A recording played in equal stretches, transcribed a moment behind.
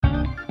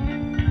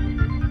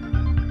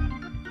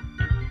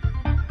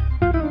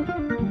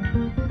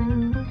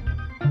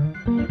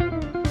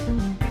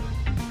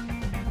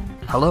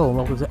Hello and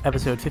welcome to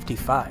episode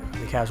 55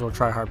 of the Casual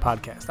Try Hard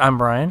podcast. I'm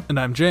Brian. And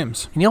I'm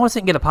James. And you almost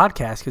didn't get a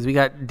podcast because we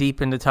got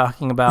deep into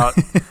talking about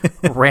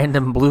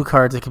random blue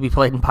cards that could be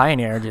played in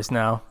Pioneer just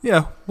now.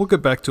 Yeah, we'll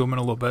get back to them in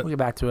a little bit. We'll get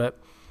back to it.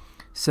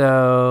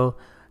 So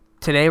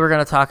today we're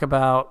going to talk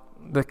about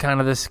the kind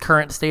of this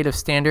current state of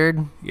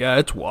Standard. Yeah,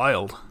 it's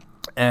wild.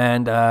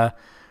 And going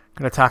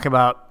to talk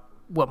about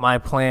what my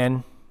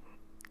plan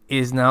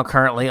is now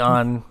currently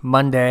on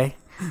Monday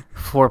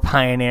for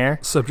Pioneer.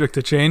 Subject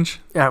to change?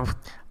 Yeah.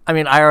 I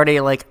mean, I already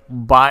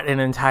bought an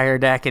entire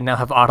deck and now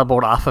have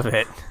audibled off of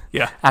it.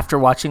 Yeah. After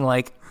watching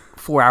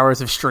 4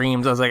 hours of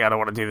streams, I was like, I don't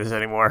want to do this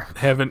anymore.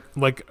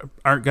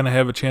 Aren't going to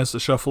have a chance to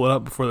shuffle it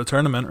up before the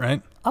tournament,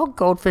 right? I'll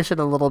goldfish it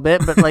a little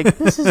bit, but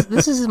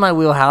this is my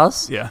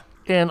wheelhouse. Yeah.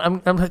 And I'm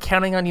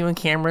counting on you and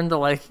Cameron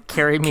to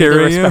carry me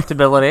Carry to you?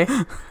 respectability.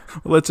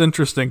 Well, that's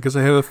interesting because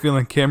I have a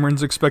feeling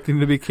Cameron's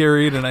expecting to be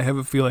carried, and I have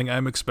a feeling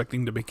I'm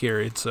expecting to be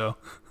carried. So,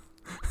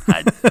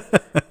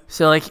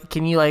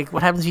 Can you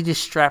what happens if you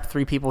just strap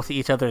three people to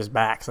each other's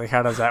backs?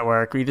 How does that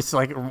work? You just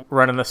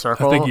run in a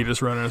circle? I think you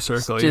just run in a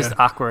circle. It's just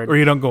awkward, or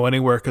you don't go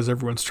anywhere because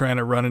everyone's trying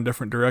to run in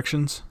different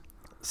directions.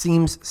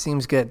 Seems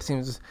good.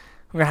 We're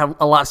gonna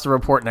have lots to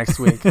report next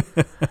week.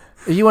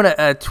 If you want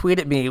to tweet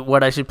at me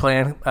what I should play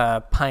in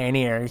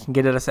Pioneer, you can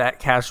get us at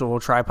Casual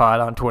Tripod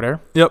on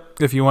Twitter.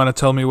 Yep. If you want to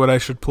tell me what I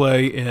should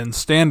play in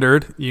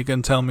Standard, you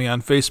can tell me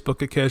on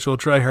Facebook at Casual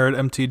Tryhard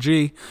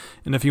MTG.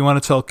 And if you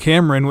want to tell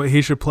Cameron what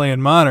he should play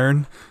in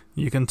Modern,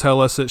 you can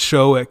tell us at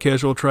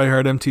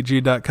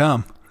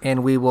show@casualtryhardmtg.com.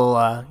 And we will,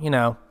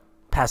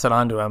 pass it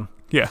on to him.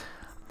 Yeah.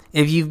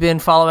 If you've been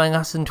following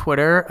us on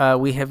Twitter,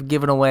 we have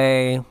given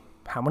away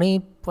how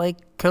many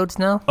codes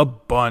now? A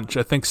bunch.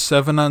 I think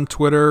 7 on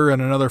Twitter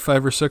and another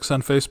 5 or 6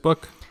 on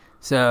Facebook.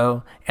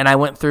 So, and I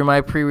went through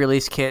my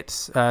pre-release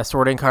kits,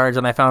 sorting cards,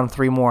 and I found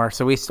 3 more.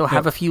 So we still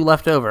have a few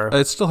left over.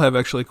 I still have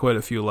actually quite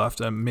a few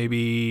left.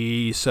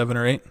 Maybe 7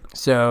 or 8.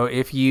 So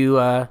if you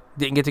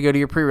didn't get to go to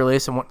your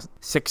pre-release and want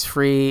 6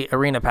 free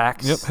arena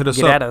packs, hit us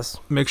get up. at us.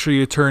 Make sure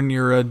you turn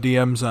your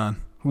DMs on.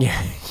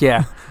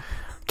 Yeah.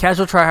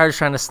 Casual Tryhard is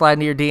trying to slide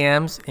into your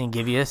DMs and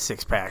give you a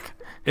 6-pack.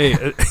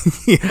 Hey,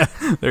 yeah,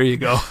 there you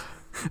go.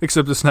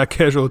 Except it's not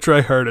Casual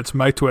Tryhard, it's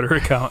my Twitter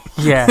account.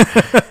 Yeah.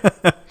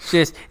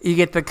 Just, you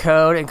get the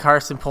code and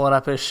Carson pulling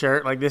up his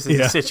shirt this is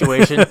the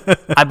situation.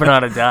 I've been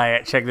on a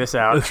diet. Check this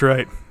out. That's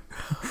right.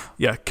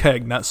 Yeah,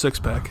 keg, not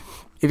 6-pack.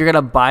 If you're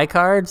going to buy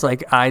cards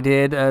like I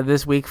did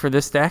this week for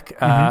this deck,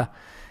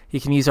 you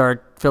can use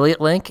our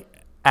affiliate link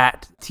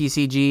at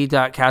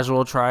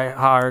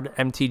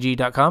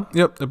tcg.casualtryhardmtg.com.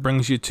 Yep, that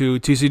brings you to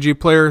TCG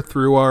Player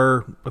through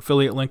our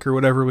affiliate link or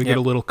whatever. We get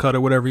a little cut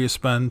of whatever you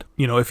spend.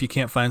 If you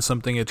can't find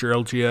something at your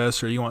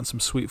LGS or you want some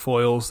sweet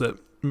foils that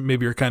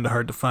maybe are kind of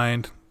hard to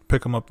find,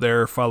 pick them up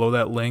there, follow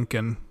that link,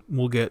 and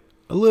we'll get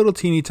a little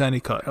teeny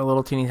tiny cut. A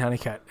little teeny tiny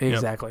cut,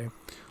 exactly. Yep.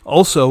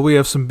 Also, we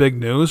have some big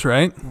news,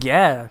 right?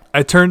 Yeah.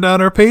 I turned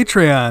on our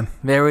Patreon.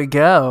 There we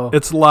go.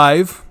 It's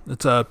live.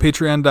 It's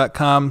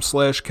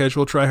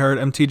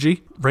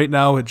patreon.com/casualtryhardmtg. Right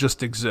now, it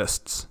just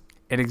exists.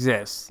 It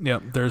exists.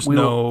 Yep. We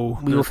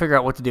will figure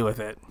out what to do with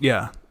it.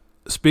 Yeah.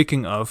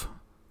 Speaking of,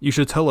 you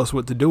should tell us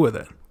what to do with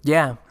it.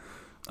 Yeah.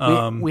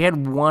 We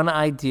had one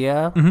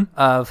idea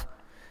of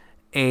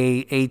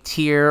a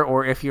tier,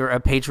 or if you're a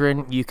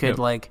patron, you could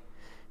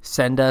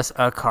send us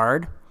a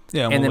card.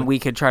 Yeah. And then we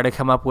could try to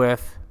come up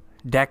with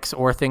decks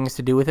or things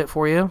to do with it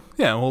for you.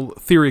 Yeah, well,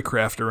 theory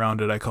craft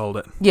around it, I called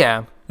it.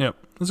 Yeah. Yep,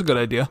 that's a good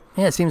idea.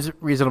 Yeah, it seems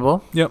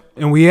reasonable. Yep,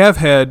 and we have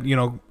had,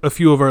 a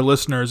few of our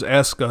listeners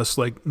ask us,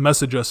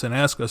 message us and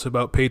ask us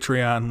about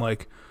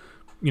Patreon,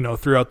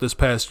 throughout this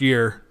past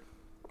year,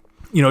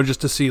 just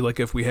to see,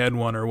 if we had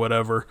one or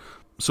whatever.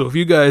 So if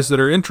you guys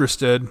that are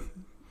interested,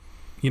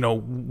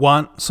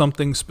 want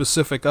something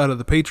specific out of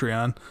the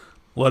Patreon,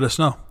 let us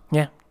know.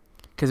 Yeah.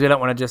 Because we don't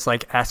want to just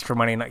ask for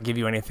money and not give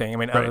you anything. I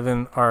mean, other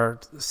than our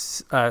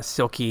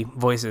silky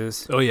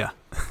voices. Oh, yeah.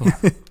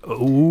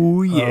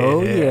 Oh, yeah.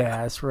 Oh,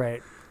 yeah. That's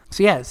right.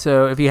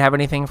 So if you have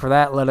anything for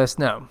that, let us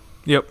know.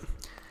 Yep.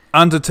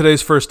 On to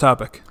today's first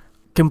topic.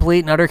 Complete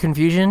and utter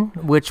confusion,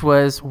 which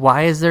was,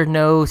 why is there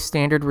no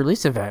Standard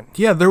release event?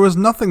 Yeah, there was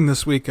nothing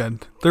this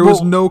weekend. There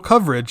was no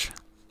coverage.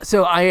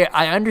 So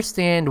I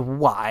understand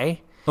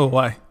why. Oh,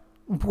 why?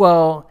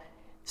 Well,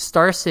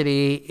 Star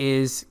City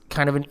is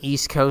kind of an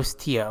East Coast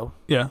TO.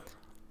 Yeah.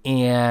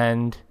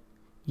 And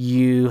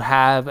you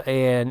have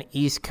an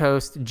East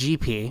Coast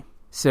GP.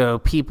 So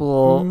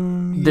people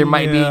they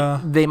might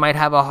have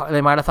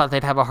thought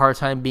they'd have a hard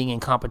time being in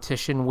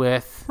competition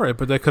with. Right,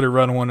 but they could have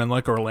run one in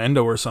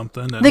Orlando or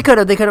something. And They could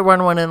have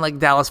run one in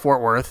Dallas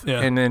Fort Worth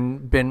and then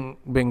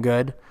been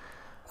good.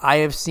 I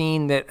have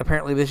seen that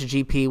apparently this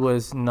GP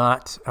was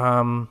not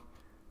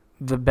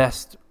the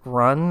best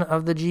run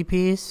of the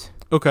GPs.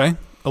 Okay.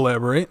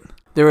 Elaborate.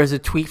 There was a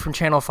tweet from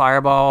Channel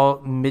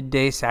Fireball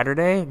midday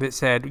Saturday that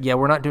said,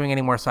 we're not doing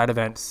any more side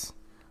events.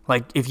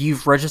 If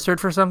you've registered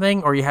for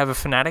something or you have a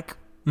Fnatic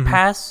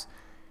pass,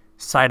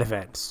 side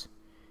events.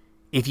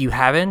 If you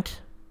haven't,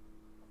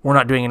 we're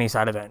not doing any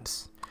side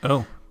events.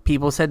 Oh.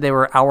 people said they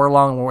were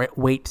hour-long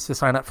waits to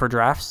sign up for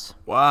drafts.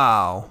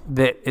 Wow.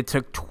 That it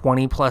took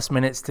 20-plus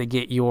minutes to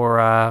get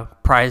your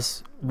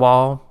prize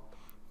wall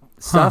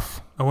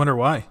stuff. I wonder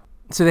why.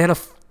 So they had a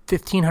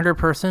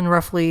 1,500-person,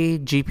 roughly,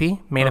 GP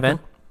main event.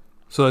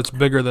 So it's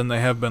bigger than they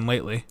have been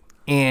lately.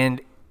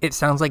 And it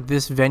sounds like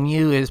this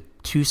venue is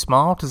too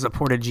small to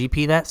support a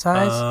GP that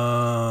size.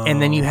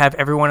 And then you have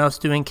everyone else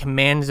doing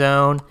Command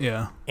Zone.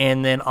 Yeah.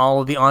 And then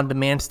all of the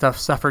on-demand stuff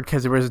suffered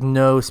because there was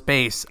no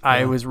space. Yeah.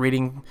 I was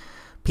reading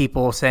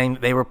people saying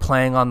that they were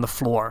playing on the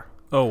floor.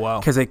 Oh, wow.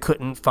 Because they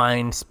couldn't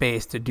find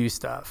space to do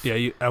stuff.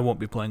 Yeah, I won't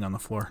be playing on the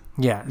floor.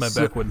 Yeah. My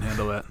back wouldn't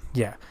handle that.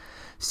 Yeah.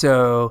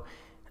 So,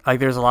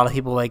 like, there's a lot of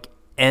people, like,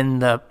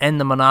 end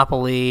the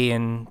monopoly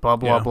and blah,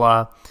 blah,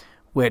 blah,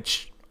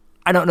 which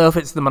I don't know if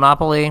it's the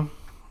monopoly,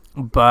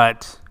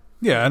 but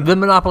the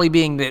monopoly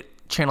being that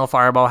Channel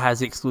Fireball has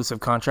the exclusive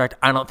contract.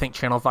 I don't think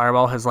Channel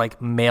Fireball has, like,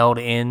 mailed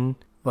in,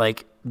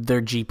 like, their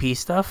GP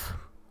stuff.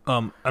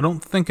 I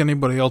don't think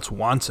anybody else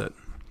wants it.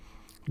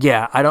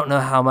 Yeah, I don't know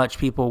how much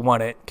people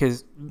want it,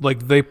 because...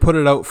 Like, they put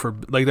it out for...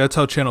 Like, that's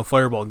how Channel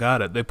Fireball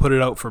got it. They put it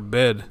out for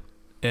bid,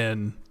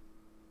 and,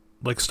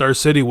 like, Star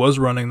City was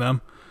running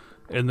them,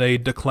 and they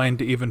declined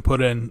to even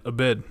put in a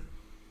bid.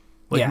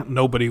 Like,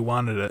 nobody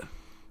wanted it.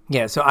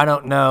 Yeah, so I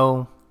don't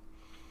know,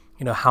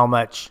 how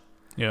much...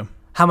 Yeah.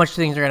 How much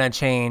things are going to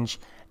change.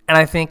 And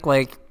I think,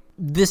 like,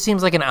 this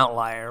seems like an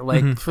outlier.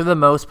 Like, for the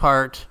most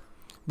part,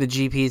 the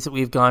GPs that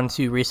we've gone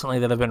to recently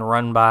that have been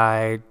run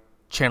by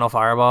Channel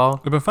Fireball...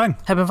 Have been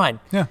fine.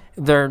 Yeah.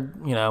 They're,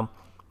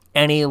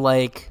 any,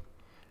 like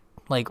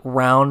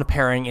round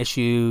pairing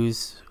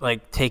issues,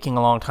 like, taking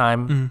a long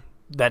time,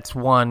 that's,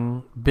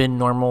 one, been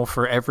normal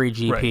for every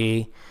GP.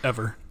 Right.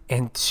 Ever.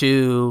 And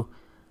two,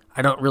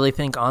 I don't really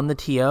think on the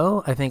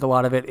TO. I think a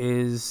lot of it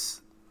is...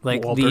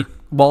 Like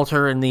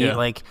Walter and the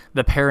like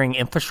the pairing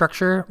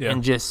infrastructure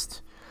and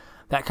just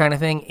that kind of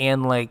thing.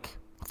 And like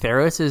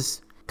Theros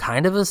is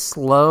kind of a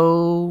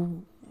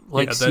slow,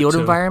 like sealed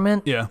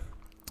environment. Yeah.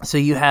 So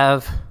you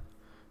have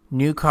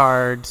new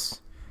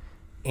cards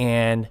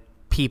and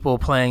people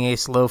playing a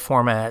slow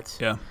format.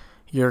 Yeah.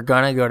 You're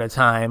gonna go to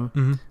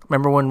time.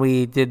 Remember when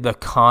we did the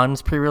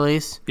cons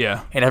pre-release?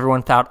 Yeah. And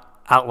everyone thought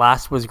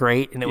Outlast was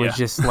great, and it was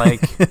just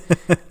like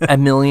a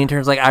million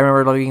turns. Like I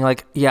remember looking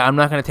like, I'm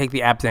not going to take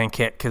the Abzan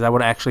kit because I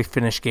want to actually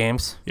finish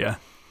games. Yeah.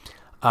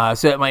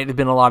 So it might have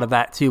been a lot of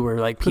that too, where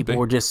like people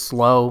were just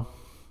slow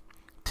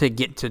to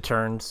get to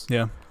turns.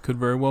 Yeah, could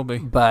very well be.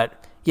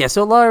 But yeah,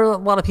 so a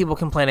lot of people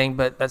complaining,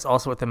 but that's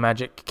also what the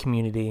Magic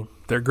community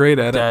they're great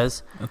at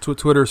does. That's what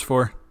Twitter's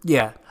for.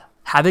 Yeah.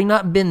 Having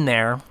not been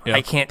there,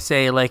 I can't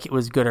say like it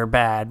was good or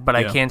bad, but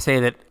I can say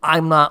that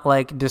I'm not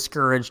like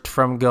discouraged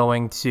from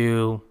going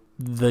to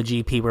the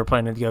GP we're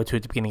planning to go to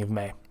at the beginning of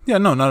May. Yeah,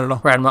 no, not at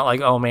all. Right, I'm not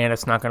like, oh man,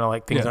 it's not going to,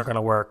 like, things aren't going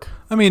to work.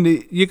 I mean,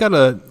 you got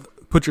to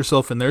put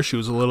yourself in their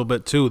shoes a little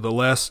bit, too. The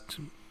last,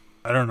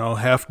 I don't know,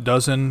 half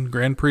dozen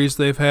Grand Prix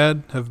they've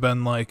had have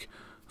been, like,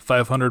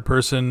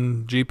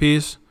 500-person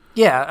GPs.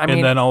 Yeah, I mean...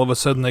 And then all of a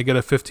sudden they get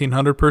a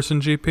 1,500-person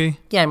GP.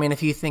 Yeah, I mean,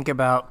 if you think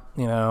about,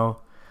 I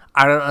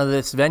don't know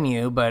this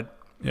venue, but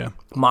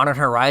Modern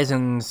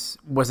Horizons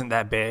wasn't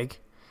that big.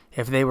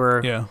 If they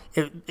were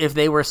if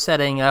they were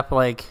setting up,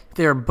 like,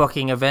 they were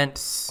booking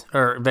events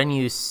or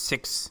venues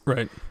 6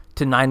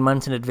 to 9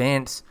 months in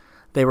advance,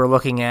 they were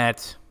looking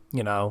at,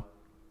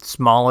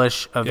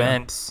 smallish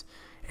events,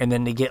 and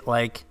then to get,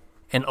 like,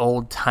 an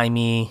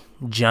old-timey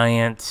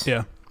giant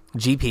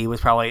GP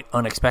was probably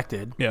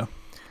unexpected. Yeah.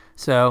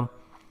 So,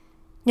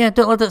 don't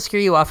let that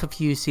scare you off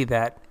if you see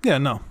that. Yeah,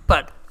 no.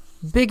 But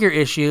bigger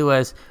issue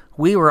was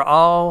we were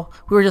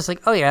just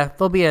like, oh, yeah,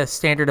 there'll be a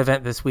standard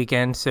event this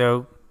weekend,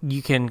 so...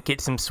 you can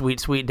get some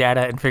sweet data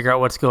and figure out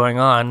what's going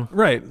on.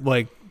 Right,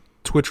 like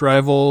Twitch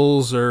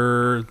Rivals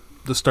or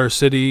the Star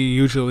City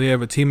usually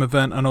have a team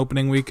event on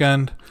opening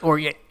weekend. Or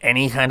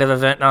any kind of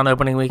event on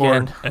opening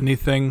weekend. Or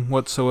anything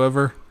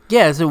whatsoever.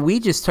 Yeah, so we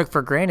just took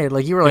for granted.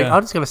 Like, you were like,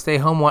 I'm just going to stay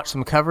home, watch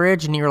some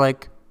coverage. And you were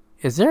like,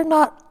 is there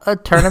not a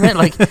tournament?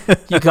 Like,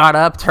 you got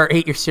up,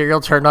 ate your cereal,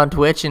 turned on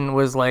Twitch, and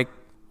was like,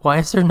 why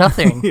is there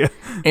nothing?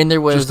 And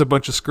there was... just a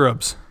bunch of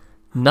scrubs.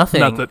 Nothing.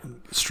 Not that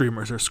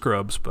streamers are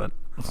scrubs, but...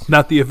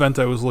 Not the event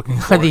I was looking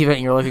for. Not the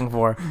event you're looking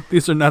for.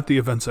 These are not the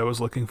events I was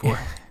looking for.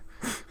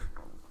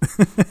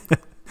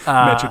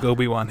 Magic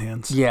Obi-Wan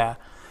hands. Yeah.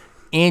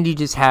 And you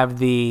just have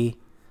the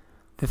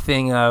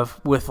thing of,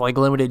 with like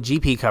limited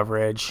GP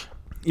coverage.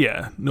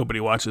 Yeah, nobody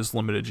watches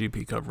limited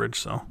GP coverage,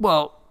 so.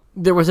 Well,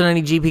 there wasn't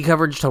any GP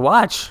coverage to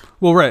watch.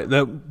 Well, right.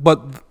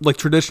 But like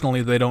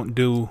traditionally they don't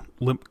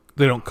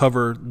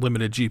cover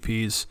limited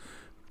GPs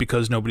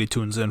because nobody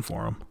tunes in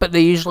for them. But they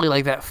usually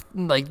like that,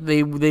 like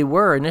they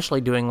were initially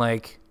doing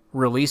like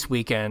release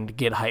weekend,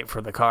 get hype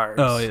for the cards.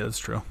 Oh yeah, that's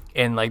true.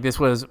 And like this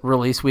was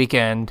release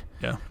weekend.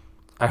 Yeah.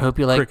 I hope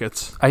you like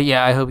crickets.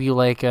 I hope you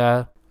like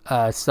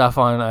stuff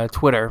on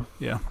Twitter.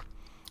 Yeah.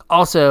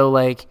 Also,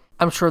 like,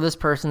 I'm sure this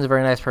person's a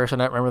very nice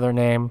person. I don't remember their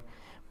name,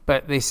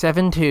 but they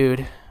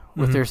 7-2'd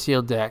with their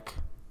sealed deck.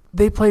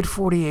 They played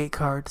 48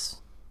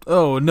 cards.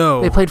 Oh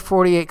no. They played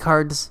 48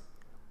 cards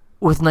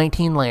with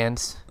 19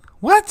 lands.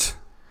 What?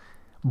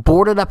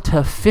 Boarded up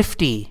to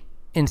 50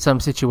 in some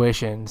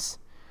situations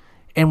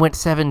and went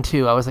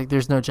 7-2. I was like,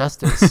 there's no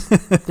justice.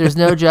 There's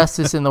no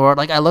justice in the world.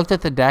 Like, I looked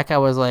at the deck. I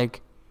was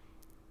like,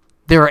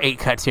 there are 8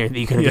 cuts here that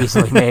you could have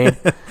easily made.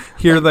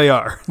 Here they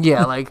are.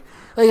 Yeah,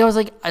 I was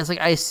like,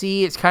 I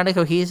see it's kind of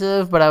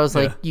cohesive, but I was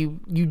like, you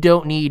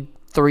don't need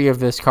 3 of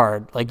this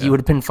card. Like, you would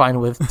have been fine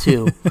with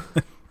 2.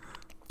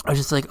 I was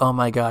just like, oh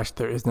my gosh,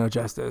 there is no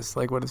justice.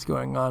 Like, what is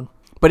going on?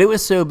 But it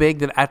was so big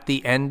that at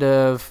the end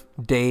of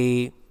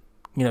day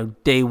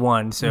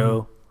 1,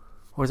 so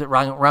what was it,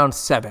 round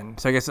 7?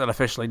 So I guess not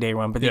officially day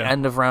 1, but the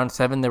end of round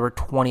 7, there were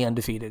 20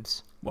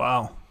 undefeateds.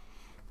 Wow.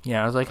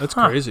 Yeah, I was like, that's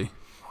crazy.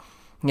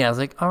 Yeah, I was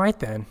like, all right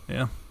then.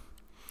 Yeah.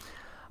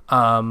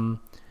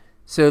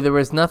 So there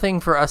was nothing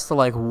for us to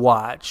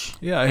watch.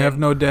 Yeah, I have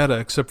no data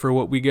except for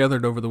what we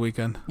gathered over the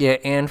weekend. Yeah,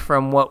 and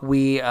from what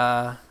we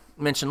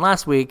mentioned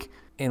last week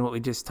and what we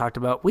just talked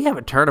about, we have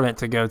a tournament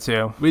to go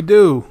to. We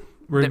do.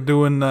 We're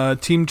doing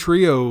Team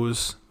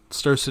Trios,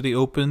 Star City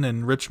Open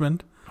in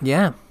Richmond.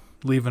 Yeah.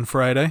 Leaving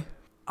Friday.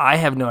 I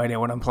have no idea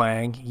what I'm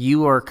playing.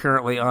 You are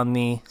currently on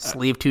the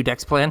sleeve 2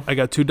 decks plan. I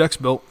got 2 decks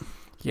built.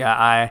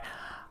 Yeah,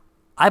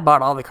 I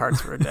bought all the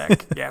cards for a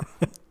deck. Yeah.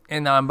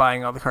 And now I'm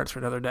buying all the cards for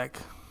another deck.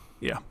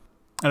 Yeah.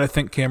 And I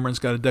think Cameron's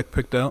got a deck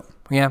picked out.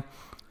 Yeah.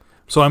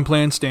 So I'm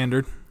playing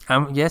Standard.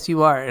 Yes,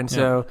 you are. And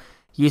so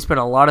you spent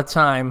a lot of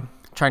time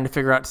trying to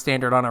figure out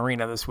Standard on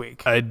Arena this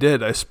week. I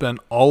did. I spent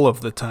all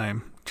of the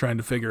time trying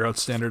to figure out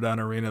Standard on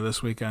Arena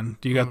this weekend.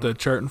 Do you got the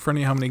chart in front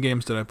of you? How many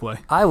games did I play?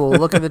 I will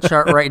look at the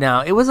chart right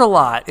now. It was a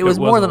lot. It was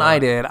more than I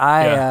did.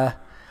 I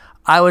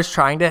was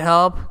trying to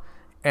help,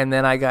 and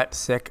then I got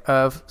sick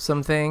of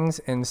some things,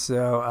 and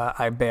so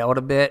I bailed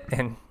a bit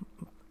and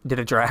did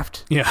a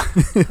draft. Yeah.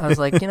 I was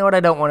like, you know what? I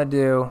don't want to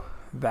do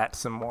that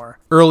some more.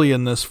 Early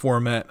in this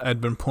format, I'd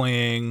been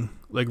playing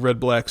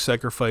Red-Black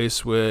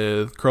Sacrifice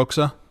with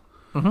Kroxa.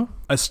 Mm-hmm.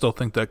 I still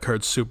think that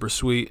card's super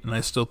sweet, and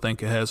I still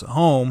think it has a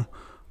home,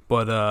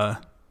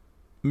 but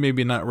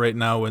maybe not right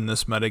now in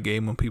this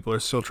metagame when people are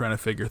still trying to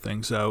figure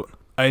things out.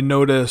 I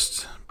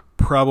noticed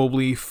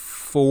probably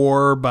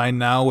 4, by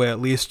now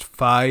at least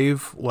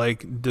 5,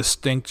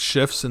 distinct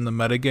shifts in the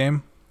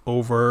metagame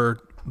over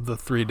the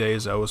 3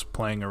 days I was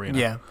playing Arena.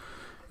 Yeah.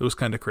 It was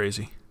kind of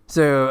crazy.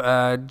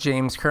 So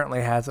James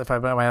currently has, if my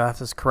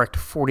math is correct,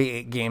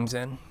 48 games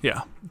in.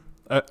 Yeah.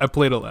 I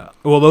played a lot.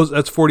 Well,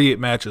 that's 48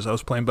 matches. I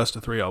was playing best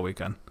of 3 all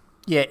weekend.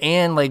 Yeah,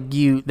 and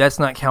that's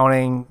not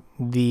counting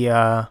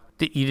the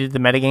you did the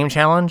metagame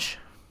challenge?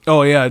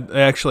 Oh yeah,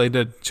 I actually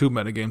did 2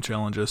 metagame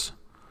challenges.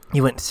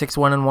 You went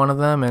 6-1 in one of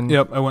them, and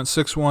yep, I went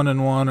 6-1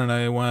 in one, and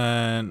I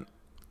went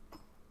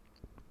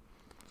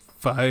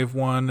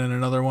 5-1 in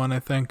another one, I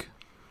think.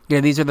 Yeah,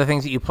 these are the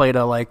things that you play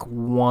to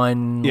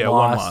one loss. Yeah,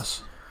 1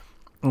 loss.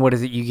 What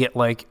is it? You get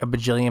a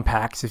bajillion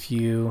packs if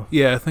you...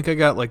 Yeah, I think I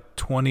got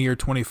 20 or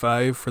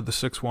 25 for the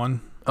 6-1.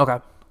 Okay.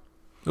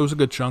 It was a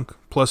good chunk,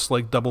 plus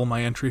double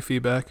my entry fee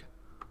back.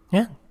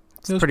 Yeah,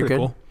 it was pretty good.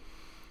 Cool.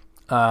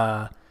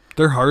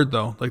 They're hard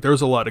though. There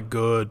was a lot of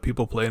good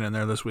people playing in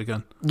there this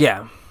weekend.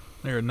 Yeah.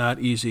 They're not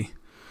easy.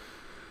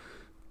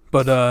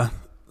 But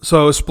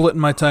so I was splitting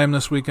my time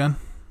this weekend.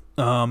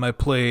 I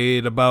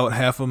played about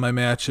half of my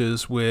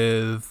matches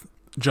with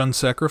Jund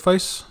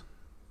Sacrifice,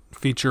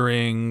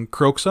 featuring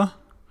Kroxa,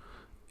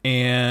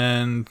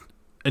 and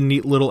a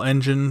neat little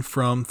engine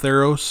from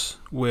Theros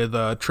with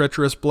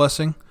Treacherous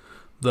Blessing.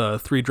 The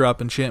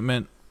 3-drop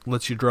enchantment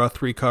lets you draw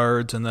 3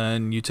 cards, and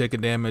then you take a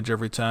damage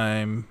every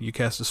time you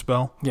cast a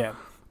spell. Yeah.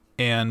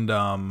 And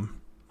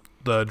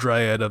the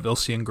Dryad of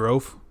Ilsean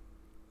Grove,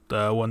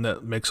 the one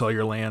that makes all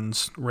your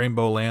lands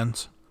rainbow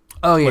lands.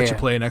 Oh, yeah. Lets you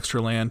play an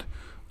extra land.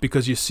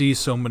 Because you see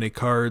so many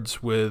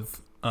cards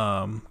with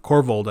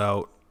Korvold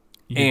out.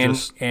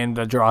 And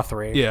the draw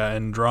 3. Yeah,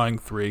 and drawing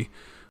 3.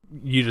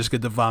 You just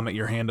get to vomit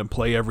your hand and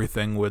play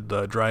everything with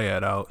the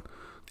Dryad out.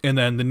 And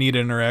then the neat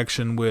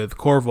interaction with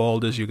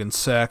Korvold is you can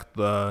sack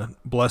the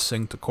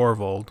Blessing to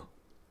Korvold.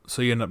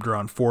 So you end up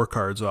drawing 4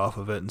 cards off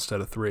of it instead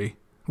of 3.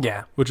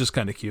 Yeah. Which is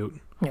kind of cute.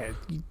 Yeah,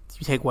 you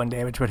take 1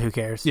 damage, but who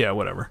cares? Yeah,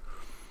 whatever.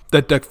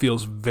 That deck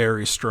feels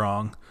very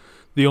strong.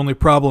 The only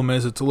problem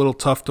is it's a little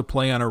tough to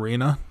play on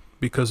Arena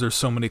because there's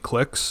so many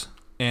clicks,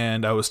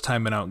 and I was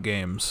timing out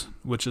games,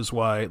 which is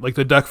why,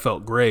 the deck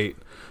felt great,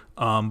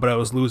 but I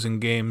was losing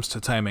games to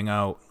timing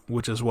out,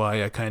 which is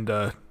why I kind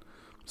of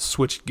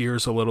switched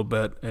gears a little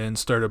bit and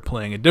started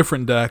playing a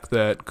different deck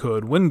that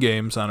could win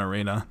games on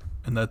Arena,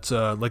 and that's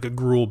a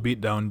Gruul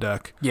beatdown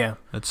deck. Yeah.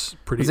 That's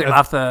pretty... Is it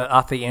off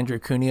the Andrew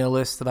Cuneo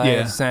list that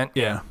I sent?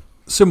 Yeah.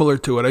 Similar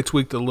to it. I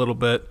tweaked it a little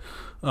bit.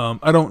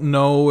 I don't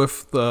know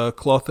if the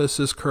Klothys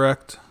is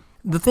correct.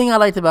 The thing I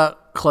liked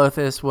about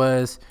Klothys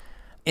was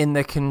in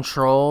the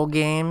control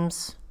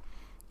games,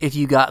 if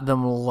you got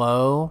them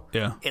low,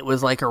 it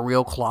was a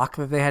real clock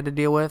that they had to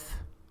deal with.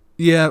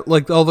 Yeah,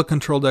 all the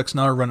control decks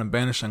now are running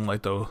Banishing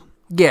Light, though.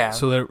 Yeah.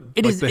 So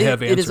they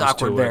have answers. It is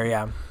awkward there,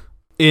 yeah.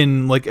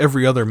 In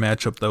every other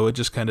matchup, though, it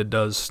just kind of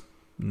does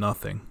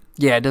nothing.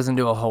 Yeah, it doesn't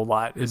do a whole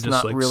lot. It's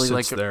just not really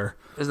sits there.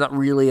 It's not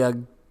really a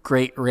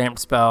great ramp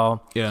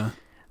spell. Yeah.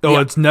 Oh,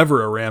 it's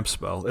never a ramp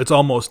spell. It's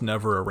almost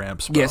never a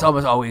ramp spell. Yeah, it's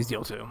almost always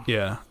deal 2.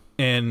 Yeah.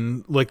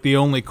 And like the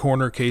only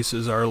corner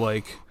cases are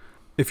like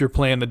if you're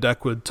playing a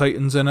deck with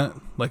Titans in it,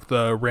 like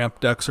the ramp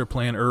decks are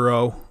playing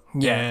Uro.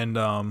 Yeah. And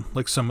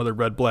like some of the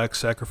red-black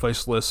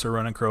sacrifice lists are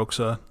running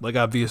Kroxa. Like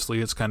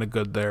obviously it's kind of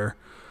good there.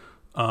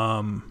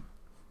 I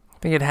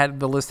think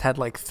the list had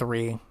like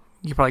 3. You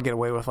could probably get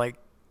away with like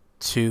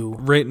 2.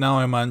 Right now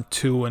I'm on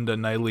 2 into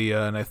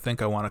Nylea, and I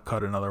think I want to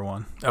cut another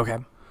one. Okay.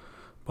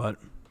 But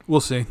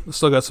we'll see.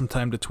 Still got some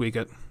time to tweak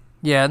it.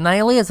 Yeah,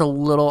 Nylea is a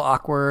little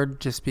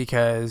awkward just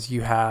because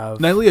you have...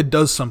 Nylea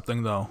does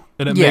something though,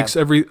 and it makes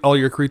all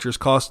your creatures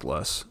cost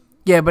less.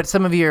 Yeah, but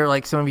some of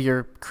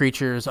your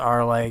creatures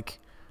are like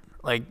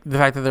the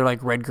fact that they're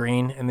like red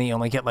green and they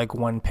only get like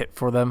 1 pit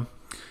for them.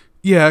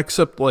 Yeah,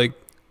 except like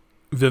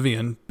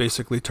Vivian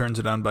basically turns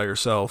it on by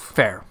herself.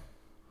 Fair.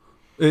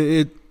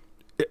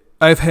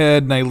 I've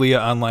had Nylea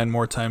online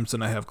more times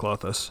than I have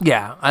Klothys.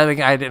 Yeah, I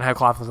think I didn't have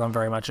Klothys on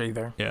very much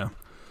either. Yeah.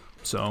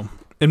 So,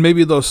 and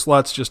maybe those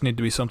slots just need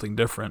to be something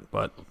different,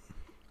 but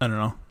I don't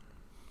know.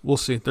 We'll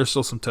see. There's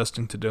still some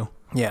testing to do.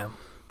 Yeah.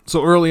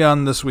 So early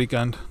on this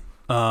weekend,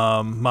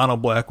 Mono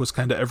Black was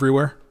kind of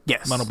everywhere.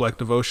 Yes. Mono Black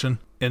Devotion.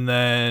 And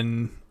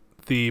then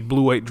the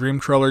Blue-White Dream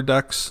Trawler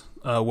decks,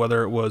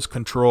 whether it was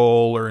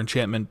control or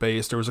enchantment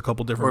based, there was a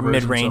couple different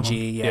versions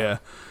mid-rangey, yeah.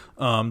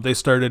 They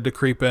started to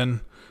creep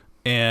in,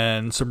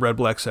 and some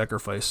red-black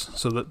sacrifice.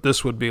 So that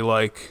this would be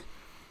like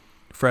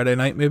Friday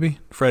night, maybe?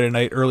 Friday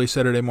night, early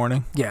Saturday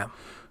morning. Yeah.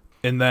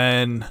 And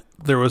then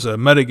there was a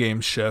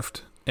metagame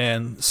shift,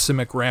 and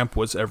Simic Ramp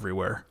was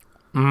everywhere.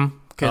 Mm-hmm.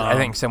 Because I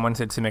think someone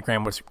said Simic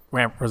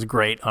Ramp was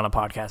great on a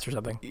podcast or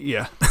something.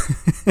 Yeah.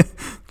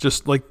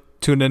 Just like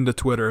tune into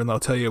Twitter and they'll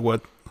tell you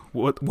what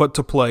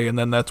to play, and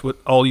then that's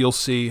all you'll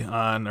see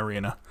on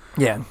Arena.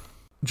 Yeah.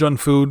 Jund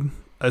Food,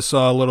 I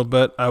saw a little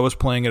bit. I was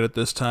playing it at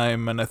this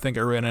time, and I think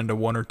I ran into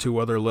 1 or 2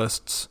 other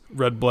lists.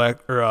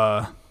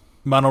 Mono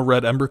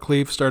Red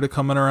Embercleave started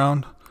coming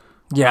around.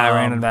 Yeah, I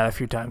ran into that a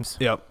few times.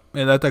 Yep.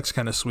 And that deck's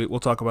kind of sweet. We'll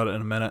talk about it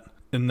in a minute.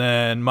 And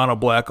then Mono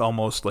Black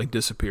almost like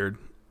disappeared.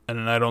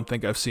 And I don't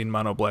think I've seen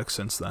Mono Black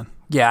since then.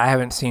 Yeah, I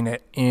haven't seen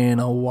it in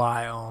a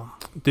while.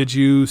 Did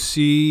you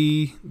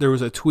see there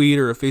was a tweet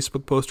or a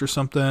Facebook post or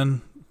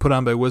something put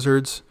on by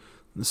Wizards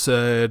that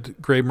said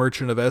Grey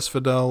Merchant of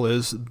Asphodel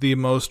is the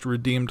most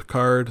redeemed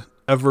card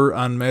ever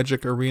on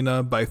Magic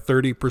Arena by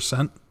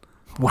 30%?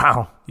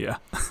 Wow. Yeah.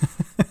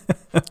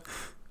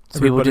 So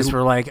people just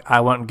were like,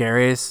 I want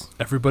Gary's.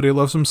 Everybody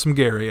loves him some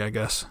Gary, I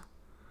guess.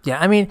 Yeah,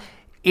 I mean,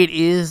 it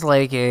is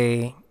like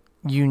a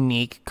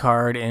unique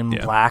card in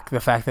black.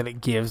 The fact that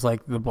it gives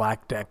like the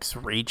black decks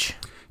reach.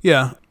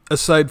 Yeah.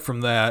 Aside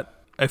from that,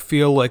 I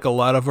feel like a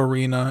lot of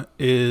Arena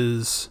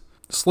is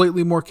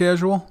slightly more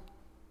casual.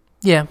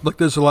 Yeah. Like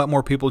there's a lot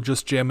more people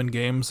just jamming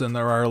games than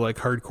there are like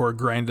hardcore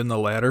grinding the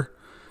ladder.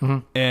 Mm-hmm.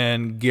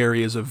 And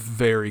Gary is a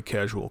very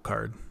casual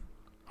card.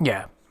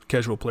 Yeah.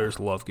 Casual players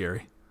love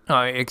Gary.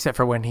 Except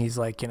for when he's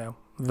like,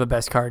 the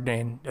best card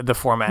in the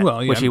format,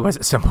 well, yeah, which he was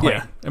at some point.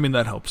 Yeah, I mean,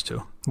 that helps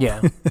too.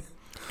 Yeah.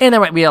 And there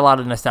might be a lot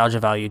of nostalgia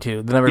value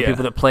too. The number of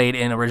people that played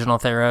in original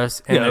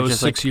Theros. And it was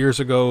just 6 years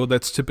ago.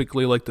 That's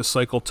typically like the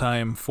cycle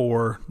time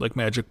for like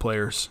Magic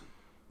players.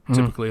 Mm-hmm.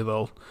 Typically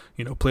they'll,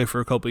 play for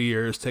a couple of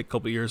years, take a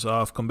couple of years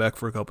off, come back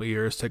for a couple of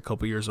years, take a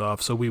couple of years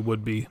off. So we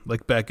would be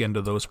like back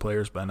into those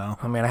players by now.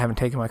 I mean, I haven't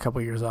taken my couple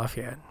of years off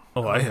yet.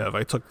 Oh, I have.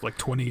 I took like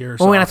 20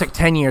 years off. I took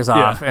 10 years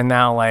off, and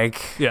now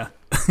like... Yeah.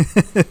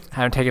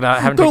 haven't taken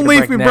a Don't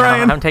leave me, now.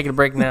 Brian. I'm taking a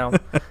break now.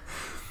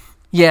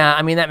 Yeah,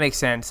 I mean, that makes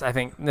sense. I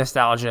think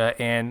nostalgia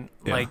and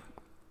like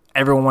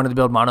everyone wanted to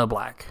build Mono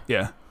Black.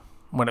 Yeah.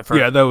 When it first.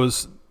 Yeah, that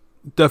was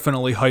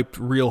definitely hyped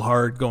real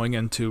hard going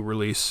into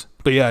release.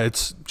 But yeah,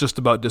 it's just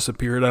about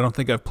disappeared. I don't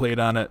think I've played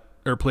on it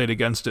or played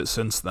against it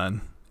since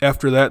then.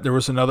 After that, there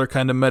was another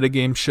kind of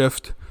metagame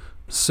shift.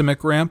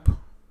 Simic Ramp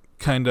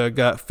kind of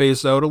got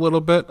phased out a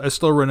little bit. I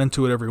still run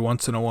into it every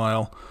once in a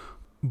while.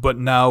 But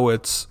now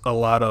it's a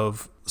lot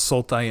of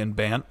Sultai and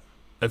Bant.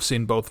 I've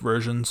seen both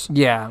versions.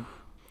 Yeah.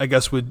 I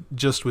guess with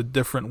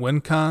different win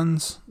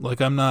cons.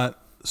 Like, I'm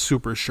not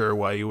super sure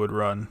why you would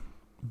run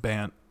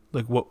Bant.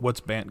 Like,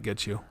 what's Bant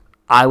get you?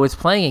 I was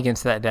playing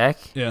against that deck.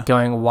 Yeah.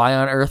 Going, why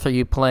on earth are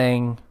you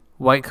playing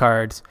white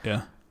cards?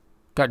 Yeah.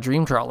 Got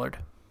Dream Trawlered.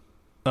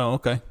 Oh,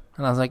 okay.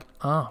 And I was like,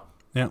 oh.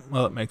 Yeah,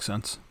 well, that makes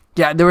sense.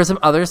 Yeah, there was some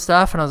other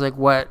stuff, and I was like,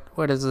 what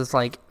is this?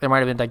 Like, there might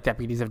have been, like,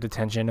 deputies of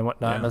detention and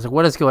whatnot. Yeah. And I was like,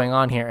 what is going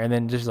on here? And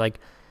then just, like,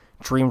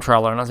 Dream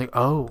Trawler. And I was like,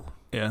 oh.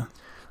 Yeah.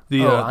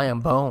 I am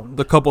boned.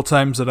 The couple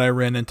times that I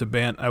ran into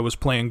Bant, I was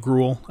playing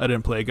Gruul. I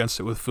didn't play against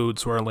it with Food,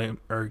 so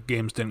our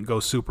games didn't go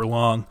super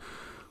long.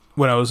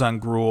 When I was on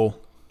Gruul,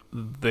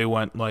 they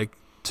went, like,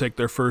 take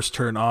their first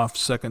turn off,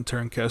 second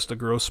turn cast a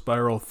Growth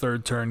Spiral,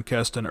 third turn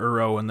cast an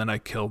Uro, and then I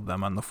killed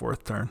them on the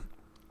fourth turn.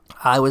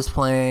 I was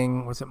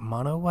playing, was it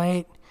Mono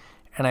White?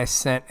 And I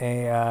sent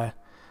a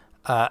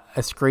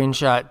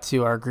screenshot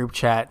to our group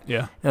chat.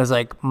 Yeah. It was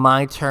like,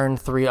 my turn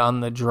 3 on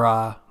the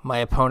draw. My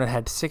opponent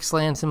had 6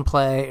 lands in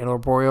play, an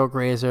Arboreal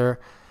Grazer,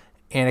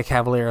 and a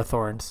Cavalier of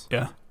Thorns.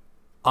 Yeah.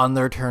 On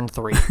their turn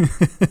 3.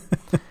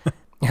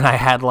 and I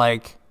had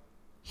like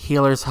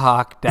Healer's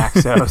Hawk,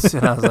 Daxos,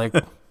 and I was like,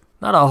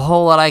 not a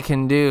whole lot I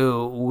can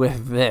do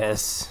with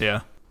this.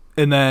 Yeah.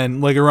 And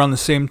then, like, around the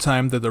same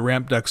time that the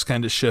ramp decks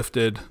kind of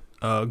shifted,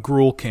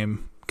 Gruul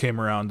came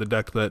around, the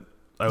deck that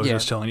I was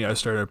just telling you I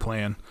started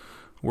playing,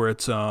 where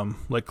it's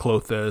like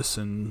Klothys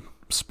and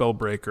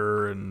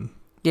Spellbreaker and...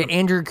 Yeah,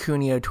 Andrew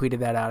Cuneo tweeted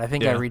that out. I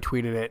think I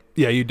retweeted it.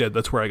 Yeah, you did.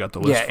 That's where I got the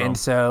list from. Yeah, and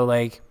so,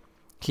 like,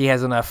 he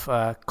has enough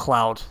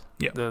clout,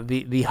 yeah.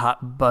 the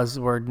hot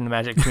buzzword in the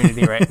Magic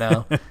community right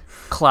now,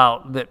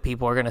 clout, that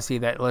people are going to see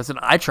that. Listen,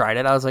 I tried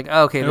it. I was like,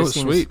 oh, okay, this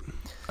seems sweet.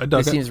 I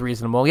dug this seems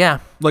reasonable. Yeah.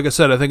 Like I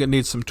said, I think it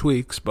needs some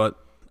tweaks,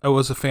 but I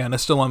was a fan. I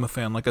still am a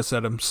fan. Like I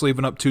said, I'm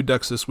sleeving up 2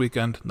 decks this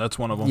weekend. That's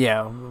one of them.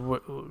 Yeah,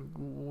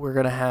 we're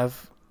going to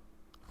have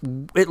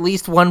at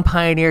least one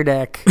Pioneer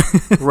deck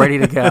ready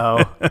to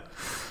go.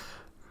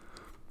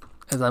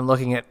 As I'm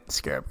looking at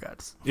Scarab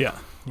Guts. Yeah.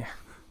 Yeah.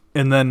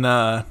 And then,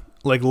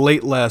 like,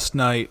 late last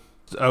night,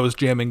 I was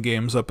jamming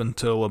games up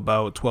until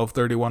about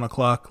 12:30, 1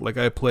 o'clock. Like,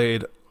 I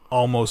played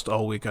almost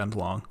all weekend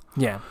long.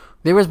 Yeah.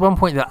 There was one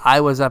point that I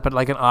was up at,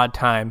 like, an odd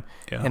time,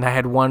 and I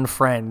had one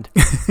friend,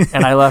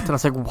 and I left, and I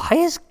was like, why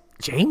is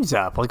James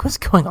up? Like, what's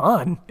going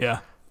on? Yeah.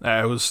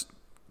 I was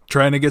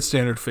trying to get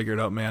Standard figured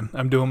out, man.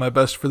 I'm doing my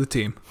best for the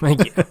team.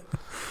 Thank you.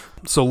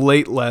 So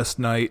late last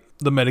night,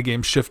 the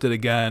metagame shifted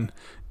again,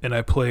 and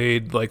I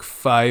played like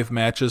 5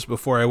 matches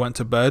before I went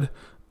to bed.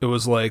 It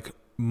was like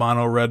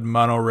mono red,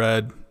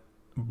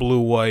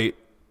 blue white,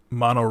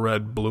 mono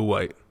red, blue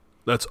white.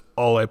 That's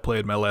all I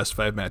played my last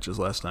 5 matches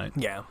last night.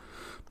 Yeah.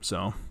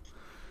 So,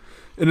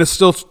 and it's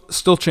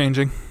still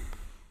changing.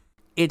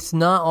 It's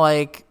not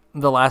like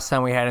the last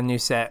time we had a new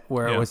set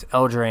where it was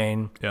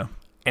Eldraine. Yeah.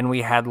 And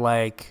we had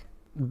like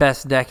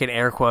best deck in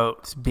air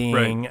quotes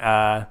being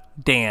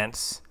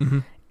Dance. Mm-hmm.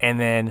 And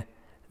then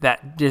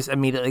that just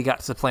immediately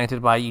got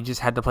supplanted by you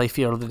just had to play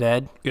Field of the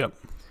Dead. Yep.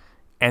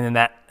 And then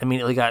that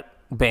immediately got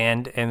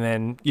banned, and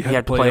then you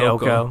had to play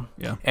Oko.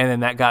 Yeah. And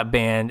then that got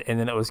banned, and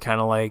then it was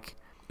kind of like...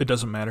 It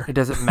doesn't matter. It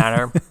doesn't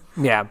matter.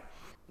 Yeah.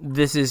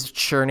 This is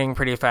churning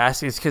pretty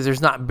fast. It's because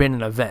there's not been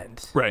an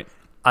event. Right.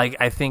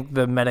 I think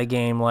the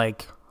metagame,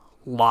 like,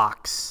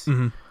 locks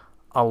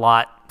a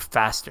lot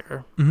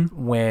faster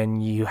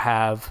when you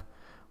have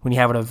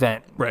an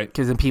event. Right.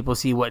 Because then people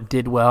see what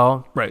did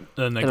well. Right.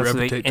 And they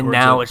gravitate towards and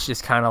now it's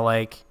just kind of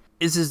like,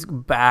 this is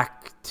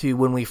back to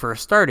when we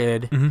first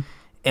started,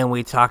 and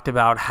we talked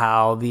about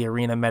how the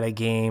arena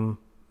metagame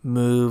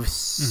moves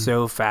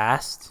so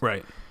fast.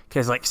 Right.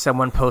 Because, like,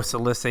 someone posts a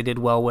list they did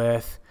well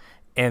with,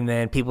 and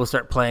then people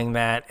start playing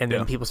that, and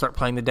then people start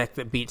playing the deck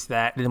that beats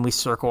that, and then we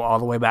circle all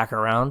the way back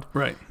around.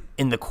 Right.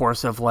 In the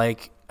course of,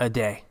 like, a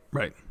day.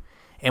 Right.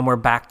 And we're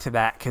back to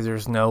that because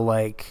there's no,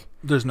 like...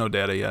 There's no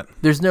data yet.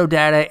 There's no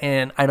data,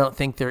 and I don't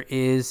think there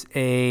is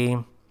a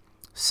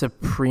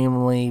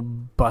supremely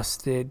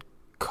busted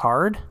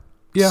card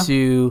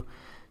to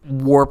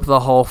warp the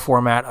whole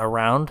format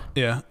around.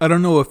 Yeah. I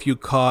don't know if you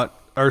caught,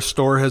 our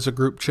store has a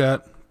group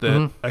chat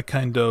that I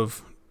kind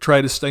of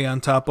try to stay on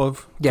top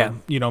of. Yeah.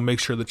 To, make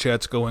sure the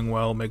chat's going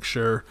well, make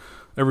sure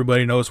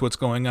everybody knows what's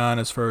going on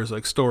as far as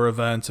like store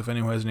events, if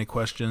anyone has any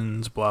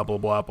questions, blah, blah,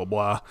 blah, blah,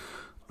 blah.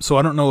 So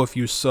I don't know if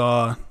you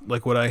saw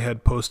like what I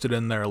had posted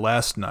in there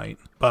last night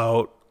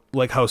about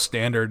like how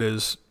Standard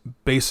is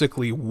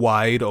basically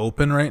wide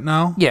open right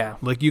now. Yeah.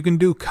 Like you can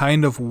do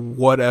kind of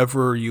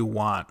whatever you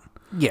want.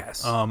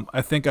 Yes.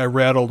 I think I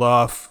rattled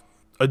off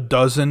a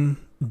dozen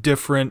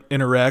different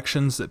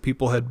interactions that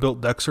people had built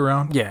decks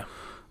around. Yeah.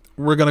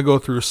 We're going to go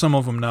through some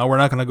of them now. We're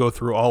not going to go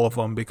through all of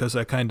them because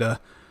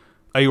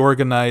I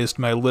organized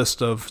my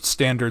list of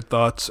Standard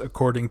thoughts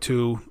according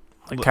to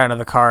like kind of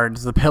the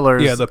cards, the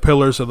pillars. Yeah, the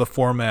pillars of the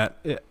format.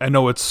 I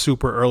know it's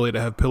super early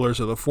to have pillars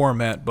of the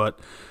format, but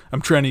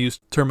I'm trying to use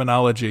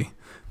terminology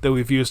that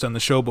we've used on the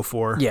show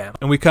before. Yeah.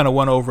 And we kind of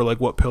went over like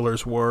what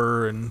pillars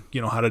were and,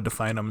 how to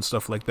define them and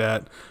stuff like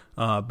that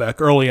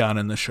back early on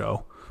in the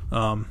show.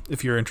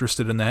 If you're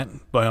interested in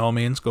that, by all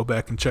means, go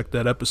back and check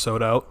that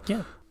episode out.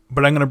 Yeah.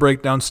 But I'm going to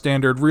break down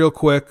Standard real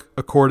quick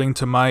according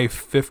to my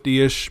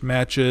 50-ish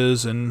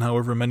matches and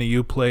however many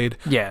you played.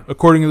 Yeah.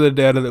 According to the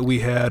data that we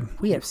had.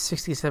 We have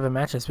 67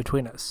 matches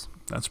between us.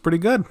 That's pretty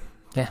good.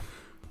 Yeah.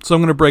 So I'm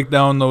going to break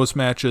down those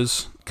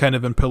matches kind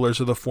of in pillars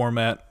of the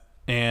format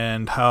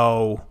and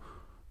how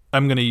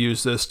I'm going to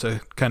use this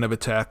to kind of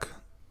attack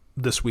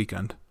this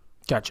weekend.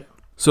 Gotcha.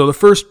 So the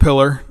first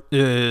pillar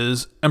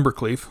is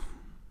Embercleave.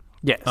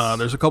 Yes.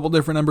 There's a couple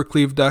different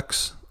Embercleave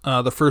decks.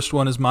 The first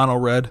one is mono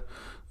red.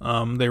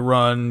 They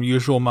run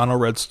usual mono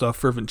red stuff,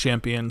 Fervent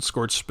Champion,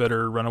 Scorched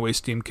Spitter, Runaway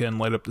Steamkin,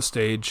 Light Up the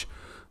Stage.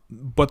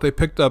 But they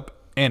picked up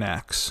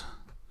Anax.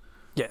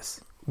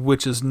 Yes.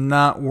 Which is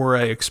not where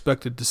I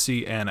expected to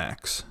see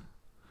Anax.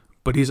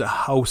 But he's a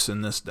house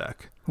in this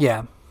deck.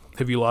 Yeah.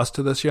 Have you lost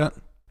to this yet?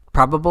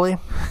 Probably.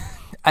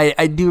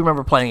 I do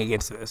remember playing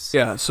against this.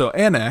 Yeah, so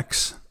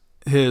Anax,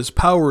 his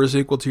power is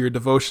equal to your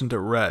devotion to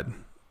red.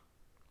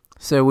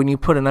 So when you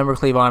put an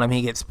Embercleave on him,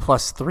 he gets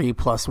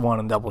 +3/+1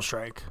 on double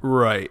strike.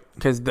 Right.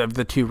 Because of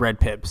the 2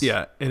 red pips.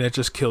 Yeah, and it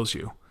just kills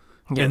you.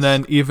 Yes. And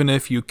then even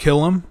if you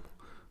kill him,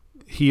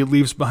 he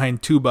leaves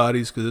behind 2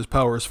 bodies because his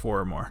power is 4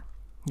 or more.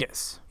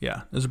 Yes.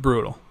 Yeah, it's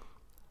brutal.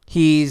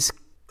 He's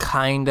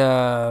kind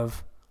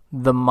of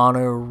the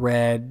mono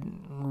red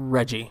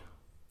Reggie.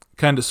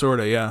 Kind of, sort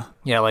of, yeah.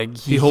 Yeah, like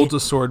he holds a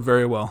sword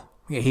very well.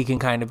 Yeah, he can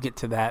kind of get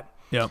to that.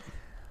 Yep.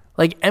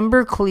 Like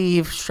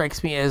Embercleave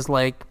strikes me as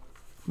like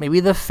maybe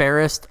the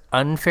fairest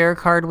unfair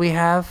card we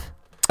have.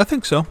 I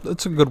think so.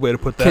 That's a good way to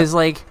put that. Because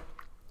like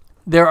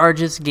there are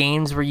just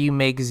games where you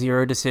make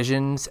 0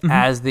 decisions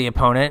as the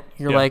opponent.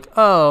 You're like,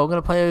 oh, I'm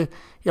gonna play.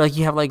 You're like,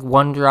 you have like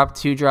 1 drop,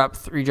 2 drop,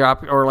 3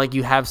 drop, or like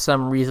you have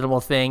some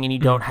reasonable thing, and you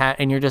don't have,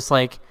 and you're just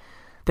like,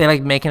 they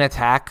like make an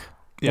attack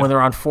when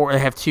they're on 4. They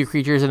have 2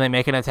 creatures, and they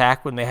make an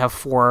attack when they have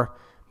 4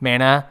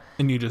 mana,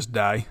 and you just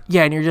die.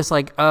 Yeah, and you're just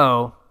like,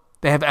 oh,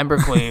 they have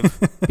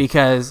Embercleave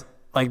because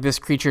like this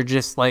creature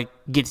just like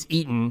gets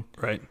eaten,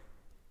 right?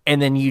 And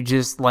then you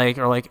just like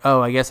are like,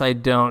 oh, I guess I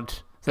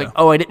don't. It's like,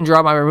 oh, I didn't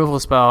draw my removal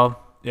spell.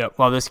 Yep.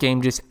 While this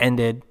game just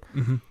ended.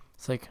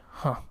 It's like,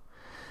 huh.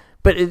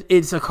 But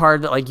it's a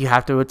card that like you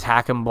have to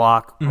attack and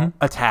block,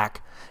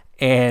 attack,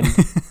 and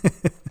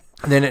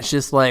then it's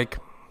just like,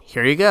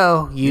 here you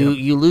go,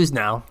 you lose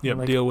now. Yep.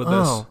 Like, deal with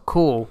this. Oh,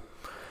 cool.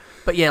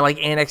 But yeah, like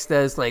Annex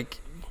does, like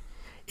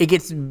it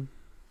gets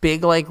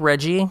big like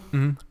Reggie,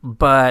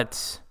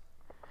 but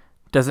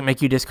doesn't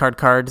make you discard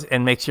cards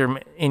and makes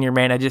your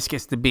mana just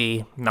gets to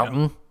be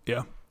Mountain,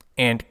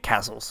 and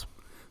Castles.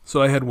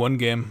 So I had one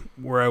game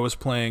where I was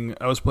playing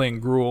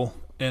Gruul,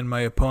 and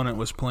my opponent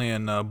was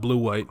playing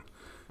blue-white,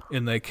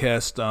 and they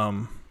cast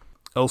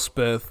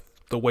Elspeth,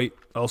 the white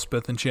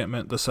Elspeth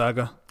enchantment, the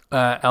saga.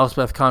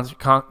 Elspeth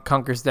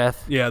Conquers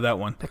Death. Yeah, that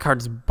one. The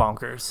card's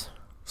bonkers.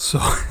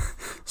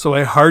 So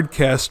I hard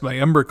cast my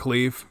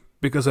Embercleave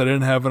because I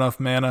didn't have enough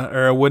mana,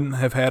 or I wouldn't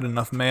have had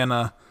enough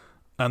mana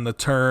on the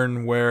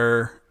turn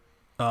where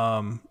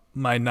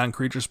my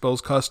non-creature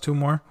spells cost 2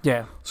 more.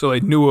 Yeah. So I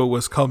knew it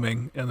was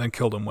coming and then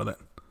killed him with it.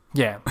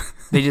 Yeah.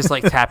 They just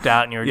like tapped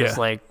out and you were just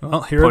like,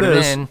 well, here put it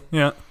is. In.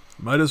 Yeah.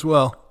 Might as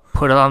well.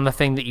 Put it on the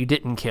thing that you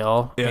didn't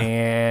kill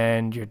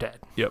and you're dead.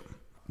 Yep.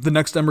 The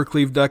next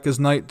Embercleave deck is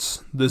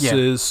Knights. This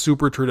is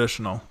super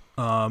traditional.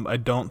 I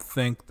don't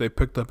think they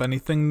picked up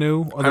anything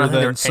new other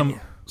than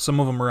some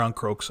of them are on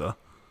Kroxa.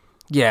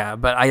 Yeah,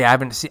 but I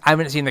haven't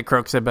seen the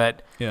Kroxa,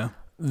 but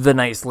the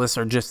Knights lists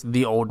are just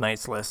the old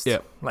Knights list.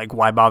 Yep. Like,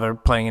 why bother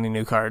playing any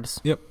new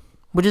cards? Yep.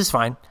 Which is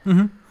fine.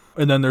 Mm-hmm.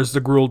 And then there's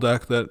the Gruul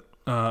deck that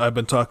I've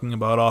been talking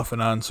about off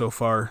and on so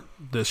far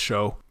this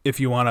show. If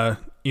you want to,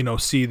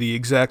 see the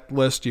exact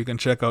list, you can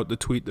check out the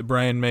tweet that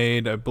Brian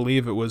made. I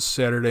believe it was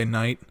Saturday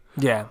night.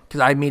 Yeah, because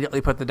I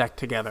immediately put the deck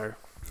together.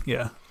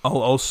 Yeah.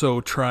 I'll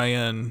also try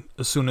and,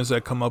 as soon as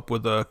I come up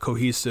with a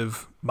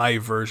cohesive my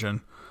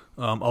version,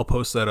 I'll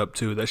post that up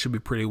too. That should be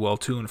pretty well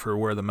tuned for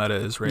where the meta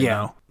is right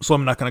now. So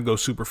I'm not going to go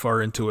super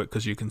far into it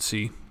because you can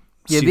see.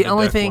 Yeah, the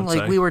only thing,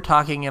 like we were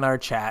talking in our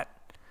chat,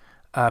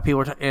 people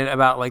were talking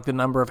about like the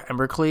number of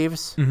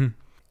Embercleaves,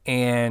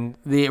 and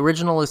the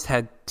original list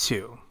had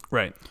 2.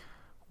 Right.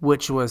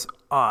 Which was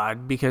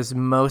odd because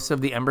most of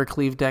the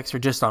Embercleave decks are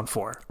just on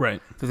 4.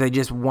 Right. That they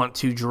just want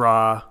to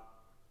draw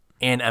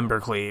an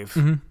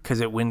Embercleave because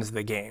it wins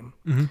the game.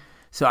 Mm-hmm.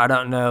 So I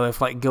don't know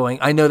if like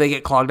I know they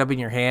get clogged up in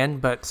your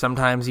hand, but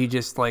sometimes you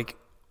just like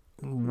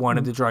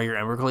wanted to draw your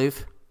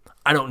Embercleave.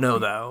 I don't know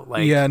though.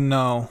 Like, yeah,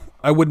 no,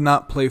 I would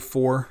not play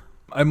 4.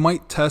 I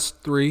might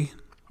test 3,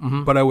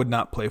 but I would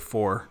not play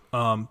 4.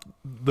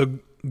 The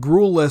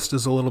Gruul list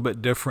is a little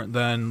bit different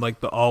than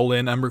like the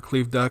all-in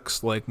Embercleave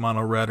decks like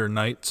Mono Red or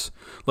Knights.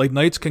 Like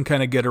Knights can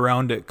kind of get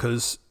around it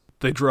because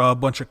they draw a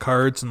bunch of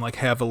cards and like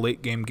have a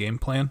late game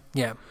plan.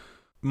 Yeah.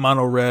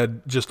 Mono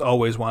Red just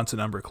always wants an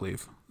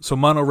Embercleave. So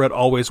Mono Red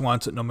always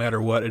wants it no matter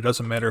what. It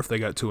doesn't matter if they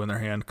got 2 in their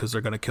hand because they're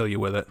going to kill you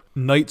with it.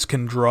 Knights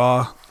can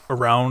draw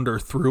around or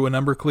through an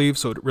Embercleave,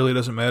 so it really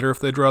doesn't matter if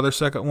they draw their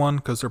second one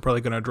because they're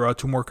probably going to draw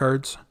 2 more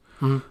cards.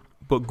 Mm-hmm.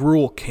 But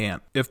Gruul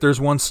can't. If there's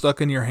one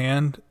stuck in your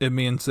hand, it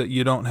means that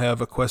you don't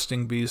have a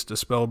Questing Beast, a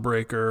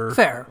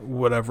Spellbreaker,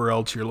 whatever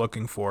else you're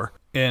looking for.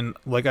 And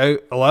like a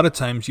lot of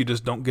times you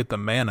just don't get the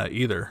mana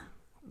either.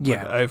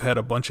 Yeah. Like, I've had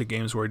a bunch of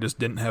games where I just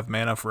didn't have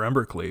mana for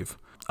Embercleave.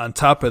 On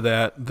top of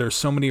that, there's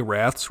so many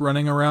Wraths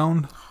running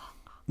around.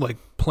 Like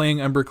playing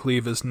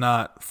Embercleave is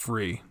not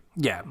free.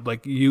 Yeah.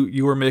 Like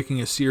you are making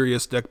a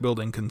serious deck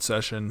building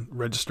concession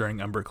registering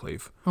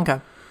Embercleave.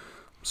 Okay.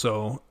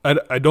 So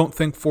I don't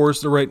think 4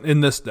 is the right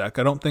in this deck.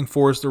 I don't think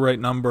 4 is the right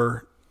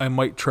number. I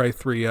might try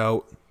 3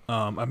 out.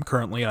 I'm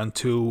currently on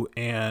 2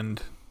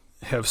 and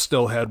have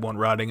still had 1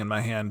 rotting in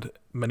my hand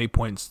many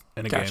points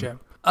in a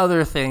game.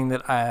 Other thing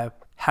that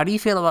how do you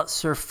feel about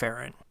Sir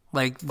Farron?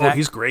 Like that, oh,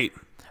 he's great.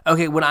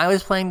 Okay, when I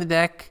was playing the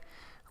deck,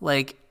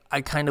 like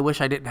I kind of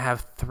wish I didn't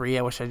have 3.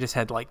 I wish I just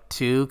had like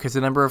 2 because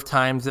the number of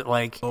times that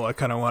like I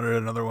kind of wanted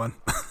another one.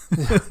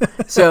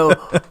 So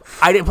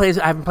I haven't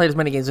played as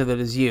many games with it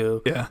as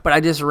you. Yeah. But I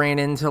just ran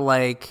into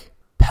like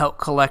Pelt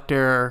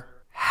Collector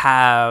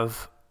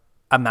have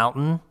a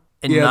Mountain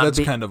And that's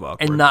kind of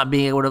awkward. And not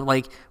being able to,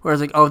 like, whereas,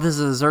 like, oh, this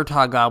is a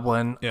Zertog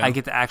Goblin, I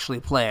get to actually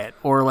play it.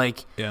 Or,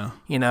 like,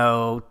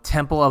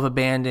 Temple of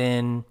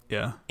Abandon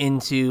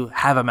into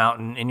Have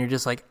Mountain, and you're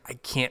just like, I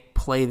can't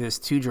play this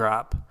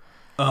 2-drop.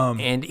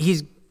 And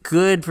he's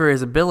good for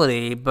his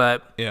ability,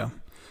 but... Yeah.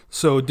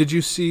 So, did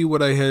you see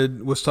what I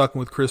was talking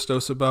with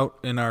Christos about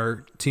in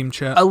our team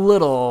chat? A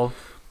little.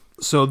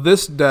 So,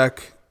 this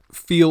deck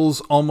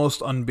feels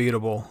almost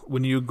unbeatable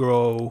when you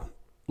go,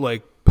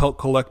 like, Pelt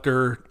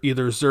Collector,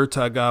 either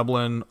Zertog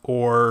Goblin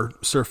or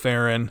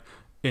Surferin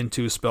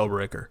into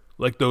Spellbreaker.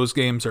 Like, those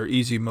games are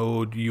easy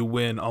mode. You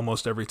win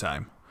almost every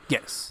time.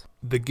 Yes.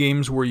 The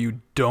games where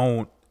you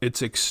don't,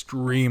 it's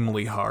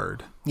extremely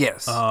hard.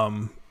 Yes.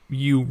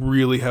 You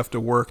really have to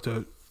work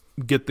to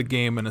get the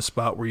game in a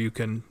spot where you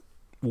can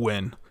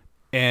win.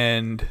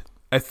 And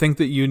I think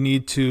that you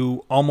need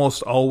to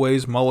almost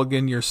always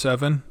mulligan your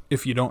 7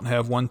 if you don't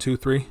have 1, 2,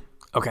 3.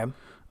 Okay.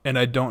 And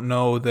I don't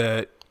know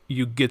that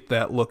you get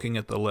that looking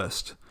at the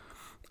list.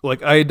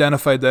 Like, I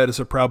identified that as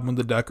a problem with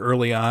the deck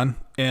early on,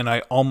 and I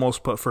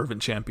almost put Fervent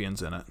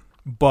Champions in it.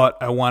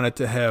 But I wanted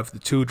to have the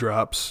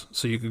 2-drops,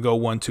 so you could go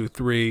 1, 2,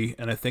 3,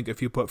 and I think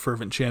if you put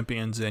Fervent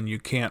Champions in, you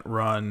can't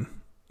run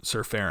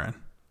Surferin.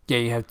 Yeah,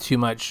 you have too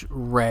much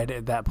red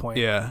at that point.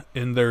 Yeah,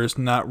 and there's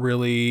not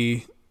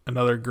really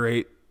another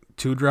great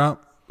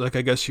 2-drop. Like,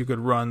 I guess you could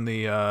run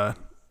the,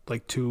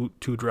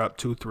 2-drop,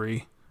 2,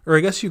 3. Or I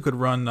guess you could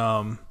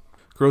run...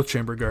 Growth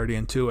Chamber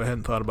Guardian too. I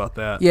hadn't thought about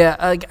that. Yeah,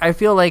 I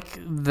feel like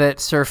that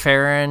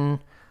Surferin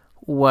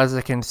was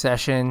a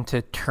concession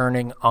to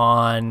turning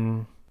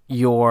on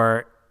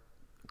your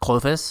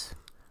Klothys,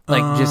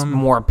 like just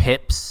more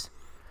pips.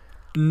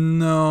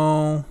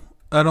 No,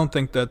 I don't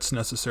think that's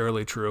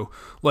necessarily true.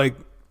 Like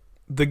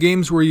the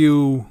games where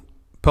you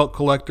Pelt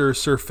Collector,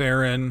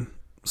 Surferin,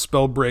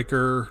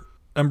 Spellbreaker,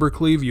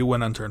 Embercleave, you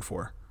win on turn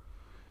 4.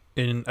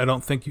 And I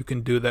don't think you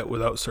can do that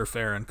without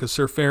Surferin, because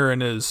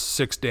Surferin is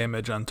 6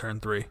 damage on turn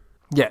 3.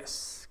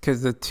 Yes,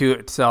 because the 2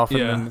 itself,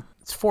 and then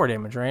it's 4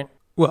 damage, right?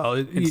 Well,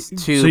 it's 2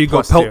 so you go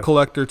plus Pelt 2.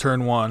 Collector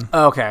turn 1.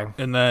 Oh, okay.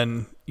 And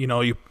then,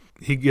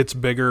 he gets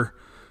bigger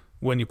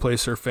when you play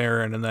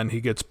Surferin, and then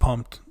he gets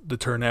pumped the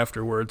turn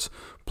afterwards.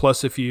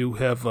 Plus, if you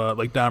have,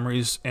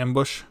 Domri's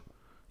Ambush,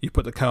 you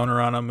put the counter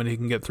on him, and he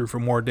can get through for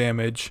more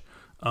damage.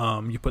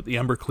 You put the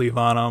Embercleave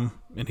on him,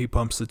 and he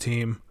pumps the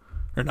team.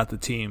 Or not the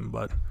team,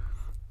 but...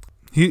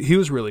 He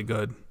was really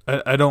good.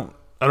 I don't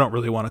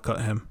really want to cut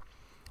him.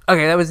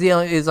 Okay, that was the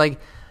only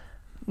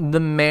the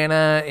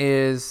mana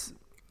is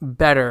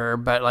better,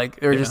 but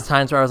there were just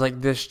times where I was like,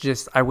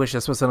 I wish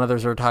this was another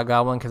Zertog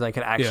Goblin because I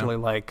could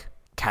actually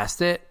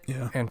cast it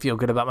and feel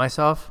good about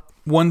myself.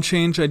 One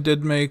change I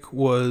did make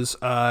was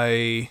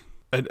I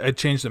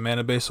changed the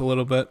mana base a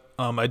little bit.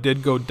 I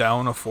did go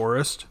down a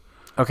forest.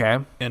 Okay.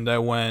 And I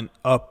went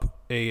up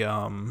a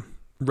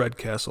red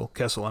Castle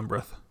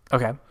Embereth.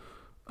 Okay.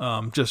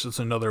 Just as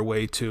another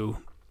way to,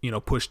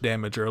 push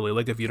damage early.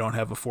 Like if you don't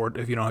have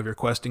if you don't have your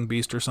questing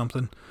beast or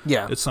something.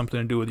 Yeah. It's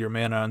something to do with your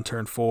mana on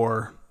turn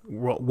 4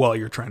 while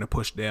you're trying to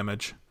push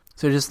damage.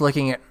 So just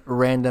looking at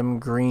random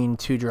green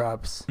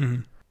 2-drops,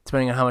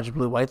 depending on how much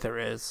blue-white there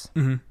is.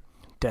 Mm-hmm.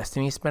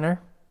 Destiny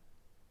Spinner?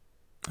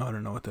 Oh, I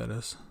don't know what that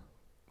is.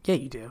 Yeah,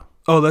 you do.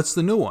 Oh, that's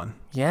the new one.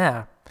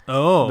 Yeah.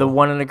 Oh. The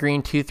 1 and a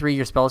green 2/3,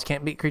 your spells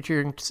can't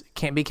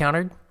be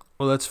countered.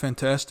 Well, that's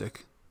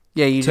fantastic.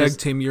 Yeah, you Tag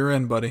team, you're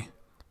in, buddy.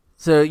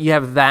 So you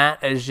have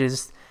that as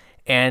just,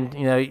 and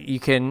you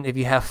can, if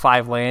you have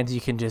 5 lands, you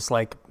can just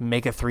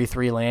make a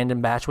 3/3 land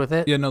and batch with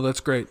it. Yeah, no,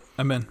 that's great.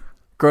 I'm in.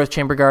 Growth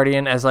Chamber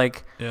Guardian as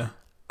yeah.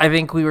 I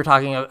think we were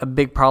talking a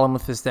big problem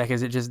with this deck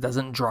is it just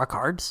doesn't draw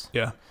cards.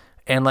 Yeah.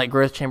 And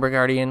Growth Chamber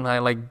Guardian,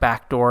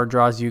 backdoor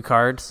draws you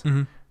cards.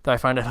 Mm-hmm. Though I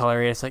find it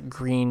hilarious.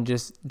 Green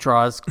just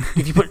draws.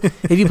 If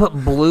you put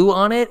blue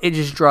on it, it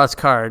just draws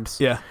cards.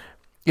 Yeah.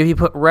 If you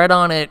put red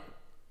on it,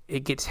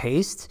 it gets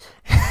haste.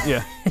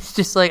 Yeah. It's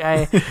just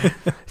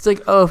it's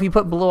if you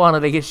put blue on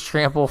it, it gets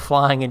trample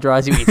flying and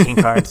draws you 18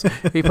 cards.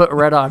 If you put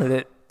red on it,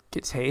 it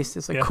gets haste.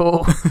 It's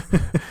cool.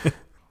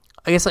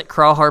 I guess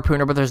Crawl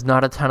Harpooner, but there's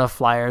not a ton of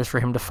flyers for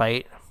him to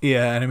fight.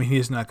 Yeah, and I mean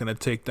he's not going to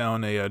take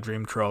down a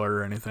Dream Trawler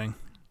or anything.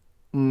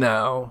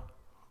 No.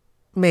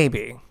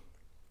 Maybe.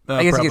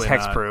 I guess he gets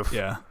hexproof.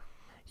 Yeah.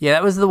 Yeah,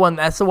 that was the one.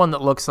 That's the one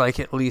that looks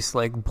at least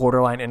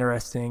borderline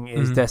interesting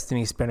is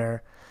Destiny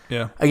Spinner.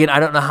 Yeah. Again, I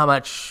don't know how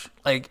much,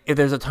 if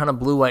there's a ton of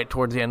blue-white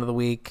towards the end of the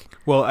week.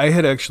 Well, I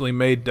had actually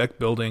made deck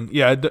building.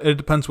 Yeah, it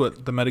depends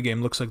what the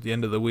metagame looks like at the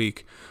end of the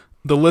week.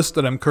 The list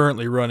that I'm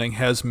currently running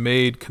has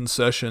made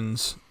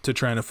concessions to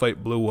trying to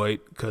fight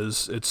blue-white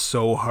because it's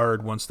so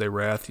hard once they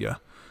wrath you.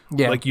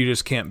 Yeah. You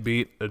just can't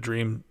beat a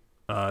Dream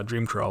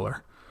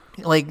Trawler.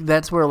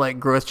 That's where,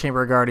 Growth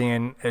Chamber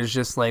Guardian is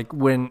just,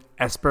 when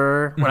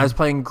Esper, when I was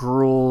playing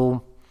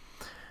Gruul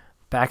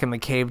back in the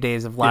cave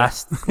days of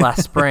last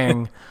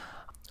spring,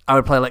 I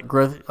would play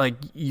growth,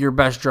 your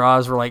best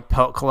draws were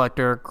Pelt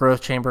Collector,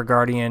 Growth Chamber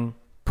Guardian,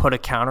 put a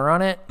counter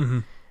on it,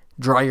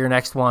 draw your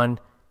next one,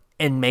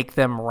 and make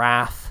them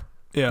wrath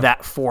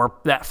that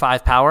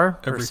 5 power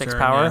or 6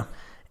 power,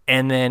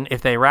 And then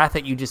if they wrath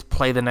it, you just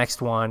play the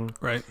next one.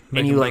 Right.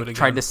 And you like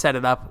tried to set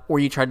it up, or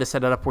you tried to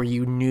set it up where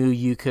you knew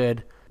you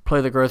could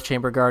play the Growth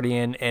Chamber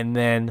Guardian and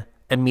then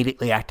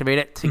immediately activate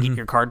it to get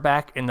your card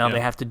back. And now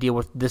they have to deal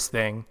with this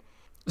thing.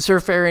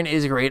 Surfarian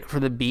is great for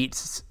the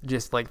beats,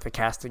 just like the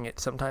casting it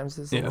sometimes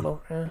is a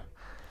little.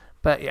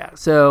 But yeah,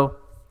 so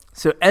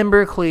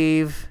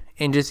Embercleave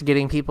and just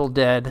getting people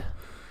dead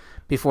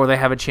before they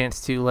have a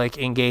chance to like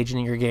engage in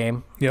your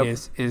game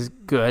is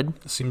good.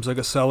 Seems like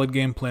a solid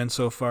game plan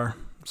so far.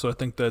 So I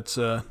think that's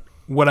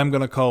what I'm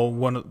going to call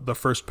the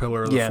first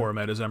pillar of the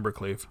format is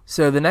Embercleave.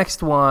 So the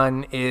next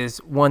one is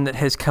one that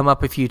has come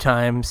up a few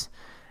times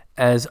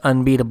as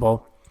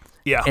unbeatable.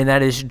 Yeah. And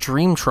that is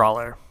Dream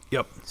Trawler.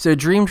 Yep. So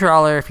Dream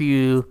Trawler, if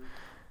you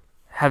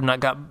have not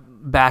got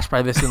bashed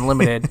by this in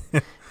Limited,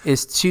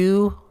 is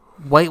 2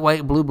 white,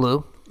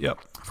 blue. Yep.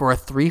 For a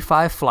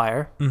 3/5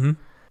 flyer.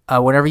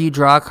 Whenever you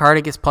draw a card,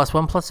 it gets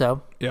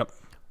 +1/+0. Yep.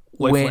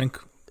 Lifelink.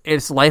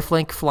 It's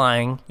lifelink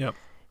flying. Yep.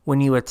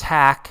 When you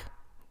attack,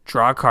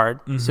 draw a card.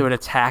 So it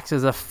attacks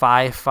as a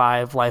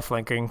 5/5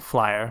 lifelinking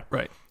flyer.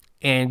 Right.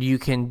 And you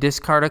can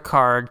discard a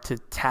card to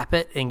tap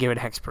it and give it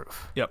hexproof.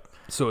 Yep.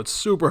 So it's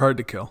super hard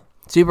to kill.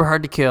 Super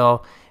hard to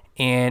kill.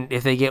 And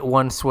if they get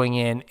one swing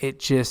in, it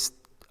just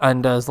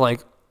undoes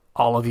like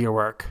all of your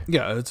work.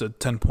 Yeah, it's a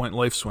 10-point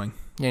life swing.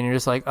 And you're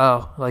just like,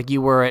 oh, like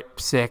you were at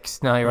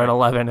 6, now you're at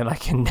 11, and I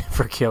can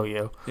never kill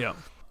you. Yeah.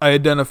 I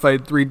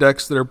identified 3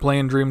 decks that are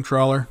playing Dream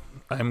Trawler.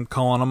 I'm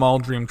calling them all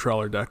Dream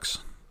Trawler decks.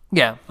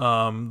 Yeah.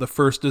 The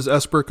first is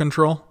Esper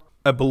Control.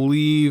 I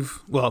believe,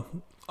 well,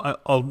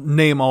 I'll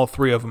name all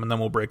 3 of them, and then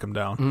we'll break them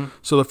down.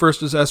 So the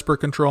first is Esper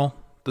Control.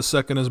 The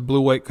second is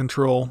Blue-White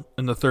Control.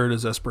 And the third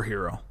is Esper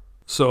Hero.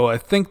 So I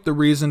think the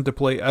reason to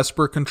play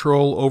Esper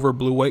Control over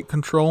Blue-White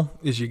Control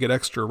is you get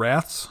extra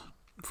Wraths,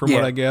 from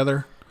what I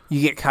gather. You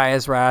get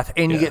Kaya's Wrath,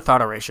 and you get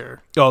Thought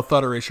Erasure. Oh,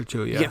 Thought Erasure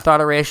too, yeah. You get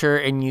Thought Erasure,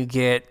 and you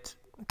get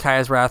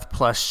Kaya's Wrath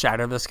plus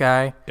Shatter the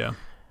Sky. Yeah.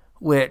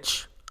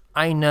 Which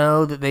I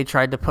know that they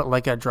tried to put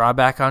like a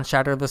drawback on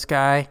Shatter the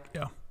Sky.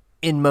 Yeah.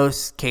 In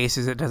most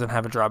cases, it doesn't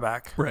have a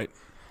drawback. Right.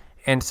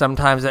 And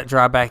sometimes that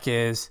drawback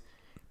is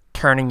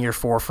turning your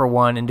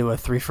 4-for-1 into a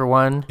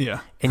 3-for-1.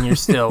 Yeah. And you're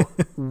still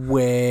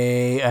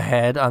way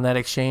ahead on that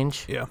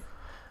exchange. Yeah.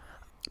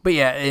 But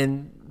yeah,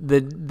 and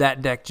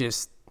that deck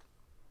just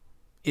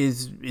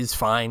is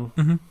fine.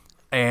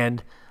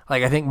 And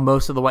like I think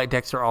most of the white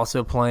decks are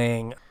also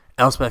playing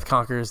Elspeth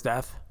Conquers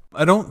Death.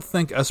 I don't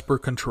think Esper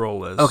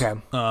Control is. Okay.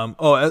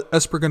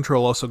 Esper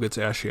Control also gets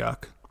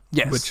Ashiok.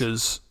 Yes. Which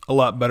is a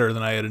lot better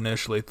than I had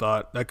initially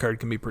thought. That card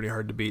can be pretty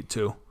hard to beat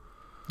too.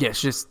 Yeah,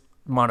 it's just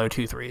mono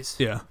 2/3s.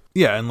 Yeah.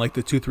 Yeah, and like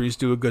the 2/3s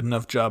do a good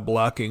enough job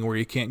blocking where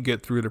you can't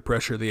get through to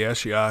pressure the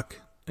Ashiok,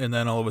 and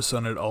then all of a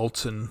sudden it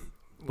ults and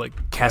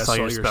like casts all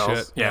your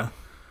spells. Shit. Yeah.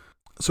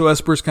 So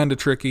Esper's kind of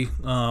tricky.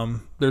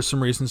 There's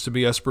some reasons to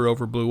be Esper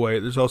over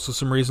Blue-White. There's also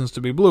some reasons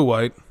to be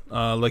Blue-White.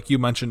 Like you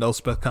mentioned,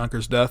 Elspeth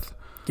Conquers Death.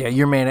 Yeah,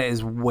 your mana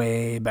is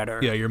way better.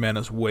 Yeah, your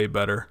mana is way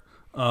better.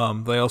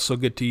 They also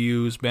get to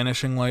use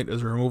Banishing Light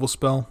as a removal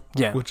spell,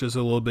 which is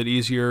a little bit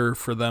easier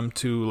for them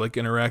to like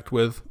interact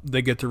with.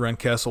 They get to run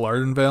Castle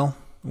Ardenvale,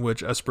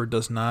 which Esper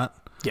does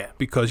not. Yeah.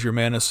 Because your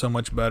mana is so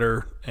much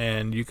better,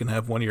 and you can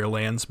have one of your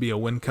lands be a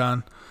win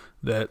con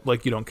that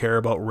like you don't care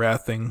about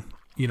wrathing,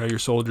 your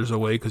soldiers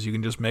away because you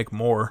can just make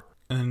more.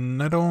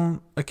 And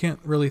I can't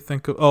really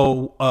think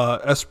of.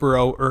 Esper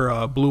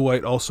or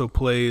Blue-White also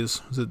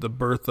plays. Is it the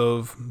Birth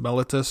of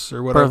Meletis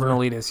or whatever? Birth of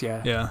Meletis,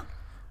 yeah. Yeah.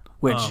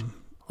 Which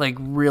like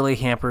really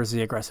hampers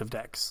the aggressive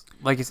decks.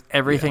 Like it's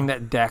everything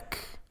that deck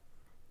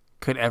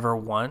could ever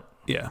want.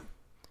 Yeah.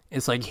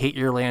 It's like hit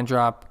your land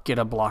drop, get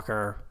a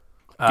blocker,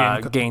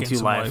 gain 2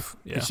 life.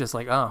 Yeah. It's just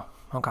like, oh,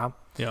 okay.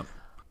 Yeah.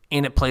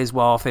 And it plays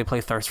well if they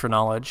play Thirst for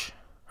Knowledge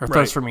or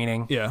Thirst for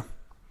Meaning. Yeah.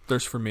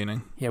 Thirst for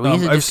Meaning. Yeah,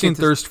 I've seen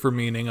Thirst for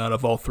Meaning out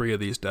of all 3 of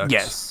these decks.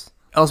 Yes.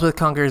 Elspeth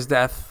Conquers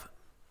Death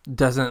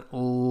doesn't...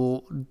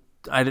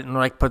 I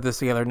didn't put this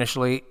together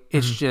initially.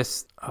 It's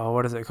just... Oh,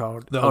 what is it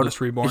called? The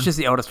Eldest Reborn? It's just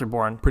the Eldest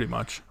Reborn. Pretty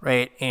much.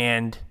 Right?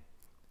 And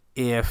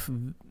if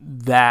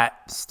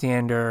that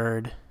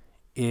standard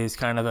is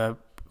kind of a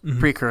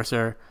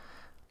precursor,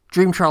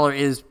 Dream Trawler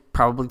is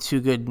probably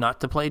too good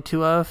not to play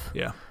 2 of.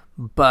 Yeah.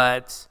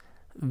 But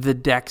the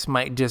decks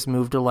might just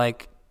move to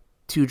like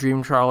 2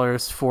 Dream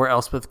Trawlers, 4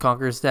 Elspeth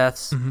Conquers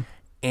Deaths,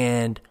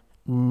 and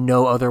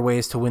no other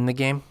ways to win the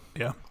game.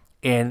 Yeah.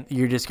 And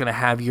you're just going to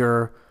have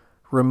your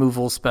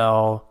removal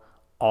spell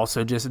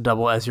also just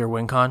double as your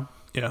win con.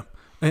 Yeah.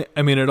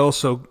 I mean, it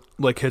also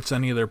like hits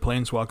any of their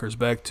planeswalkers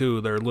back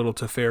too, their little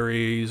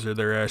Teferis or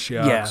their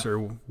Ashioks or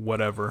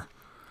whatever.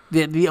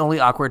 The only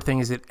awkward thing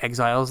is it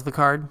exiles the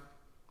card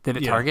that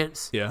it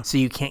targets. Yeah. So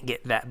you can't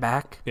get that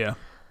back. Yeah.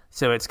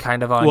 So it's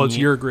kind of on Well, it's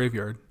your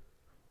graveyard.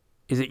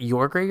 Is it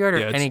your graveyard or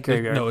any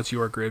graveyard? No, it's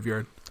your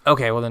graveyard.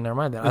 Okay, well then never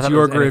mind that. It's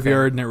your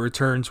graveyard, and it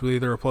returns with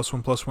either a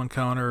 +1/+1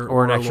 counter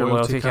or an extra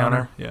loyalty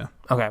counter. Yeah.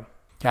 Okay.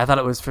 Yeah, I thought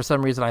it was, for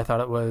some reason, I thought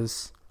it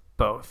was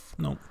both.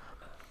 No.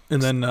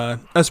 And then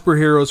Esper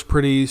Hero's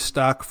pretty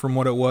stock from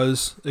what it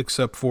was,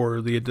 except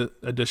for the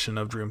addition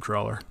of Dream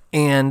Trawler.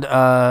 And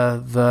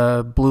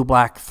the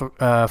blue-black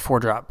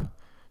 4-drop.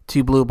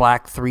 2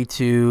 blue-black,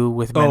 3/2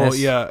 with Menace. Oh,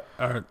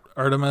 yeah.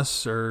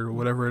 Artemis or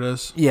whatever it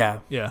is. Yeah.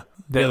 Yeah.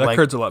 That, that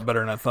card's a lot better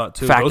than I thought,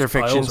 too. Factor Those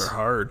Fictions piles are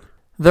hard.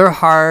 They're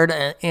hard,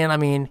 and I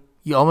mean,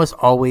 you almost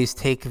always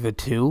take the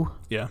 2.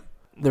 Yeah.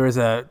 There was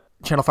a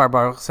Channel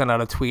Fireball sent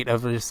out a tweet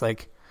of just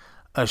like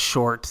a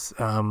short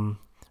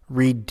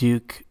Reed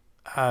Duke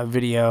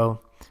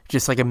video,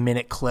 just like a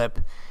minute clip,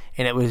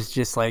 and it was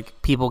just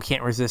like people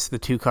can't resist the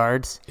 2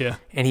 cards. Yeah.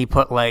 And he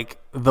put like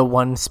the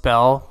 1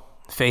 spell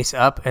face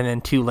up and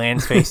then 2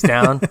 lands face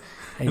down,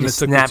 and just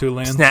Snap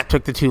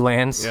took the 2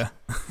 lands. Yeah.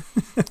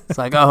 It's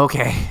like, oh,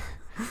 okay.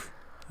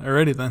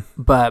 Alrighty then.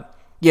 But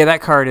yeah,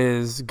 that card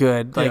is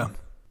good. Like, yeah.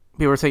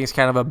 People were saying it's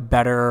kind of a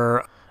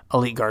better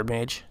Elite Guard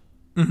Mage.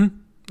 Mm-hmm.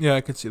 Yeah,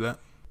 I could see that.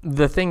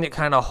 The thing that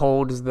kind of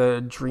holds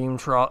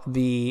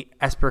the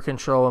Esper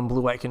Control and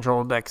Blue-White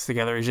Control decks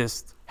together is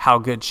just how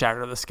good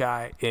Shatter the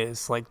Sky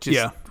is. Like,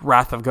 just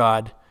Wrath of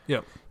God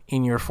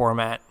in your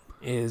format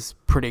is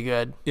pretty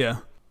good. Yeah.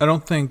 I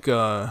don't think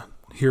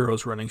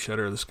Hero's running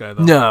Shatter the Sky,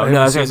 though. No,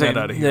 I was going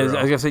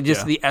to say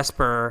just the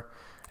Esper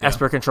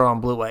Control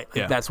and Blue-White.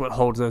 Like, that's what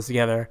holds those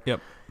together.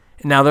 Yep.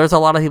 Now, there's a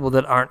lot of people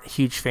that aren't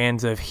huge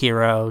fans of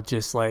Hero,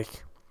 just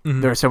like...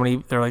 Mm-hmm. There are so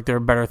many. There are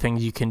better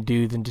things you can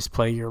do than just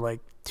play your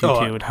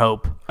 2/2 and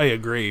hope. I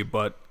agree,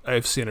 but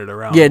I've seen it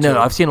around. Yeah, no,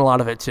 I've seen a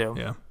lot of it too.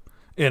 Yeah,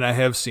 and I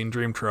have seen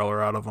Dream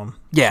Trawler out of them.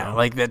 Yeah,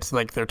 so. That's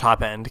their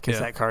top end because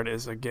that card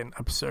is again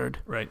absurd.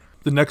 Right.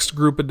 The next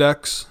group of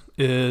decks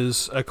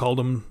is I called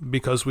them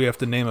because we have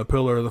to name a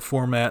pillar of the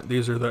format.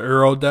 These are the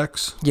Uro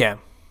decks. Yeah.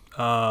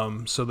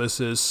 So this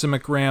is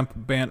Simic Ramp,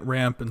 Bant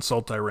Ramp, and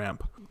Sultai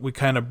Ramp. We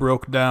kind of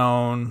broke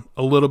down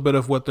a little bit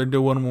of what they're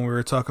doing when we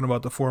were talking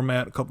about the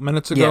format a couple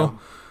minutes ago.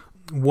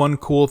 Yeah. One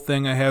cool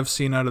thing I have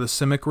seen out of the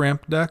Simic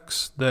Ramp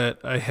decks that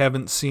I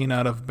haven't seen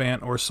out of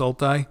Bant or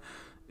Sultai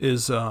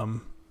is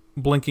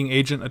Blinking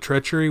Agent of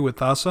Treachery with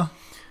Thassa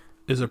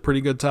is a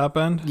pretty good top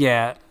end.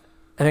 Yeah.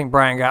 I think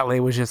Brian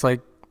Gottlieb was just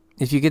like,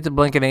 if you get to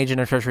Blinking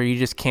Agent of Treachery, you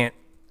just can't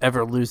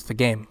ever lose the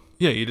game.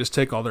 Yeah, you just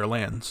take all their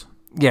lands.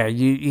 Yeah,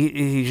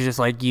 he's just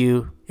like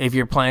if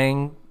you're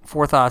playing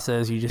 4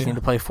 Thassas, you just need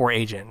to play 4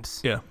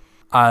 agents. Yeah.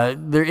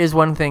 There is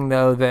one thing,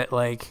 though, that,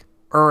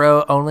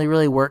 Uro only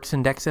really works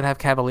in decks that have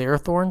Cavalier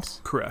Thorns.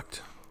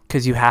 Correct.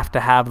 Because you have to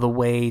have the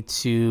way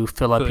to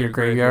fill up your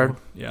graveyard.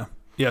 Yeah.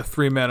 Yeah,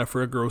 3 mana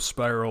for a Growth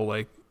Spiral,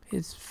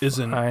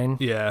 isn't... fine.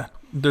 Yeah.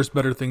 There's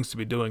better things to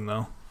be doing,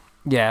 though.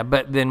 Yeah,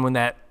 but then when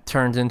that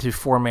turns into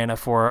 4 mana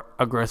for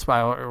a Growth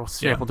Spiral, it will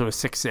staple to a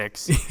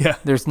 6/6. Yeah.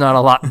 There's not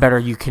a lot better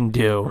you can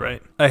do.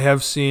 Right. I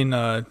have seen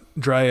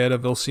Dryad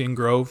of Ilsean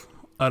Grove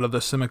out of the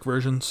Simic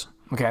versions.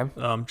 Okay.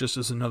 Just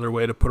as another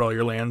way to put all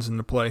your lands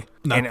into play.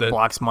 And it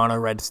blocks mono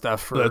red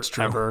stuff forever. That's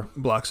true.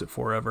 Blocks it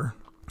forever.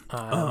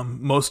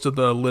 Most of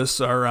the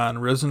lists are on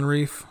Risen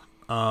Reef.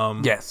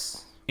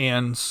 Yes.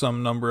 And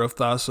some number of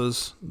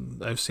Thassas.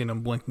 I've seen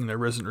them blinking their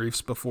Risen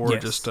Reefs before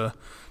just to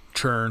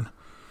churn.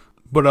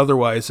 But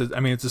otherwise,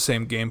 it's the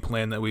same game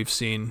plan that we've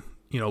seen,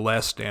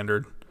 last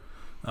standard.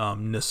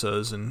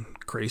 Nissas and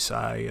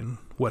Krasai and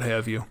what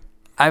have you.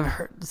 I've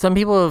heard some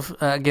people have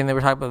again. They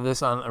were talking about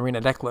this on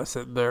Arena Deck List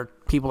that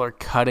people are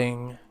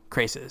cutting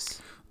Krasis.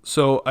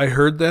 So I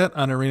heard that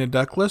on Arena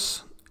Deck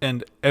List,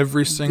 and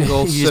every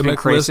single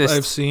Simic list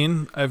I've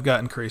seen, I've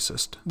gotten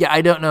Krasis. Yeah,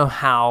 I don't know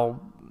how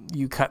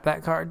you cut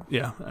that card.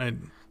 Yeah,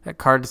 that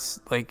card's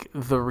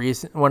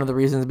one of the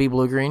reasons to be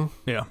blue green.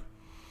 Yeah,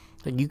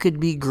 you could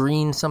be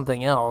green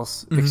something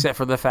else, except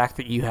for the fact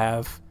that you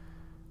have,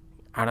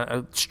 I don't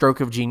know, Stroke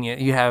of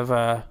Genius. You have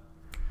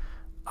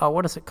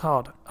what is it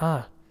called?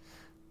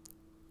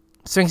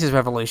 Sphinx's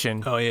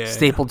Revelation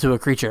stapled to a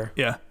creature.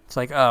 Yeah. It's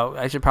like,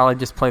 I should probably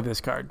just play this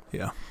card.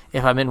 Yeah.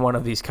 If I'm in one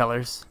of these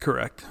colors.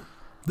 Correct.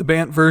 The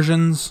Bant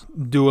versions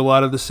do a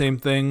lot of the same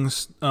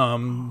things.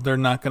 They're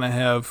not going to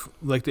have,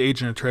 the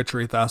Agent of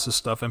Treachery Thassa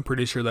stuff. I'm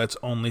pretty sure that's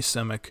only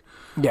Simic.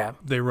 Yeah.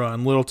 They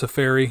run Little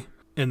Teferi,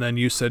 and then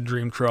you said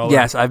Dream Trawler.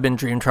 Yes, I've been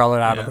Dream Trawler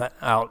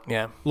out,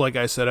 yeah. Like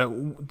I said,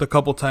 the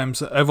couple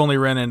times, I've only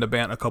ran into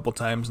Bant a couple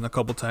times, and the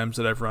couple times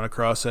that I've run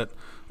across it,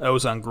 I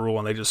was on Gruul,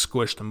 and they just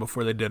squished them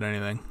before they did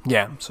anything.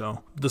 Yeah.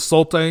 So the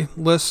Sultai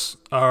lists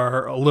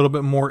are a little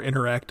bit more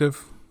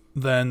interactive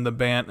than the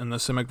Bant and the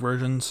Simic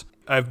versions.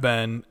 I've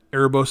been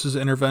Erebos'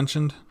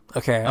 Interventioned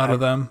out of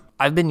them.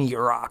 I've been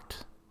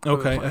Urok'd.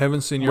 Okay, I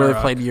haven't seen Urok. Where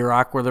they played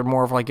Urok, where they're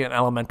more of an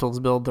Elementals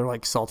build. They're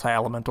like Sultai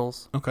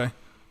Elementals. Okay.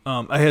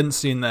 I hadn't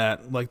seen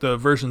that. The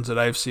versions that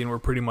I've seen were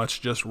pretty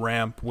much just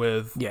ramp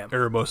with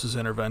Erebos'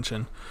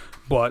 Intervention.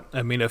 But,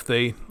 if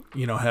they,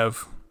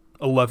 have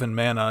 11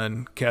 mana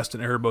and cast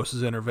an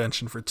Erebos'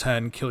 Intervention for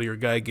 10, kill your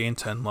guy, gain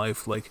 10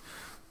 life,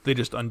 they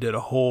just undid a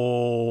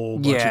whole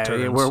bunch of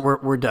turns. Yeah,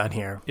 we're done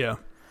here. Yeah.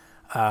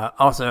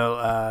 Also,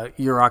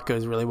 Urok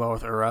goes really well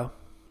with Uro.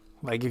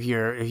 If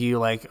you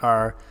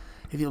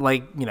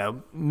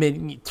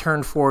mid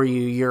turn 4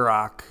 you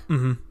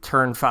Urok,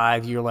 turn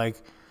 5 you're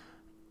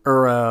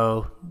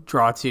Uro,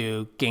 draw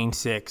 2, gain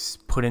 6,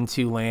 put in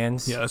 2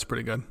 lands. Yeah, that's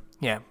pretty good.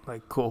 Yeah,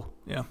 like, cool.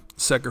 Yeah,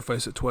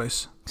 sacrifice it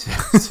twice.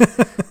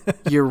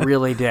 You're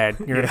really dead.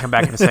 You're going to come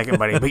back in a second,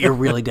 buddy, but you're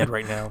really dead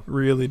right now.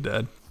 Really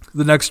dead.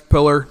 The next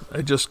pillar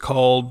I just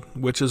called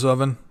Witch's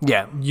Oven.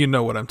 Yeah. You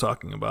know what I'm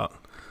talking about.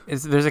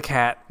 There's a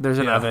cat. There's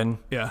an oven.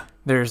 Yeah.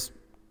 There's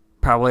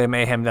probably a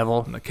Mayhem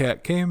Devil. And the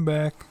cat came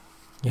back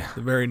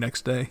the very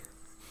next day.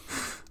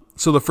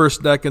 So the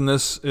first deck in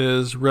this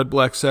is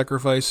Red-Black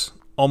Sacrifice.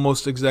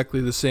 Almost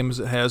exactly the same as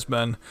it has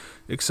been,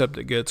 except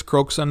it gets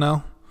Kroxa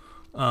now.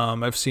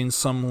 I've seen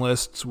some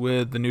lists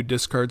with the new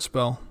discard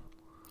spell.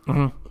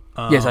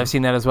 Mm-hmm. Yes, I've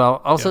seen that as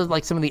well. Also,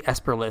 like some of the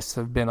Esper lists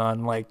have been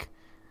on, like,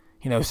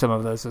 some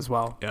of those as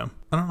well. Yeah.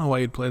 I don't know why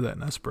you'd play that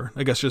in Esper.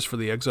 I guess just for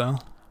the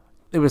exile.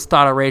 It was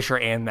Thought Erasure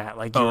and that.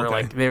 Like, you were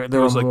like,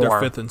 there was like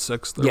more. their 5th and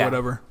 6th or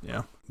whatever.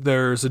 Yeah.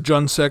 There's a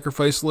Jund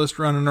Sacrifice list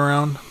running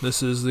around.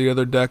 This is the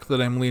other deck that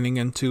I'm leaning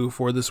into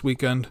for this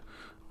weekend.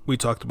 We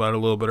talked about it a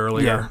little bit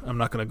earlier. Yeah. I'm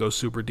not going to go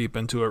super deep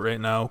into it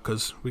right now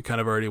because we kind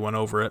of already went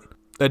over it.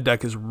 That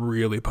deck is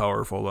really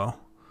powerful, though.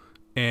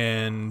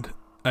 And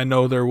I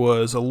know there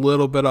was a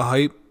little bit of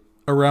hype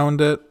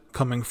around it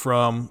coming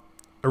from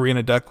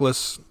Arena deck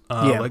lists,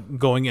 like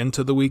going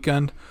into the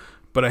weekend.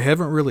 But I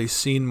haven't really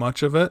seen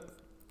much of it.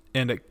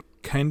 And it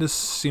kind of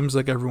seems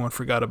like everyone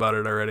forgot about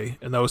it already.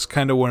 And that was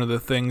kind of one of the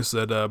things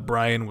that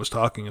Brian was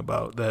talking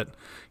about, that,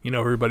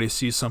 everybody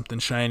sees something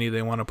shiny,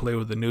 they want to play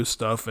with the new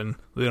stuff, and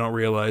they don't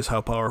realize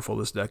how powerful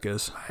this deck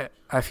is.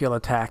 I feel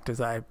attacked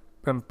as I'm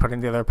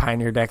putting together a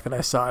Pioneer deck that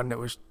I saw, and it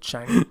was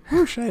shiny.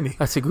 Ooh, shiny.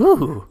 I was like,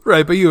 ooh.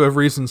 Right, but you have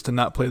reasons to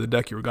not play the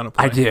deck you were going to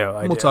play. I do.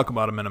 We'll talk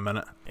about them in a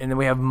minute. And then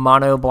we have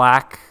Mono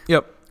Black.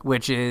 Yep.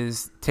 Which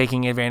is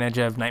taking advantage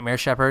of Nightmare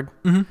Shepherd.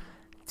 Mm-hmm.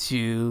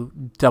 To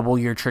double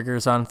your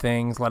triggers on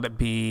things, let it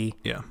be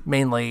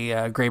mainly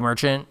Grey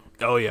Merchant.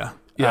 Oh, yeah.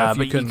 Yeah,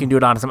 but you can do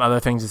it on some other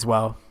things as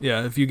well.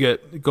 Yeah, if you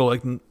go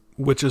like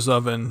Witch's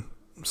Oven,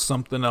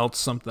 something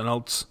else,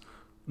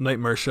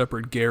 Nightmare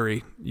Shepherd,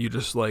 Gary, you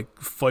just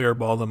like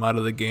fireball them out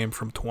of the game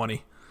from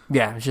 20.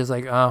 Yeah, it's just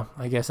like, oh,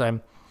 I guess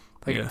I'm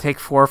like, take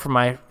 4 from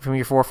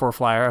your 4/4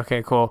 flyer.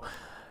 Okay, cool.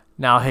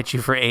 Now I'll hit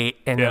you for 8,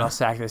 and then I'll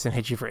sack this and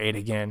hit you for 8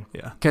 again.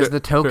 Yeah, because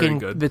the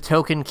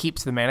token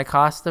keeps the mana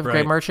cost of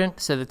Grey Merchant,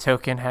 so the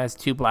token has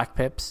 2 black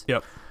pips.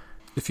 Yep.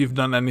 If you've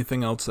done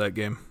anything else that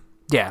game,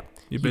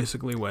 you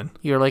basically win.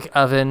 You're like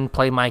Oven,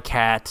 play my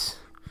cat.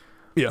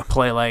 Yeah.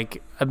 Play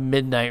like a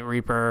Midnight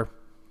Reaper,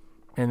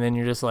 and then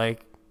you're just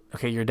like,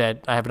 okay, you're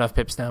dead. I have enough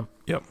pips now.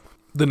 Yep.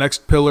 The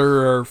next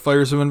pillar are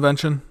Fires of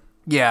Invention.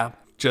 Yeah.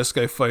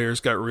 Jeskai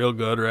Fires got real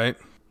good, right?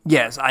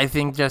 Yes, I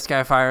think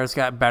Jeskai Fires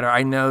got better.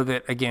 I know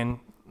that, again,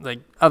 like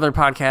other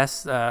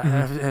podcasts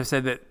have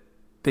said that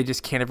they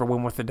just can't ever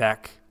win with the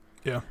deck.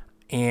 Yeah.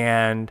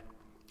 And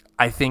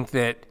I think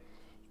that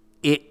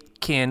it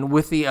can,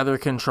 with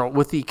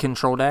the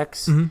control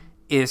decks,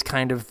 is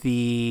kind of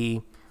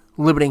the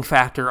limiting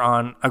factor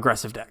on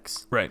aggressive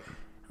decks. Right.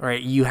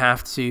 Right. You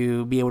have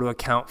to be able to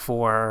account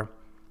for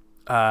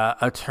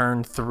a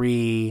turn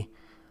 3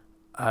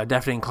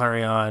 Deafening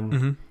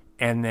Clarion,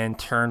 and then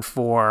turn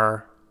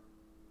 4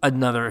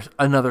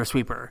 another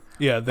sweeper.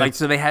 Yeah,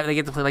 so they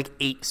get to play like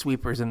 8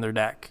 sweepers in their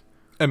deck.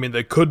 I mean,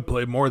 they could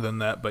play more than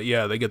that, but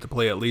yeah, they get to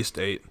play at least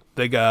 8.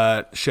 They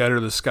got Shatter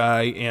the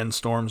Sky and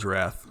Storm's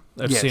Wrath.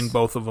 I've seen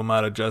both of them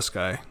out of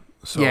Jeskai,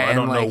 so I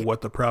don't know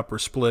what the proper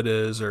split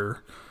is,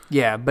 or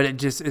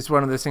but it's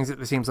one of those things that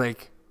it seems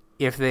like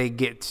if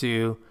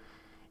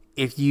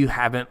you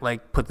haven't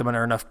like put them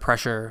under enough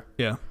pressure,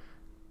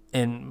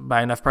 and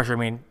by enough pressure I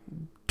mean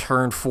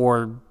turn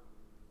 4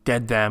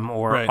 dead them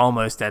or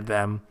almost dead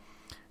them,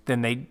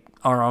 then they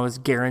are always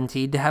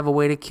guaranteed to have a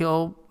way to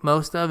kill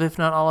most of, if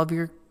not all of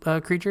your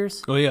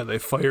creatures. Oh yeah, they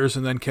fires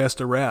and then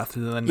cast a Wrath,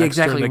 and then next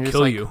turn they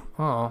kill you.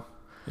 Oh,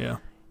 yeah.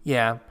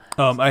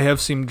 I have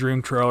seen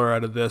Dream Trawler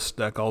out of this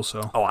deck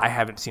also. Oh, I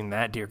haven't seen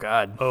that. Dear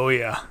God. Oh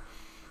yeah.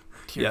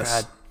 Dear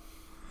God.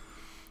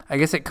 I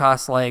guess it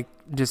costs like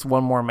just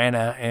 1 more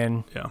mana,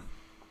 and I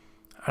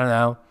don't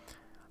know.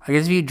 I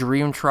guess if you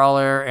Dream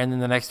Trawler and then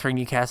the next turn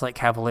you cast like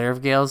Cavalier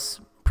of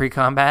Gales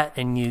pre-combat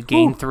and you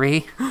gain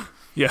 3.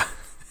 Yeah.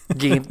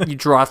 You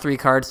draw 3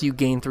 cards, you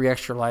gain 3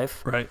 extra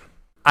life. Right.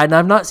 And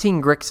I've not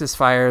seen Grixis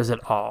Fires at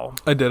all.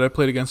 I did. I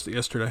played against it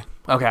yesterday.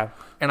 Okay.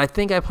 And I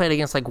think I played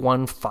against like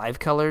 1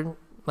 5-colored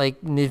like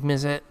Niv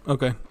Mizzet.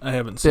 Okay. I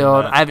haven't seen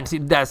build. that. I haven't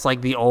seen, that's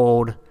like the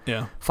old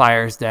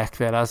Fires deck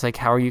that I was like,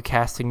 how are you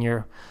casting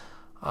your,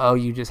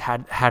 you just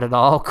had it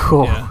all?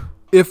 Cool. Yeah.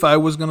 If I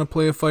was going to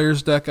play a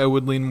Fires deck, I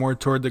would lean more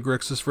toward the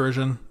Grixis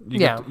version. You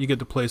get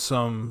to play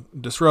some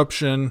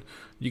Disruption.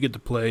 You get to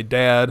play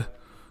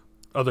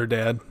other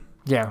Dad.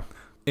 Yeah.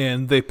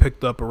 And they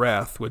picked up a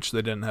Wrath, which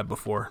they didn't have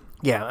before.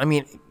 Yeah, I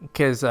mean,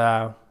 because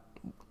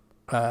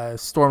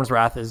Storm's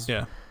Wrath is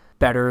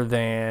better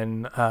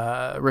than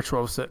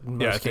Ritual in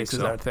most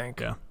cases, I would think.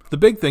 Yeah. The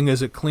big thing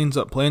is it cleans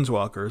up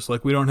Planeswalkers.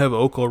 Like, we don't have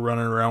Oko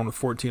running around with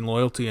 14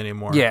 loyalty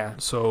anymore. Yeah.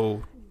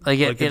 So,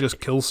 it just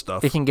kills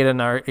stuff. It can get a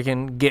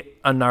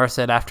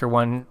Narset after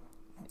 1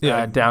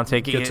 down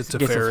take. Gets it to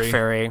gets fairy. It to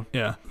fairy.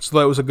 Yeah, so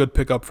that was a good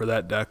pickup for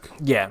that deck.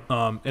 Yeah.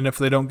 And if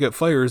they don't get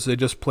fires, they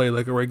just play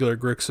like a regular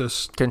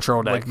Grixis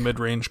control deck, like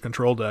mid-range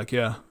control deck.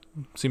 Yeah,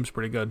 seems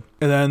pretty good.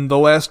 And then the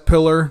last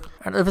pillar.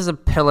 I don't know if it's a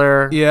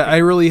pillar. Yeah, I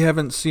really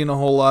haven't seen a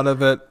whole lot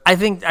of it. I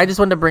think I just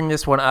wanted to bring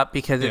this one up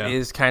because it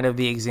is kind of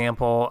the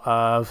example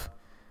of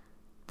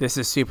this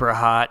is super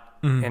hot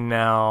and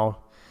now.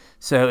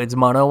 So it's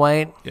mono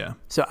white. Yeah.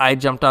 So I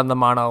jumped on the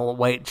mono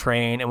white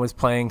train and was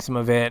playing some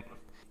of it,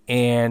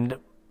 and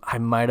I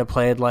might have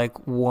played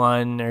like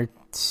one or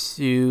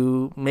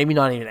two, maybe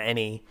not even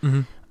any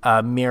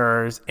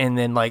mirrors, and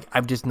then like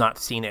I've just not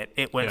seen it.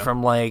 It went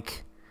from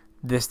like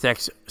this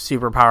deck's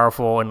super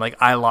powerful, and like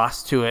I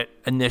lost to it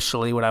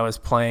initially when I was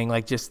playing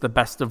like just the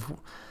best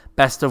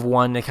of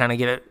one to kind of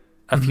get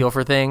a feel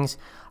for things.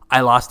 I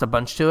lost a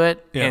bunch to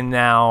it, and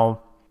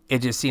now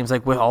it just seems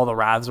like with all the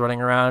Ravs running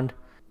around.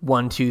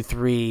 1, 2,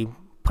 3,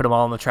 put them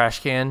all in the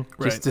trash can.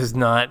 Just does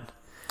not.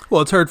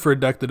 Well, it's hard for a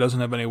deck that doesn't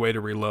have any way to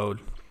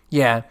reload.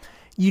 Yeah,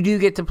 you do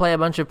get to play a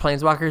bunch of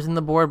planeswalkers in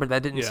the board, but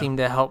that didn't seem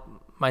to help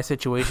my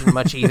situation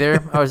much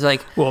either. I was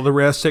like, well, the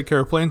Ras take care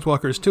of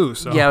planeswalkers too.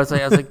 So yeah, I was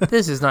like,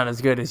 this is not as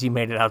good as you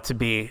made it out to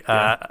be.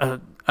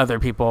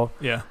 Other people.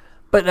 Yeah,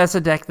 but that's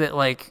a deck that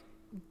like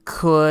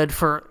could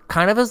for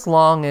kind of as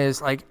long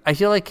as like I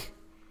feel like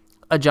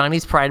a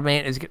Johnny's Pride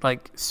Mate is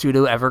like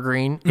pseudo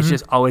evergreen. It's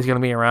just always going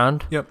to be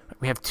around. Yep.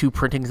 We have 2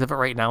 printings of it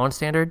right now in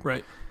Standard.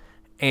 Right.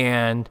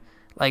 And,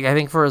 like, I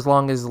think for as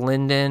long as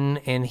Linden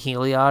and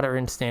Heliod are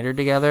in Standard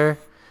together,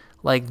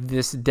 like,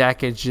 this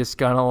deck is just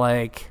going to,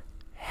 like,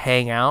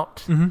 hang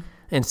out.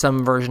 And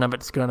some version of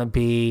it's going to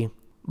be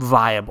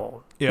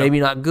viable. Yeah.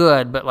 Maybe not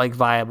good, but, like,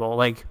 viable.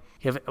 Like,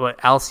 you have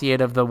Alciate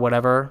of the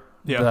whatever.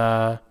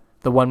 Yeah.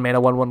 The 1-mana,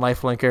 1/1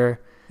 lifelinker.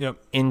 Yep.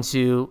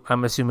 Into,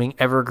 I'm assuming,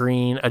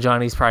 Evergreen, a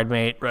Johnny's Pride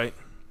Mate. Right.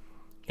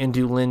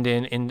 Into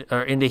Linden,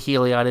 or into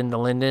Heliod, into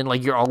Linden.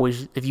 Like, you're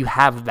always, if you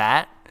have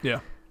that,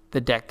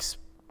 the deck's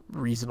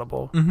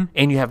reasonable.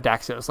 And you have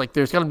Daxos. Like,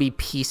 there's going to be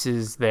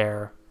pieces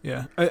there.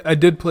 Yeah. I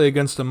did play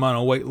against a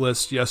mono white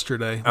list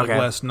yesterday, like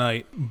last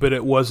night, but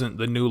it wasn't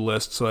the new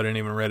list, so I didn't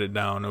even write it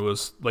down. It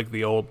was like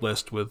the old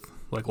list with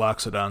like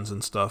Loxodons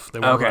and stuff. They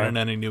weren't running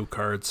any new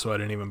cards, so I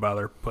didn't even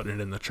bother putting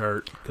it in the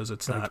chart because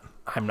it's not.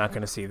 I'm not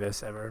going to see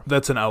this ever.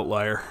 That's an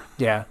outlier.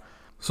 Yeah.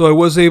 So I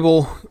was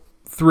able,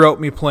 throughout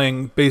me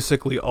playing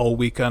basically all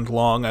weekend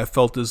long, I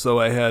felt as though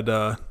I had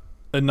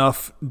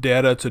enough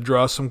data to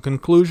draw some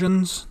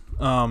conclusions.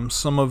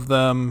 Some of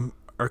them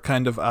are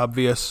kind of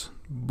obvious,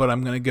 but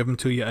I'm going to give them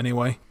to you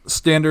anyway.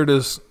 Standard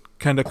is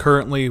kind of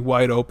currently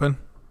wide open.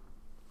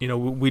 You know,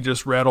 we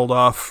just rattled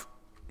off,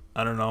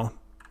 I don't know,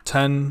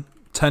 10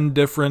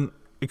 different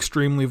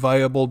extremely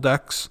viable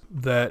decks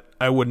that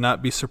I would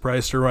not be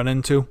surprised to run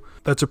into.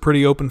 That's a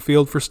pretty open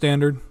field for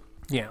Standard.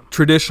 Yeah.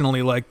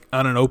 Traditionally, like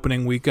on an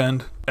opening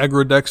weekend,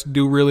 aggro decks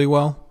do really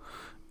well,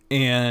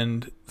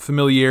 and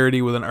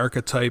familiarity with an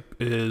archetype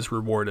is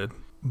rewarded.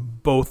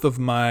 Both of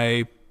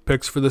my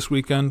picks for this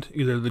weekend,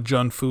 either the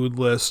Jund Food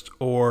list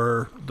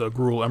or the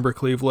Gruul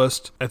Embercleave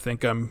list, I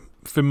think I'm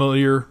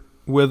familiar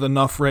with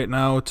enough right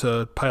now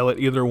to pilot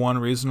either one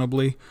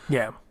reasonably.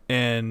 Yeah.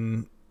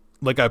 And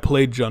like I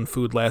played Jund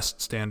Food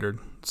last Standard,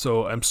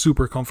 so I'm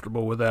super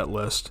comfortable with that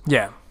list.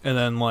 Yeah. And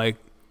then like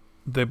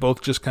they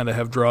both just kind of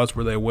have draws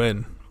where they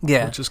win.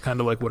 Yeah. Which is kind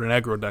of like what an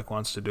aggro deck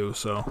wants to do.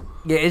 So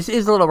yeah, it's a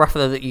little rough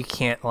though that you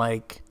can't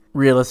like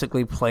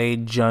realistically play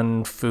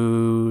Jund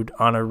Food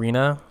on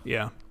Arena.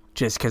 Yeah.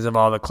 Just because of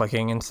all the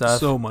clicking and stuff.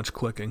 So much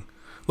clicking.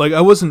 Like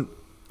I wasn't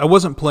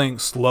playing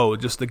slow,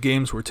 just the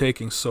games were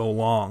taking so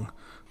long.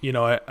 You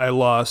know,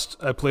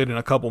 I played in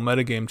a couple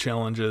metagame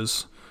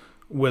challenges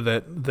with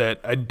it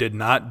that I did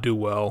not do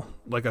well.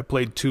 Like I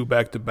played 2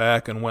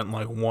 back-to-back and went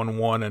like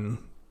 1-1 and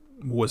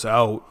was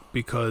out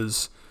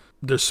because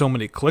there's so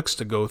many clicks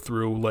to go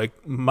through.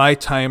 Like my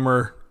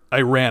timer,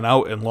 I ran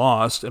out and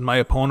lost, and my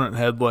opponent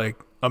had like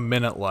a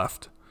minute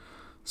left.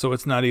 So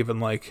it's not even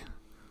like,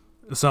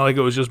 it's not like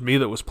it was just me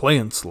that was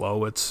playing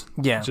slow. It's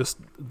just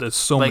there's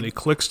so like, many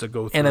clicks to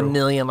go through. And a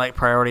million like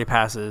priority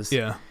passes.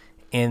 Yeah.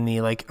 In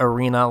the like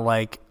arena,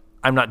 like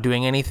I'm not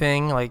doing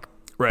anything. Like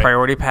right.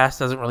 Priority pass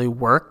doesn't really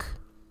work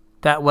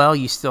that well.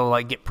 You still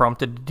like get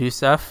prompted to do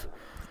stuff.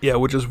 Yeah,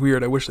 which is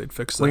weird. I wish they'd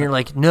fix that. When you're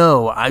like,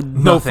 no,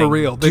 no, for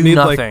real. They need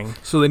nothing.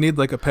 Like, so they need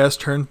like a pass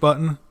turn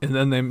button, and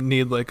then they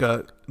need like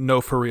a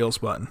no for reals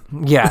button.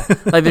 Yeah,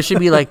 like there should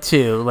be like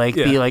 2. Like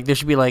there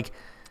should be like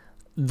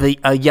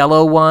a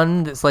yellow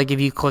one that's like if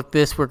you click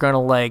this, we're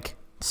gonna like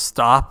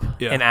stop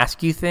and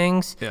ask you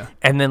things. Yeah.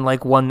 And then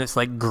like one that's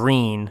like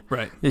green.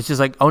 Right. It's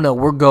just like, oh no,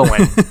 we're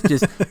going.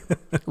 Just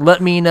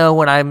let me know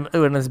when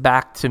it's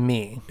back to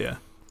me. Yeah.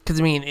 Because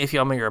I mean, if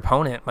I'm your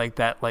opponent, like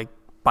that, like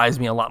buys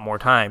me a lot more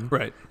time.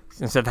 Right.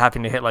 Instead of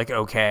having to hit like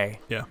okay.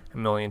 Yeah. A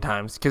million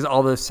times, because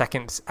all those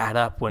seconds add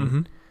up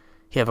when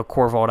you have a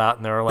Corvold out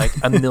and there are like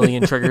a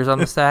million triggers on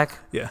the stack.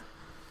 Yeah.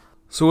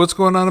 So what's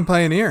going on in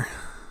Pioneer?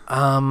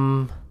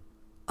 A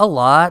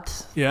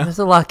lot. Yeah. There's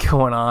a lot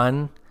going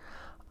on.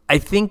 I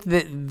think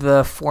that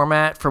the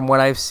format, from what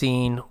I've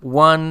seen,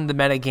 one, the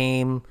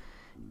metagame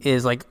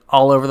is like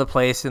all over the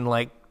place and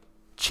like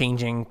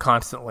changing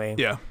constantly.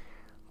 Yeah.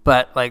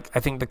 But like I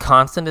think the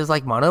constant is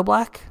like mono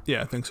black.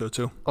 Yeah, I think so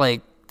too.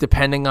 Like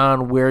depending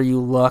on where you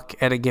look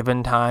at a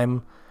given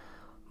time,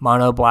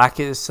 mono black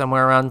is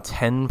somewhere around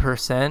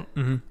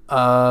 10%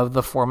 of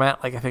the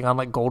format. Like I think on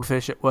like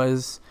Goldfish it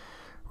was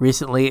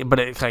recently, but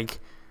it's like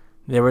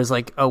there was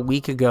like a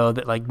week ago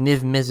that like Niv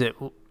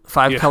Mizzet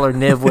 5-color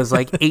Niv was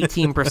like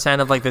 18%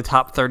 of like the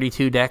top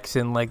 32 decks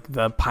in like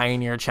the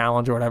Pioneer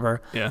Challenge or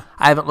whatever. Yeah.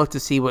 I haven't looked to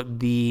see what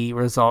the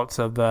results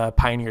of the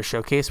Pioneer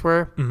Showcase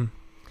were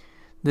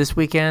this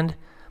weekend.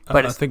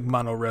 But I think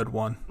mono red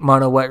won.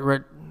 Mono what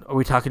red? Are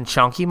we talking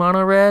chunky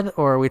mono red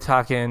or are we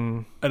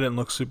talking? I didn't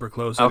look super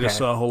close. Okay. I just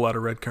saw a whole lot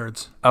of red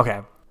cards.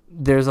 Okay.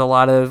 There's a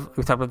lot of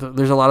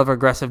there's a lot of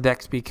aggressive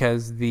decks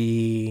because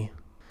the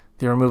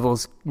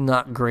removal's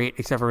not great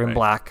except for in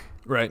black.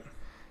 Right.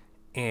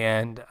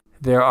 And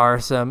there are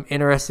some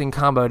interesting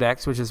combo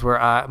decks, which is where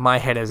my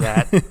head is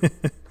at,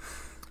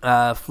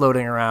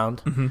 floating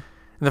around. And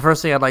the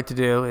first thing I'd like to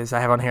do is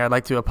I'd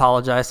like to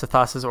apologize to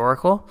Thassa's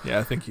Oracle. Yeah,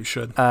 I think you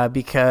should.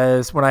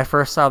 Because when I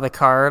first saw the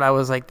card, I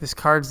was like, this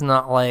card's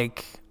not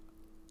like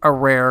a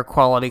rare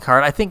quality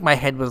card. I think my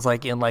head was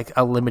like in like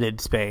a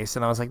limited space,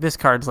 and I was like, this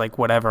card's like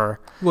whatever.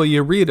 Well,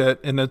 you read it,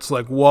 and it's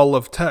like wall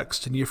of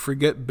text, and you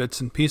forget bits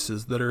and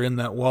pieces that are in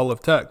that wall of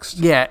text.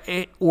 Yeah,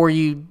 or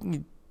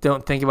you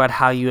don't think about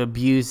how you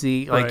abuse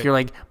you're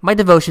like, my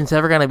devotion's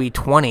never going to be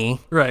 20.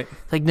 Right.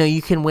 Like, no,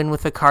 you can win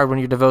with a card when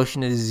your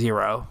devotion is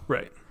 0.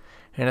 Right.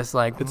 And it's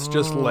like... It's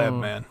just Lab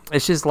Man.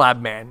 It's just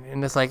Lab Man.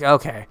 And it's like,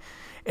 okay.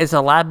 It's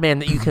a Lab Man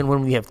that you can win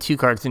when you have 2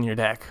 cards in your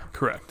deck.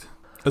 Correct.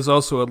 There's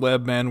also a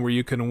Lab Man where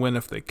you can win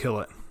if they kill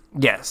it.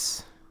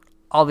 Yes.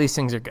 All these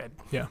things are good.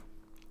 Yeah.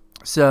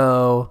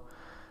 So,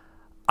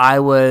 I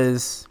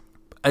was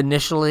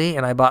initially,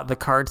 and I bought the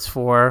cards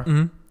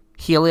for...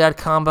 Heliod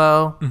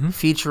combo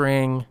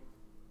featuring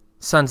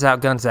Suns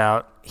Out, Guns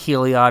Out,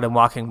 Heliod, and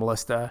Walking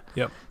Ballista.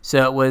 Yep.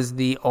 So it was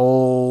the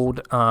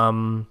old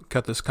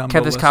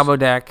Kethis combo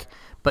deck,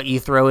 but you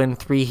throw in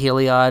 3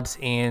 Heliods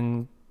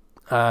and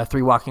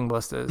 3 Walking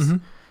Ballistas.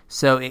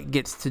 So it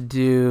gets to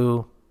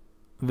do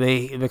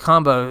the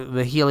combo,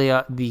 the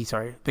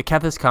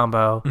Kethis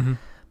combo,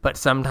 but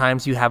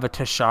sometimes you have a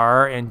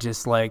Tashar and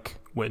just like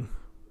win.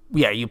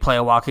 Yeah, you play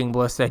a Walking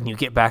Ballista and you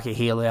get back a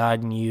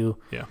Heliod and you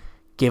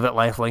give it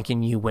lifelink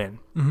and you win.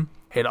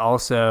 It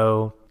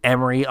also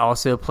Emery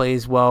also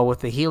plays well with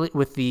the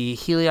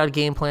Heliod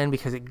game plan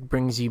because it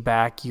brings you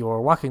back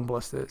your Walking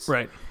Ballistas.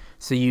 Right.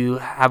 So you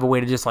have a way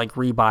to just like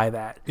rebuy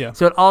that. Yeah.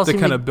 So it all they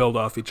kind of build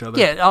off each other.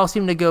 Yeah, it all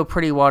seemed to go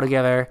pretty well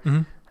together.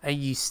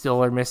 You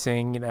still are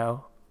missing,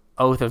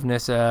 Oath of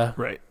Nissa,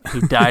 right?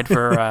 Who died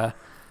for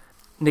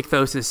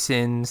Nykthos'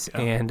 sins,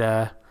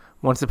 and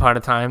Once Upon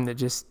a Time that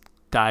just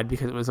died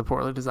because it was a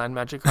poorly designed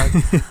Magic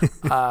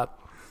card.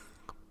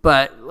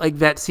 But like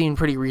that seemed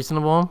pretty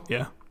reasonable.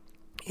 Yeah.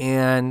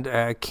 And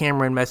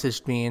Cameron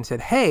messaged me and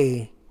said,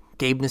 "Hey,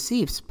 Gabe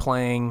Nassif's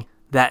playing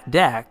that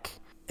deck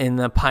in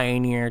the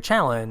Pioneer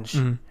Challenge."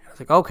 I was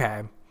like,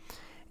 "Okay."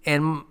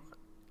 And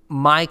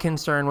my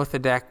concern with the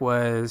deck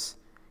was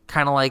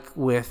kind of like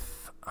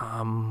with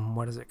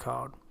what is it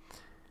called?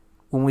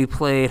 When we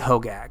played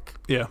Hogak.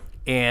 Yeah.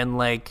 And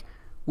like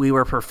we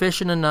were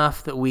proficient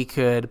enough that we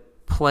could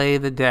play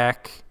the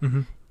deck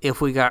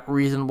if we got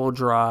reasonable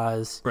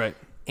draws. Right.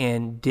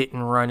 And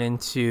didn't run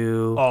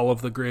into all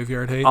of the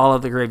graveyard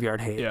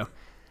hate. Yeah.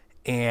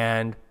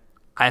 And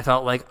I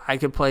felt like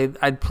I'd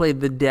played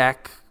the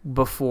deck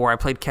before. I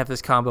played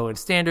Kethis combo in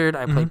Standard.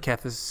 I played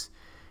Kethis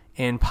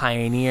in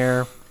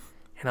Pioneer.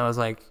 And I was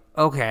like,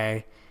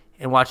 okay.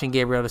 And watching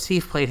Gabriel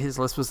Nassif played, his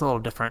list was a little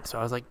different. So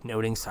I was like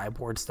noting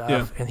sideboard stuff.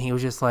 Yeah. And he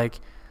was just like,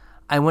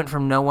 I went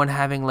from no one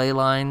having ley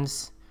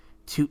lines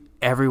to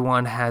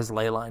everyone has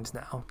ley lines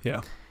now.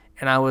 Yeah.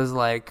 And I was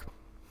like,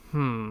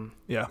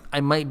 yeah,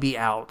 I might be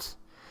out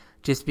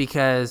just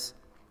because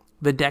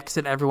the decks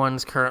that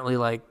everyone's currently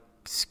like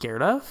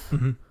scared of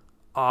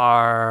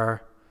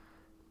are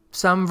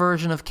some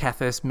version of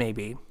Kethis,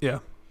 maybe. Yeah.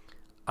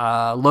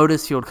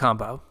 Lotus Field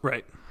combo.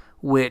 Right.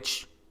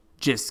 Which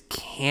just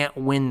can't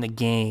win the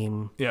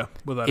game. Yeah.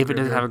 Without if it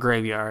doesn't have a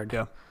graveyard.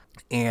 Yeah.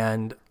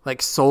 And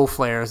like Soul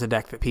Flare is a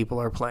deck that people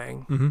are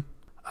playing.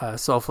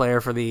 Soul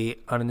Flare for the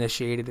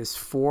uninitiated is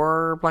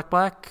 4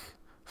 black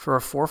for a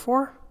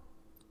 4/4.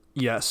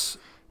 Yes.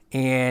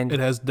 And it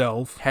has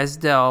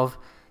Delve.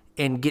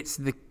 And gets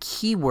the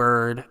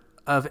keyword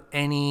of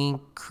any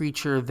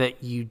creature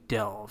that you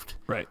delved.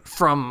 Right.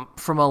 From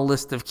a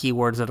list of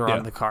keywords that are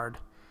on the card.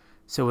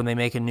 So when they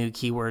make a new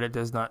keyword, it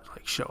does not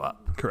like show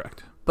up.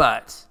 Correct.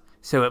 But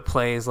so it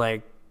plays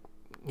like,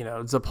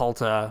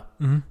 Zapulta,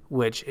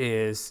 which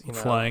is,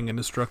 flying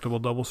indestructible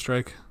double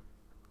strike.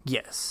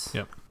 Yes.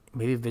 Yep.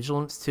 Maybe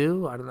Vigilance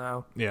too. I don't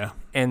know. Yeah.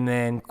 And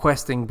then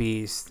Questing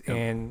Beast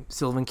and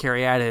Sylvan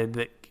Caryatid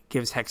that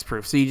gives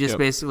hexproof. So you just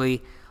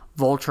basically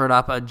vultured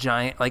up a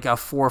giant, like a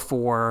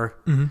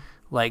 4/4,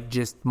 like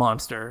just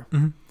monster.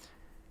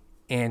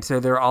 And so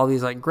there are all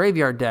these like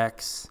graveyard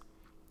decks,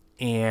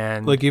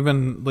 and like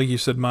even like you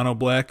said, mono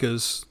black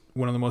is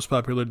one of the most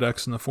popular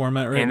decks in the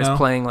format right and now. And it's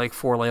playing like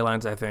 4 ley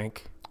lines, I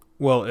think.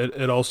 Well,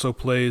 it also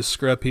plays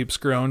Scrap Heap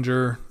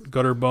Scrounger,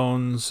 Gutter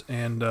Bones,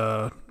 and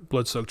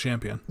Bloodsoaked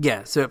Champion.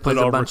 Yeah, so it plays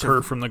a bunch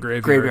of from the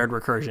graveyard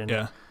recursion.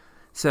 Yeah.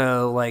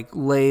 So like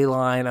Ley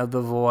Line of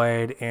the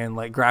Void and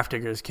like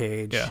Grafdigger's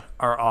Cage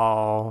are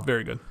all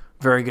very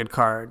good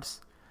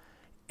cards.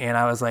 And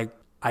I was like,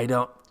 I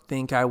don't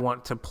think I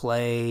want to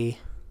play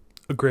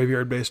a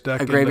graveyard-based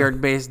deck.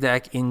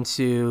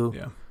 Into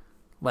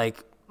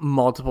like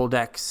multiple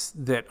decks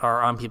that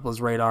are on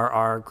people's radar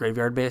are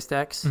graveyard-based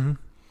decks. Mm-hmm.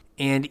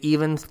 And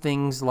even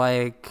things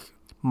like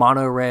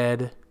mono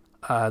red,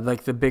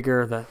 like the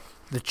bigger,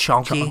 the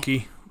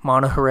chunky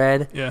mono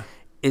red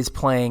is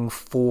playing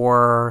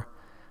 4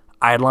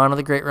 Eidolon of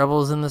the Great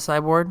Rebels in the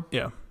sideboard.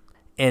 Yeah.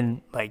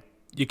 And like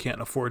you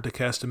can't afford to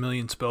cast 1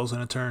 million spells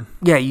in a turn.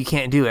 Yeah, you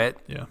can't do it.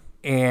 Yeah.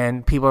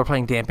 And people are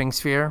playing Damping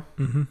Sphere.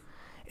 Mm-hmm.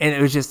 And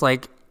it was just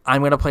like,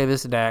 I'm going to play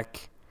this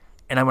deck,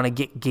 and I'm going to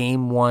get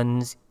game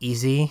 1s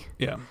easy.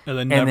 Yeah, and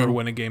then never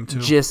win a game 2.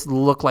 Just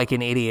look like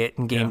an idiot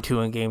in game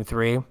 2 and game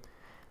 3.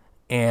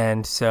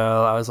 And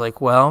so I was like,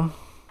 well,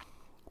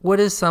 what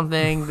is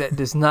something that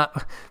is not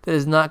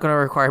going to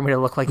require me to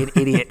look like an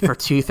idiot for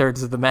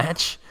 2/3 of the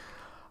match?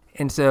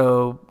 And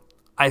so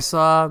I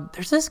saw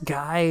there's this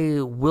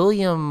guy,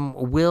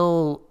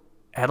 Will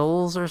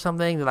Eddles or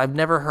something that I've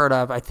never heard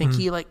of. I think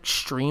he like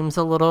streams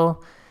a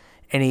little,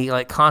 and he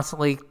like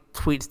constantly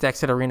tweets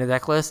decks at Arena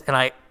Deck List, and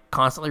I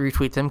constantly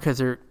retweet them because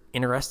they're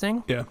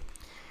interesting. Yeah.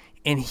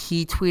 And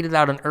he tweeted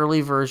out an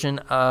early version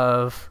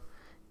of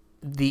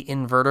the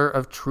Inverter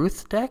of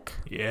Truth deck.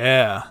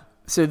 Yeah.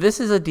 So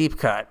this is a deep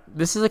cut.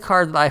 This is a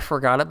card that I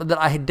forgot about, that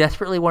I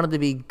desperately wanted to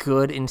be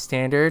good in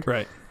Standard.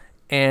 Right.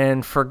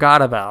 And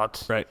forgot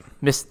about. Right.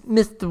 Missed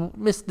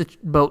the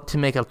boat to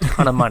make a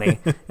ton of money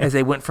as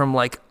they went from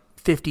like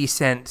 50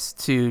 cents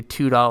to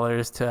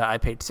 $2 to I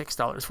paid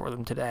 $6 for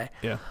them today.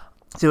 Yeah.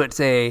 So it's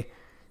a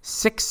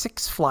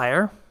 6/6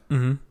 flyer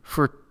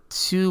for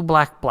 2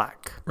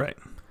 black. Right.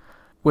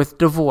 With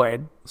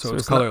Devoid. So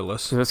it's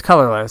colorless. So it's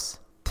colorless.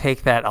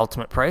 Take that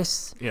ultimate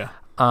price. Yeah.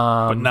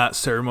 But not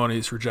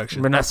Ceremonious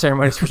Rejection. But not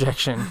Ceremonious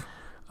Rejection.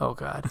 Oh,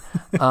 God.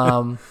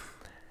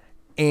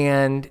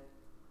 And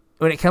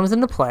when it comes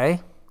into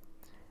play,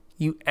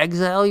 you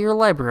exile your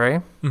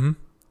library,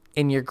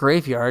 and your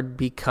graveyard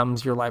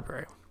becomes your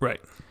library.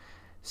 Right.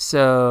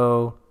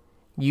 So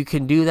you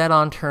can do that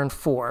on turn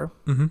 4.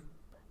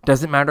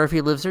 Doesn't matter if he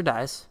lives or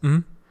dies.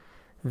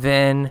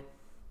 Then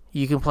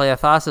you can play a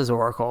Thassa's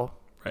Oracle.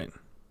 Right.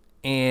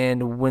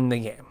 And win the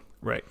game.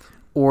 Right.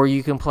 Or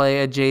you can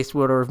play a Jace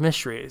Wielder of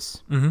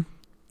Mysteries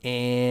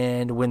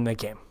and win the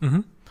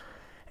game.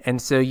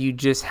 And so you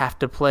just have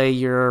to play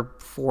your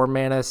 4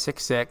 mana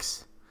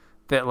 6/6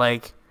 that,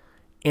 like,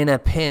 in a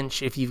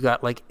pinch, if you've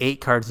got like 8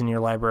 cards in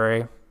your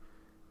library,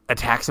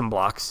 attacks and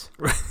blocks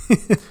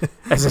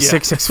as a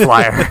 6/6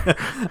 flyer.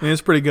 I mean,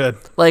 it's pretty good.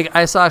 Like,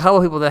 I saw a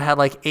couple people that had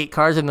like 8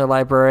 cards in their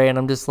library, and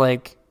I'm just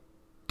like,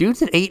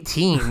 dude's at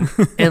 18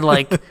 and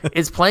like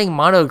it's playing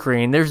mono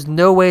green. There's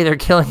no way they're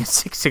killing a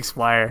 6/6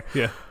 flyer.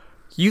 Yeah.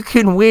 You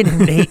can win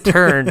in 8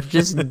 turns.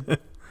 Just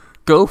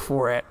go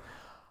for it.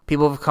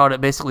 People have called it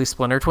basically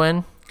Splinter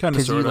Twin. Kind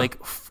of, because you like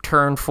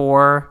turn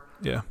 4,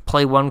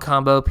 play 1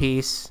 combo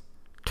piece,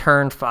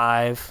 turn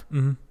 5,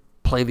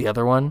 play the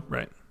other one.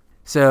 Right.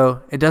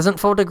 So it doesn't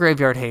fold to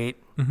Graveyard Hate.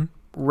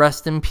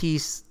 Rest in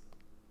Peace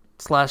 /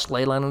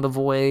 Leyline of the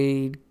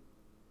Void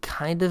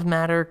kind of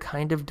matter,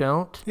 kind of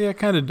don't. Yeah,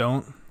 kind of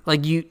don't.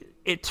 Like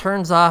it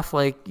turns off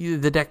like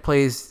the deck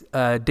plays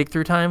dig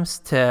through times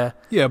to.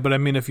 Yeah, but I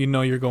mean, if you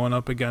know you're going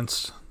up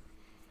against,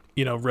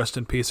 Rest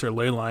in Peace or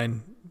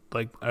Leyline,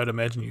 like I would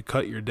imagine you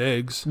cut your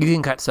digs. You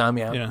can cut some,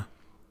 yeah. Yeah.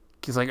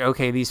 Because like,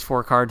 okay, these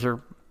 4 cards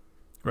are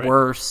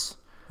worse.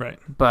 Right.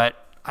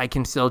 But I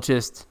can still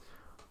just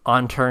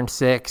on turn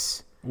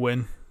 6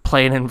 win,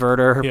 play an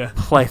Inverter,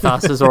 play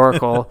Thassa's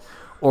Oracle,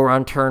 or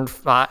on turn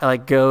 5,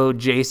 like go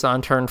Jace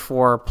on turn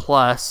 4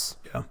 plus.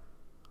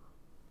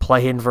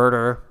 Play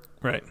Inverter.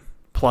 Right.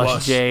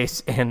 Plus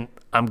Jace, and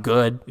I'm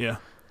good. Yeah.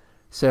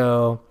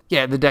 So,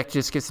 yeah, the deck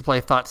just gets to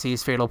play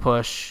Thoughtseize, Fatal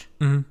Push,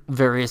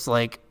 various,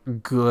 like,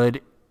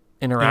 good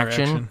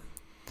interaction.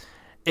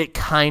 It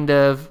kind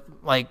of,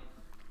 like,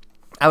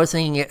 I was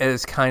thinking it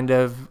as kind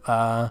of,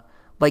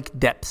 like,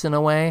 Depths in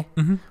a way,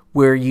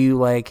 where you,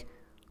 like,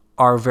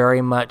 are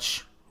very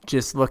much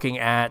just looking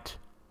at,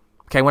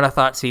 okay, when I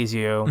Thoughtseize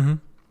you,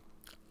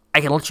 I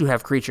can let you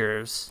have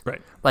creatures.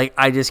 Right. Like,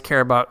 I just care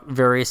about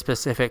very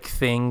specific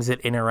things that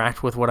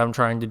interact with what I'm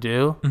trying to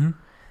do.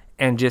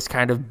 And just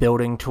kind of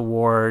building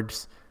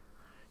towards,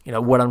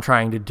 what I'm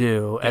trying to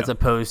do, as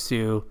opposed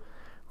to,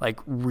 like,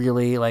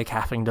 really, like,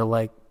 having to,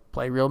 like,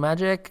 play real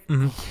Magic.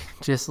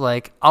 Just,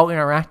 like, I'll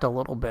interact a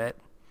little bit.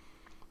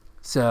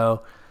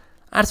 So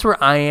that's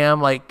where I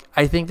am. Like,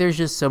 I think there's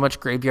just so much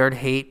Graveyard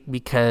Hate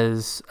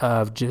because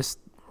of just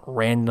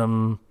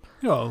random...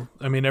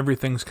 I mean,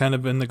 everything's kind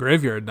of in the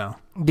graveyard now.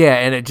 Yeah,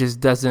 and it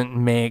just doesn't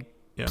make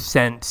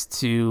sense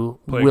to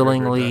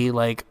willingly,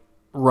 like,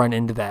 run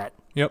into that.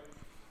 Yep.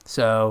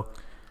 So...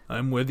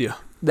 I'm with you.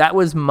 That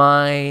was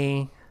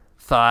my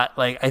thought,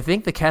 like, I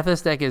think the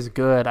Kethis deck is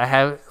good. I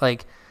have,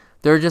 like,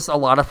 there are just a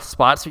lot of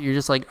spots where you're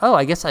just like, oh,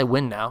 I guess I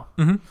win now.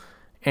 Mm-hmm.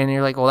 And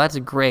you're like, well, that's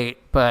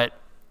great, but,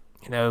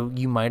 you know,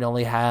 you might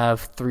only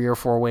have 3 or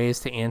 4 ways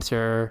to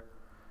answer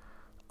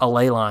a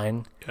ley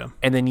line. Yeah.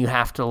 And then you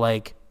have to,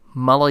 like,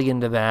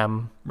 mulligan to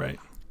them. Right.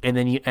 And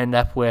then you end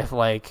up with,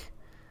 like,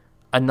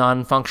 a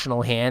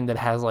non-functional hand that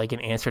has, like, an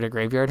answer to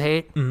Graveyard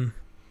Hate. Mm-hmm.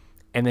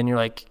 And then you're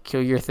like,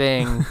 kill your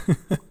thing.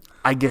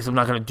 I guess I'm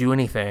not going to do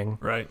anything.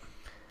 Right.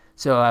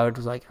 So I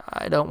was like,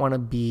 I don't want to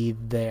be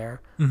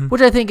there. Mm-hmm.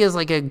 Which I think is,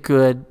 like, a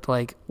good,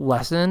 like,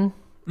 lesson.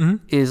 Mm-hmm.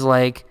 Is,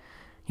 like,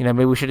 you know,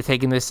 maybe we should have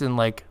taken this in,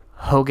 like,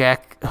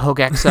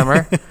 Hogak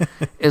Summer.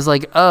 Is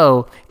like,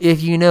 oh,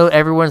 if you know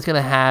everyone's going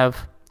to have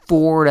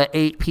 4 to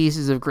 8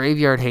 pieces of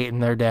Graveyard Hate in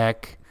their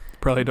deck,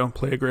 probably don't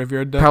play a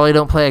graveyard deck. probably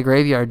don't play a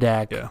graveyard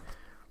deck. Yeah.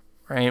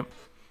 Right?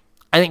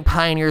 I think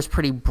Pioneer is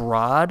pretty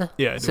broad.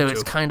 Yeah, I do so too.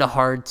 it's kind of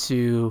hard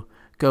to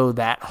go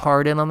that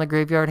hard in on the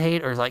Graveyard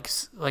Hate or, like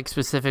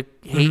specific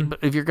hate. Mm-hmm. But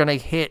if you're going to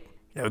hit,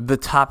 you know, the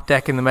top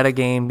deck in the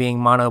metagame being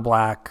mono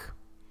black,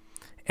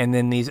 and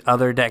then these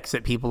other decks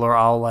that people are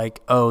all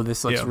like, oh,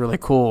 this looks really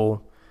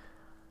cool,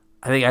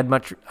 I think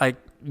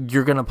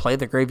you're going to play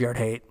the Graveyard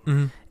Hate.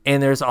 Mm-hmm.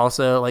 And there's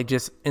also, like,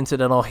 just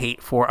incidental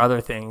hate for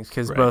other things,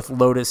 because both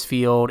Lotus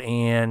Field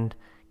and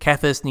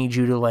Kethis need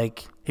you to,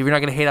 like, if you're not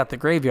going to hate out the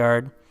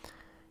graveyard,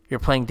 you're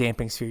playing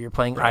Damping Sphere, you're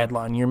playing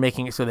Eidolon, you're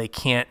making it so they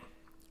can't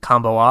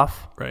combo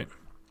off. Right.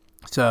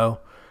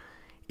 So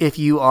if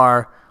you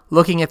are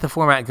looking at the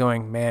format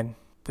going, man,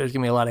 there's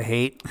going to be a lot of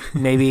hate,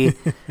 maybe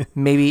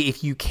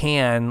if you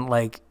can,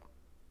 like,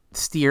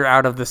 steer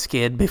out of the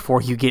skid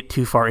before you get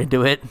too far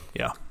into it.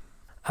 Yeah.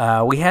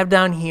 We have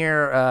down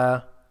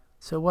here,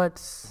 so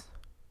what's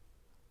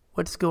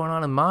going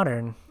on in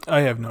Modern?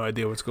 I have no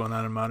idea what's going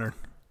on in Modern.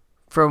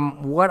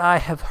 From what I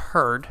have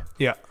heard,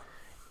 Yeah.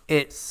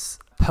 it's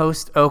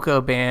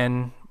post-Oko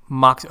ban,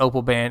 Mox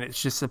Opal ban.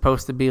 It's just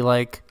supposed to be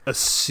like a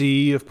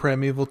sea of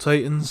Primeval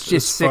Titans,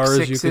 just as far 6/6s,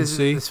 as you can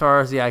see. As far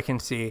as I can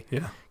see.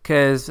 Yeah.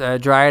 Because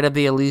Dryad of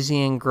the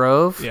Elysian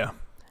Grove Yeah.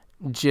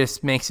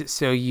 just makes it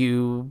so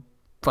you,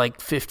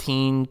 like,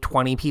 15,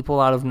 20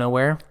 people out of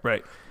nowhere.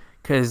 Right.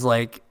 Because,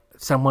 like,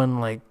 someone,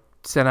 like,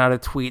 sent out a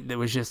tweet that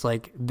was just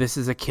like, this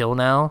is a kill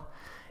now.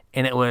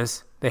 And it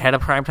was, they had a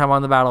primetime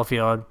on the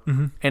battlefield,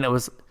 and it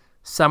was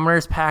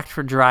Summoner's Pact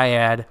for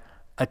Dryad,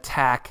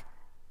 attack,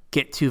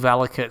 get 2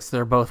 Valakuts,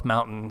 they're both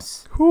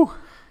mountains. Whew.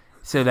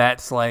 So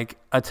that's, like,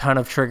 a ton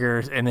of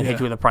triggers, and then hit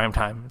you with a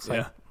primetime. It's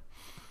like,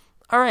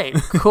 all right,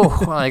 cool.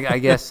 Like, I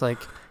guess, like,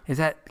 is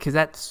that, because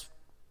that's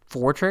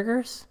 4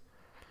 triggers?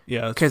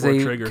 Yeah, it's 4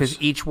 triggers.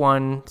 Because each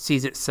one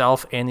sees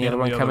itself and the other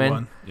one come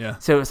in. Yeah.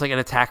 So it's like an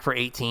attack for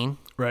 18.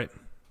 Right.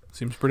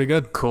 Seems pretty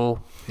good.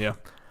 Cool. Yeah.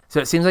 So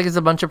it seems like it's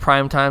a bunch of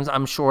prime times.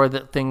 I'm sure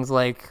that things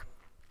like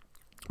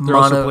They're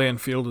also playing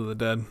Field of the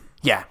Dead.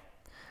 Yeah.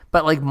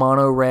 But, like,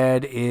 mono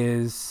red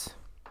is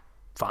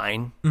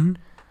fine. Mm-hmm.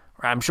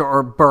 I'm sure,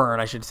 or burn,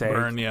 I should say.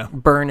 Burn, yeah.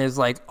 Burn is,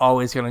 like,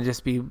 always going to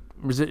just be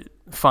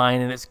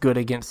fine, and it's good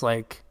against,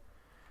 like,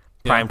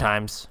 prime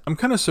times. I'm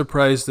kind of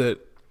surprised that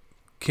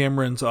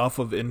Cameron's off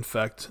of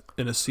Infect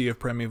in a sea of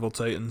Primeval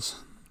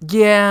Titans.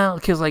 Yeah,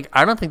 because, like,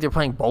 I don't think they're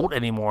playing Bolt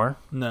anymore.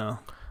 No.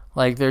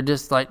 Like, they're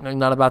just, like,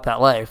 not about that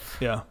life.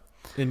 Yeah.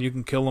 And you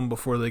can kill them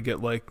before they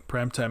get, like,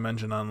 Primetime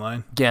Engine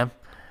online. Yeah.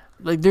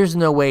 Like, there's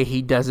no way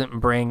he doesn't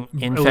bring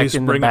Infect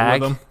in the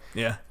bag. It with him.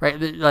 Yeah. Right?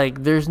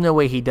 Like, there's no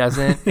way he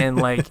doesn't. And,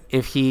 like,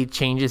 if he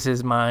changes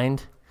his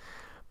mind.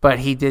 But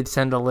he did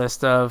send a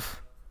list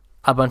of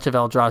a bunch of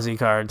Eldrazi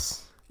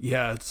cards.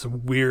 Yeah, it's a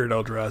weird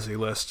Eldrazi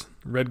list.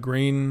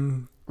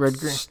 Red-green.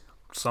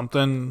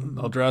 Something.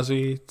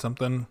 Eldrazi.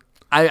 Something.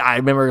 I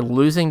remember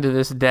losing to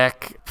this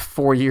deck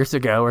 4 years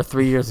ago or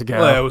 3 years ago.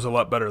 Well, it was a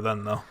lot better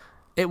then, though.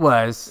 It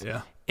was.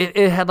 Yeah.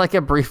 It had, like,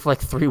 a brief,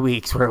 like, 3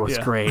 weeks where it was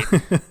great.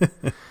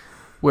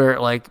 Where,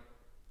 like,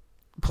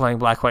 playing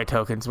black-white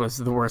tokens was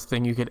the worst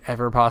thing you could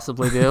ever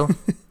possibly do.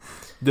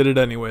 Did it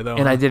anyway, though.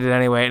 And I did it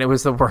anyway, and it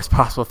was the worst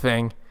possible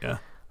thing. Yeah.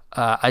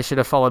 I should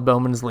have followed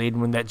Bowman's lead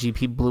when that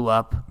GP blew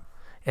up,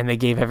 and they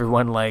gave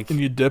everyone, like... And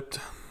you dipped?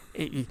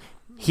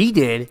 He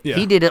did. Yeah.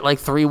 He did it, like,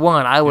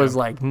 3-1. I was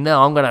like,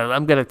 no, I'm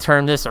gonna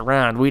turn this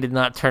around. We did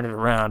not turn it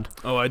around.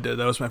 Oh, I did.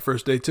 That was my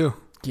first day, too.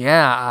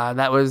 Yeah,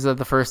 that was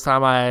the first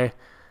time I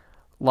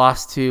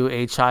lost to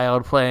a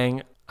child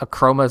playing a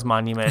Chroma's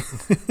Monument.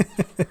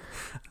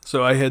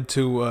 So I had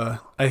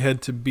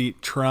to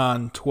beat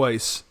Tron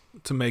twice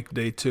to make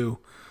day 2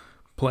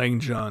 playing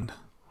John.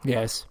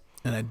 Yes.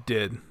 And I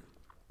did.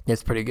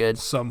 It's pretty good.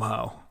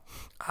 Somehow.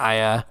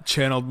 I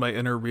channeled my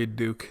inner Reed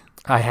Duke.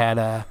 I had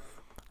an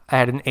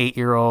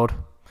 8-year-old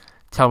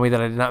tell me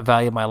that I did not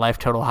value my life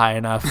total high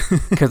enough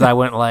because I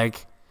went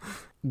like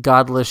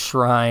Godless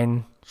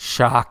Shrine,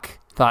 Shock,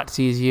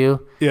 Thoughtseize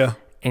You. Yeah.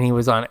 And he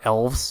was on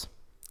Elves.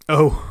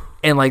 Oh.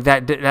 And like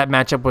that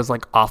matchup was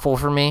like awful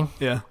for me.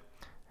 Yeah.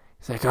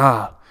 He's like,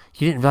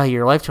 you didn't value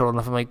your life total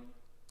enough. I'm like,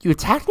 you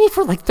attacked me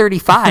for like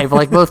 35,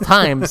 like both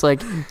times.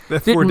 Like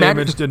that 4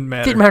 damage didn't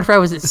matter. Didn't matter if I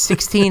was at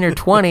 16 or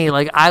 20.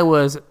 Like I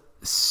was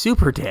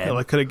super dead. Hell,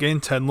 I could have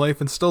gained 10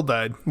 life and still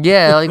died.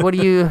 Yeah, like what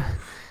do you?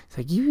 It's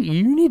like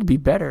you need to be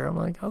better. I'm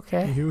like,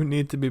 okay, You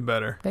need to be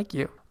better. thank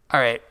you. All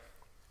right,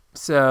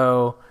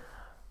 so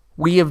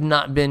we have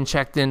not been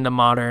checked into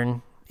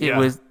Modern. It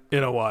was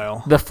in a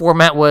while. the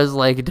format was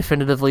like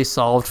definitively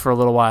solved for a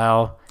little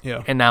while,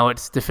 Yeah. and now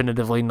it's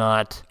definitively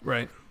not.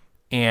 Right.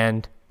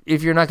 And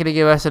if you're not going to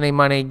give us any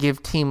money,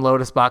 give Team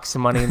Lotus Box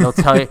some money, and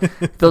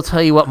they'll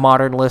tell you what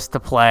Modern list to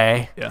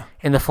play. Yeah.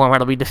 And the format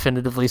will be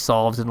definitively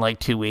solved in like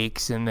 2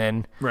 weeks, and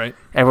then Right.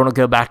 everyone will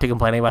go back to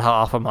complaining about how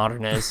awful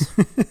Modern is.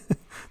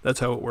 That's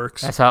how it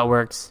works. That's how it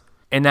works.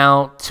 And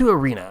now to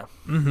Arena.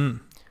 Mm-hmm.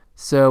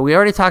 So we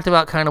already talked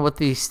about kind of what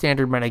the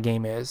standard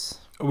metagame is.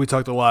 We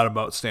talked a lot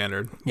about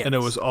standard, Yes. and it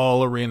was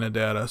all arena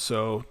data,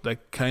 so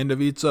that kind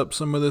of eats up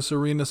some of this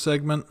arena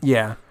segment.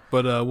 Yeah.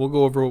 But we'll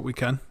go over what we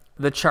can.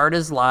 The chart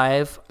is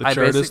live. I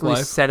chart is basically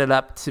live. set it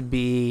up to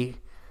be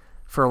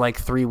for like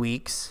 3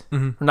 weeks.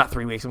 Mm-hmm. Not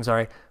 3 weeks, I'm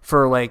sorry.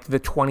 For like the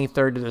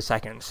 23rd to the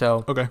 2nd.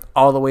 So Okay.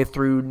 all the way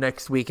through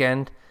next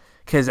weekend,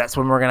 because that's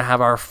when we're going to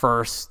have our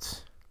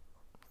first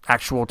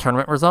actual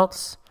tournament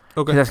results.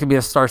 Okay. That's going to be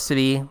a Star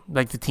City,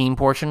 like the team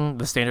portion,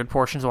 the standard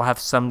portions. We'll have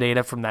some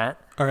data from that.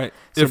 All right.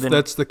 So If then-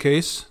 that's the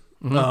case,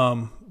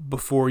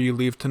 before you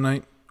leave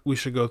tonight, we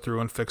should go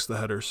through and fix the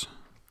headers.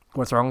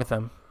 What's wrong with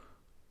them?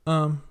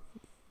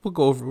 We'll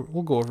go over it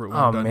when we're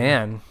Oh, done.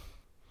 man.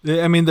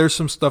 I mean, there's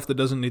some stuff that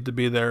doesn't need to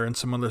be there, and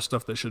some other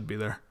stuff that should be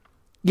there.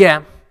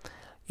 Yeah.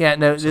 Yeah,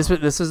 no, this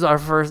was our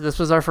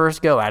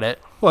first go at it.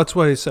 Well, that's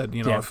what he said.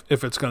 You know, Yeah.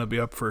 if it's going to be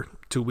up for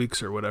 2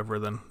 weeks or whatever,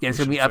 then Yeah, it's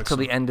we going to be should up fix till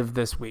them. the end of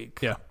this week.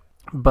 Yeah.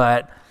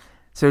 But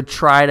so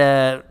try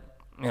to,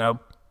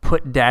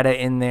 put data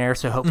in there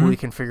so hopefully we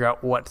can figure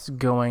out what's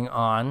going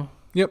on.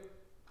 Yep.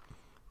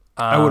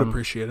 I would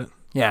appreciate it.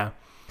 Yeah.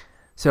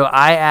 So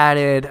I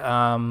added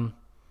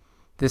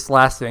this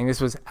last thing.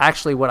 This was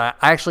actually what I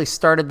actually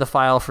started the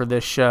file for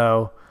this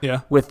show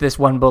Yeah. with this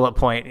one bullet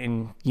point,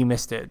 and you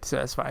missed it, so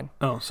that's fine.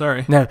 Oh,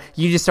 sorry. No,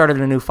 you just started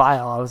a new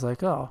file. I was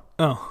like, oh,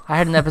 Oh, I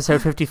had an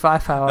episode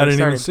 55 file. I didn't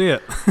started. even see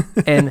it.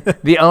 And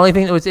the only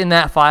thing that was in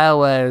that file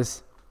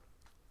was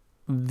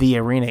the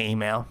arena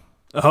email.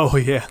 Oh,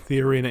 yeah, the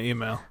arena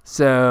email.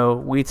 So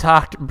we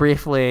talked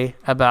briefly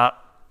about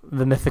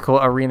the mythical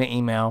arena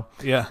email,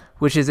 Yeah.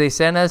 which is they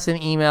sent us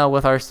an email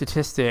with our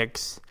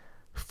statistics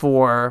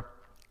for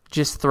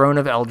just Throne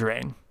of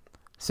Eldraine.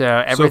 So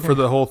everything So for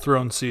the whole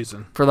Throne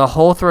season. for the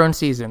whole Throne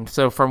season.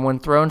 So from when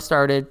Throne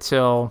started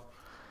till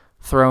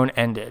Throne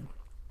ended.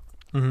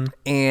 Mm-hmm.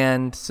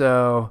 And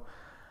so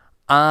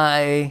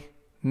I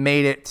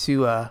made it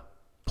to a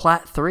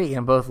Plat 3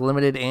 in both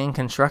limited and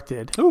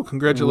constructed. Oh,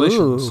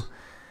 congratulations. Ooh.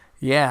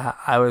 Yeah,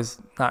 I was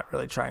not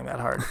really trying that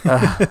hard.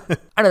 I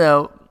don't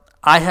know.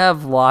 I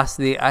have lost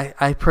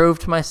I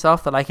proved to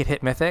myself that I could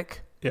hit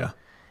Mythic, Yeah.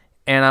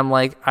 and I'm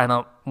like, I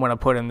don't want to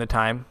put in the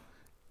time.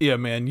 Yeah,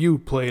 man, you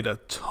played a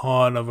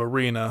ton of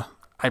arena.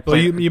 I Well,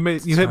 played, you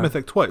hit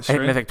Mythic twice, I hit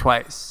right? Mythic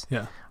twice.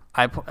 Yeah.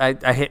 I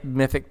hit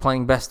Mythic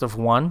playing best of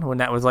 1 when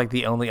that was like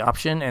the only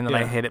option, and then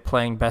I Yeah. hit it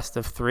playing best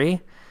of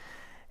 3,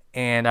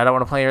 and I don't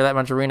want to play that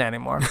much arena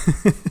anymore.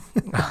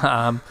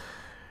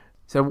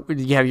 So did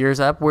you have yours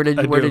up? Where do.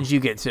 did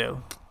you get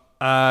to?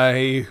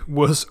 I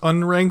was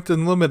unranked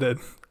and limited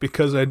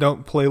because I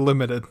don't play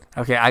limited.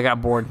 Okay, I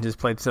got bored and just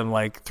played some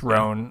like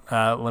Throne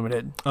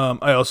limited.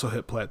 I also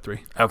hit Plat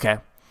 3. Okay.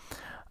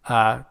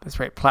 That's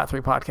right. Plat 3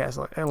 podcast,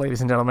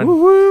 ladies and gentlemen.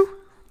 Woo-woo.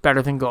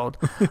 Better than gold.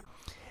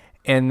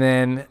 And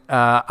then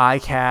I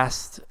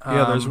cast.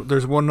 Yeah,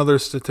 there's one other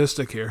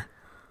statistic here.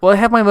 Well, I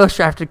have my most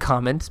drafted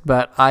comments,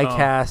 but I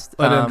cast.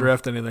 I didn't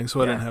draft anything, so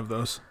I didn't have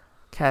those.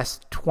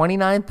 Cast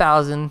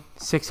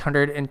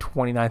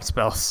 29,629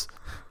 spells.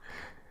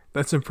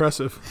 That's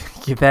impressive.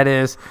 Yeah, that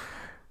is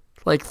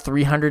like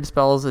 300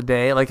 spells a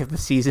day. Like if the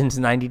season's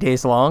 90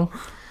 days long,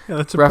 Yeah,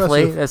 that's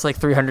roughly, impressive. that's like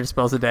 300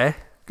 spells a day.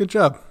 Good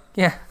job.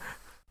 Yeah.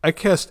 I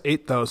cast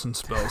 8,000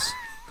 spells.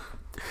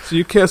 So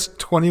you cast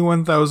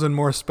 21,000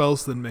 more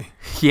spells than me.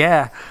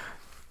 Yeah.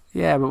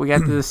 Yeah, but we got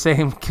to the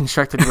same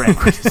constructed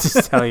rank, which is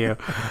to tell you.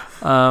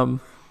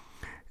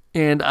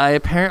 And I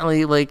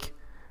apparently, like,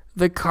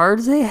 the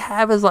cards they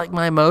have as, like,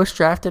 my most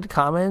drafted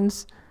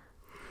commons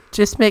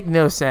just make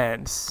no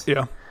sense.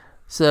 Yeah.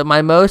 So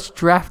my most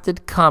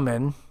drafted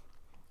common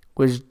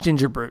was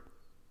Gingerbrute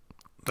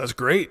That's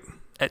great.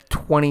 at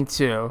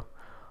 22.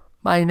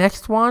 My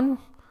next one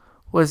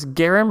was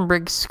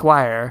Garenbrig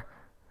Squire.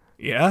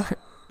 Yeah.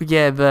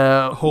 Yeah,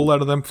 A whole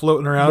lot of them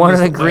floating around one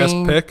as of the the last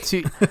green pick.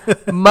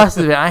 must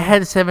have been. I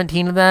had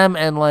 17 of them,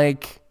 and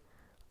like,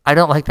 I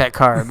don't like that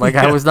card. Like,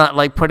 I was not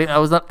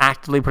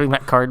actively putting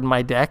that card in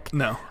my deck.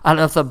 No. I don't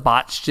know if the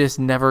bots just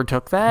never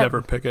took that.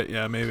 Never pick it.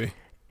 Yeah, maybe.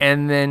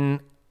 And then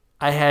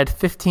I had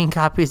 15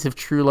 copies of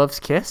True Love's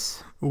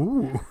Kiss.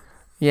 Ooh.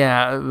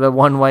 Yeah, the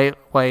one white,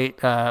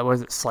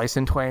 was it Slice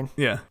and Twain?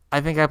 Yeah. I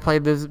think I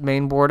played this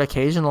main board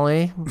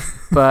occasionally,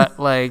 but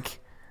like,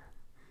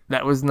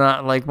 that was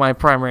not like my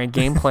primary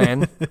game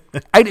plan.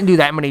 I didn't do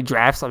that many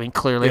drafts. I mean,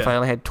 clearly, if Yeah. I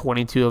only had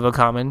 22 of a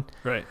common.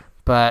 Right.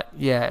 But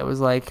yeah, it was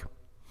like,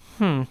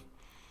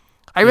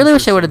 I really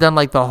wish I would have done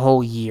like the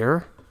whole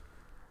year.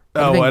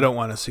 I don't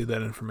want to see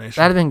that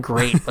information. That'd have been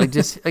great. Like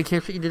just like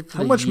here's what you did for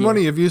How much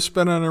money have you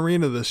spent on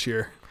Arena this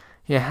year?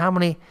 Yeah, how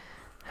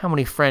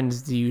many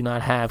friends do you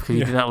not have because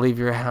you did not leave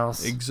your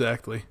house?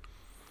 Exactly.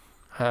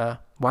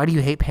 Why do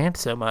you hate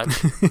pants so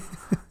much?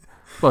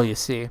 Well, you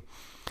see.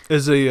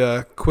 As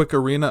a quick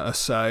Arena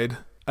aside,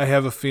 I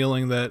have a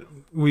feeling that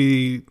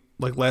we,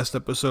 like last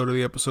episode or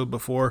the episode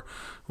before,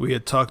 we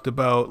had talked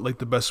about like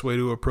the best way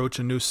to approach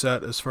a new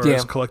set as far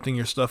as collecting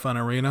your stuff on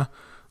Arena.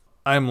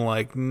 I'm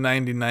like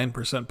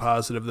 99%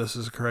 positive this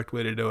is the correct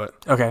way to do it.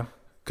 Okay.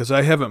 Because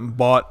I haven't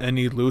bought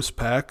any loose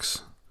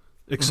packs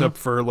except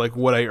for like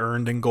what I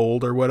earned in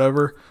gold or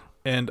whatever,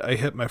 and I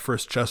hit my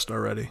first chest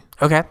already.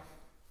 Okay.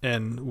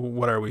 And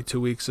what are we,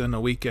 2 weeks in, a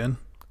week in?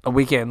 A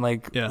weekend,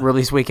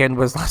 release weekend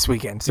was last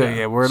weekend.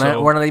 So we're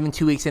not even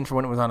 2 weeks in from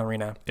when it was on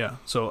Arena. Yeah,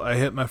 so I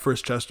hit my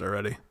first chest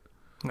already.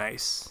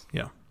 Nice.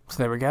 Yeah. So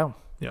there we go.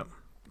 Yeah,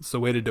 it's the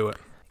way to do it.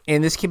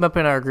 And this came up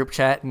in our group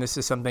chat, and this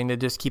is something to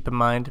just keep in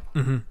mind.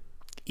 Mm-hmm.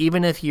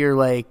 Even if you're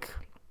like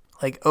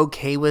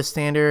okay with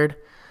standard,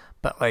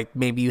 but like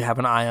maybe you have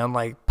an eye on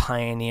like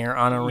Pioneer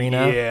on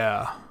Arena.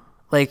 Yeah.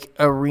 Like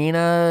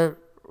Arena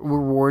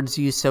rewards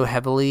you so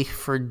heavily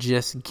for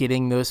just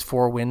getting those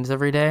 4 wins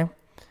every day.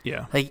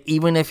 Yeah. Like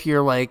even if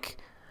you're like,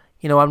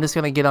 I'm just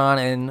gonna get on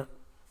and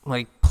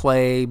like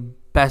play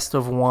best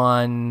of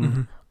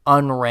one,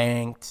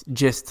 unranked,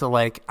 just to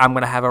like I'm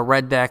gonna have a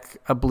red deck,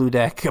 a blue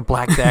deck, a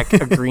black deck,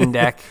 a green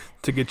deck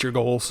to get your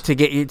goals. To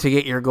get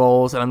your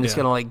goals, and I'm just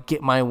gonna like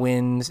get my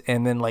wins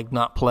and then like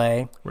not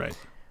play. Right.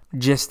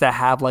 Just to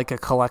have like a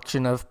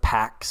collection of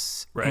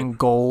packs and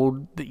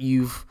gold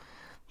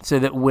so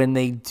that when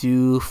they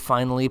do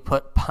finally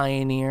put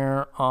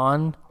Pioneer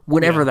on,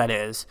 whenever that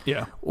is,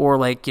 or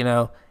like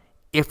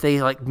if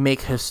they like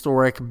make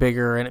Historic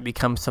bigger and it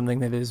becomes something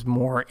that is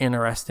more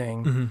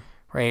interesting,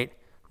 right?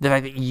 The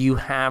fact that you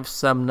have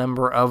some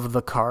number of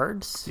the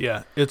cards.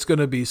 Yeah, it's going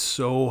to be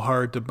so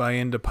hard to buy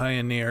into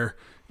Pioneer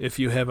if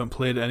you haven't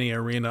played any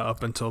Arena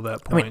up until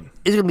that point. I mean,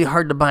 it's going to be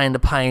hard to buy into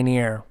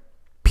Pioneer,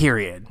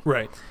 period.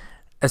 Right.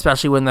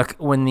 Especially when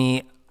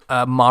the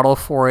model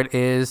for it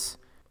is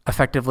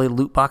effectively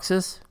loot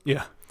boxes.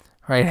 Yeah.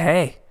 Right.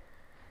 Hey,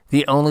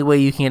 the only way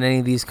you can get any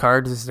of these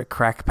cards is to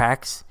crack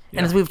packs. Yeah.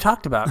 And as we've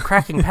talked about,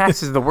 cracking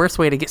packs is the worst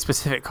way to get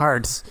specific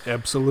cards.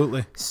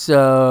 Absolutely.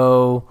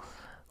 So,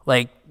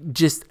 like,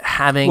 just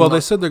having... Well, they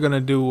said they're going to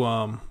do,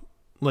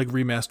 like,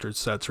 remastered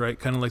sets, right?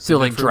 Kind of like so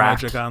like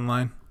draft. Magic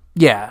Online.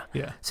 Yeah.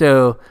 Yeah.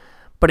 So,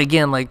 but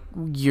again, like,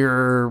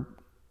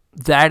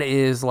 that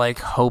is, like,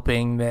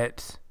 hoping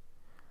that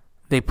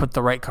they put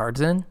the right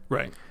cards in.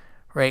 Right.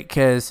 Right?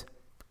 Because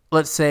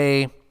let's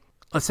say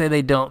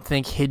they don't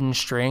think Hidden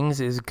Strings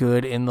is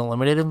good in the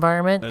limited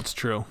environment. That's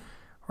true.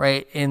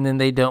 Right? And then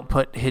they don't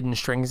put Hidden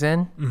Strings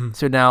in. Mm-hmm.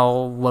 So now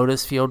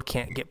Lotus Field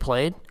can't get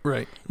played.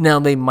 Right. Now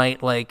they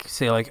might like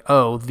say like,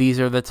 oh, these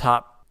are the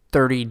top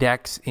 30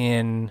 decks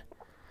in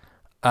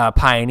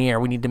Pioneer.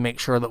 We need to make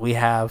sure that we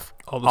have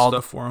all the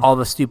stuff for them. All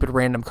the stupid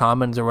random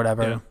commons or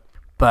whatever. Yeah.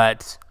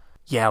 But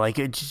yeah, like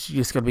it's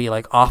just going to be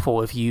like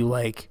awful if you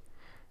like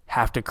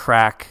have to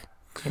crack,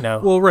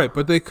 Well, right,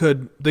 but they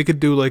could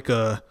do like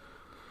a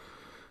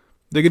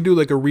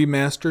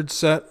remastered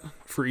set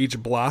for each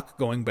block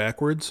going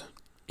backwards.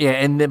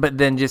 Yeah, but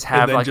then just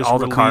have like just all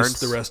the cards,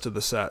 the rest of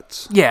the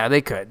sets. Yeah,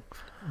 they could.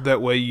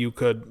 That way, you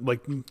could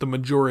like the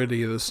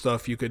majority of the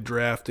stuff you could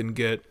draft and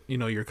get,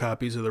 your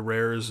copies of the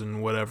rares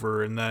and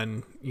whatever, and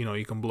then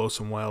you can blow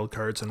some wild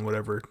cards and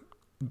whatever.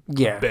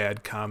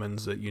 Bad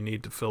commons that you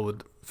need to fill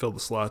the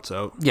slots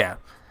out. Yeah,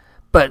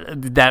 but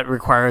that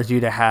requires you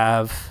to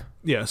have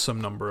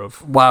some number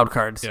of wild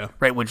cards. Yeah,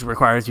 right, which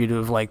requires you to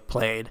have like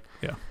played.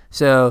 Yeah.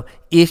 So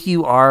if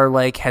you are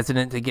like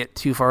hesitant to get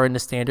too far into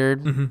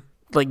standard. Mm-hmm.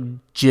 Like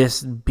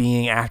just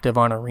being active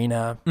on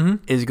Arena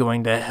is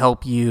going to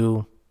help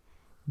you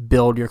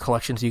build your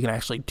collection so you can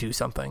actually do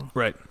something.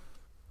 Right.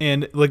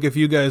 And like if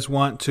you guys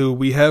want to,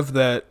 we have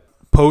that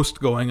post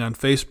going on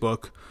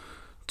Facebook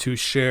to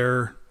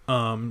share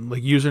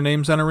like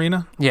usernames on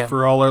Arena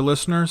for all our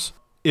listeners.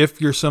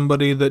 If you're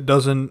somebody that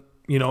doesn't,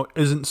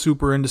 isn't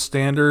super into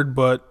standard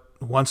but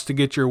wants to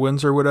get your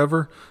wins or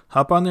whatever,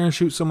 hop on there and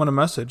shoot someone a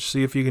message.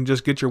 See if you can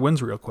just get your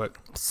wins real quick.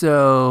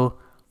 So...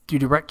 do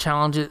direct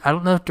challenges? I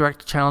don't know if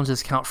direct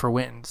challenges count for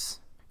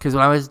wins. Because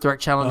when I was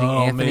direct challenging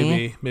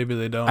Anthony, maybe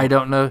they don't. I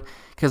don't know.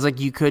 Because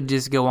like you could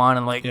just go on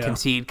and like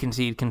concede.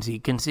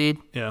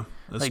 Yeah,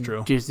 that's like,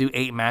 true. Just do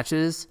 8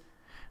 matches.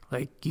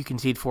 Like you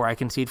concede 4, I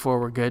concede 4.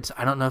 We're good. So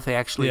I don't know if they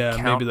actually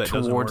count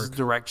towards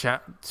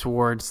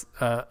towards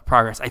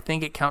progress. I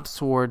think it counts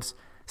towards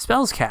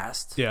spells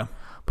cast. Yeah,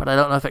 but I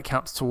don't know if it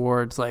counts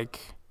towards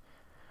like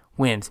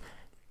wins.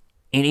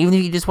 And even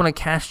if you just want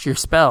to cast your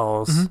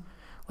spells.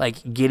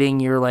 Like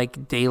getting your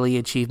like daily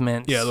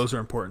achievements. Yeah, those are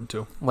important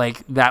too.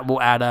 Like that will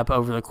add up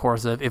over the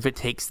course of if it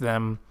takes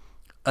them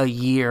a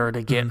year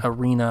to get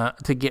Arena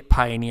to get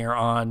Pioneer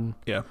on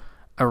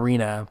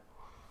Arena,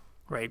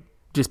 right?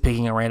 Just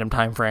picking a random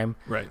time frame.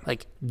 Right.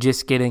 Like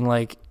just getting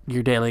like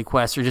your daily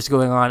quest or just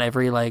going on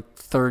every like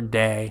third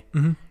day,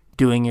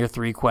 doing your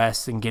 3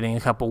 quests and getting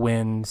a couple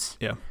wins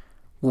Yeah.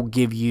 will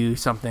give you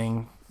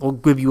something, will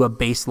give you a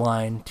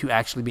baseline to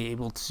actually be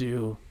able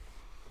to,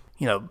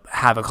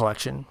 have a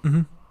collection.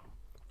 Mm-hmm.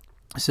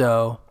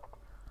 So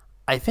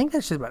I think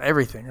that's just about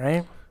everything,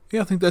 right?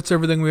 Yeah, I think that's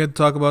everything we had to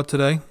talk about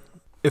today.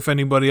 If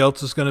anybody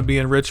else is going to be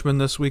in Richmond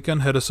this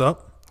weekend, hit us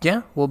up.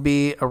 Yeah, we'll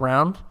be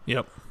around.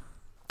 Yep.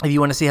 If you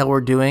want to see how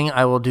we're doing,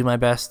 I will do my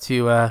best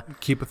to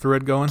keep a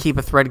thread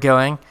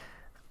going.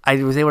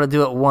 I was able to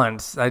do it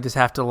once. I just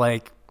have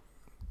to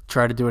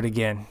try to do it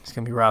again. It's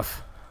going to be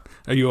rough.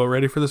 Are you all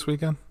ready for this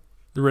weekend?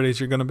 As ready as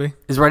you're going to be?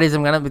 As ready as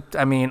I'm going to be.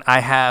 I mean,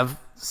 I have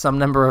some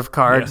number of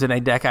cards in a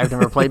deck I've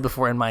never played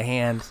before in my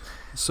hand.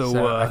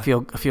 So I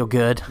feel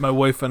good. My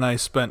wife and I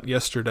spent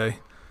yesterday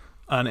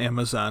on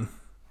Amazon.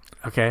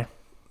 Okay.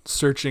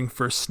 Searching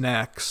for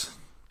snacks.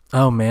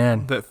 Oh,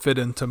 man. That fit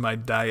into my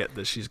diet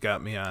that she's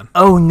got me on.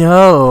 Oh,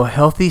 no.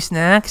 Healthy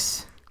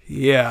snacks?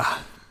 Yeah.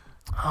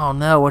 Oh,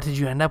 no. What did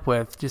you end up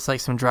with? Just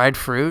some dried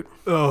fruit?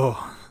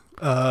 Oh,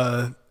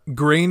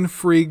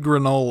 grain-free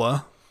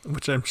granola,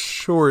 which I'm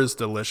sure is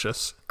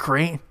delicious.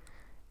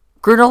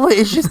 Granola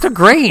is just a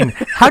grain.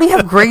 How do you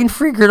have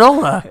grain-free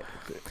granola?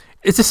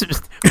 Is this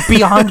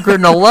beyond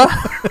granola?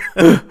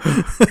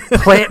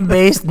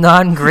 Plant-based,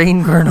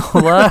 non-grain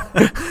granola?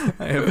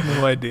 I have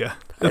no idea.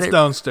 It's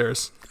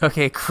downstairs.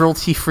 Okay,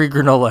 cruelty-free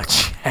granola.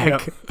 Check.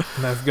 Yep.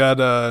 And I've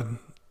got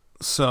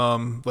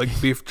some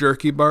beef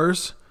jerky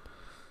bars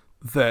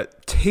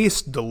that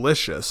taste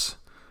delicious,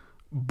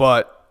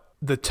 but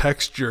the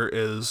texture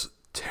is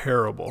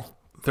terrible.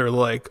 They're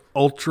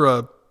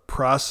ultra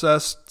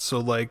processed,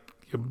 so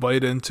you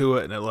bite into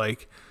it and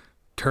it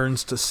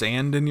turns to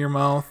sand in your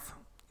mouth.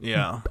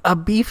 Yeah. A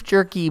beef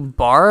jerky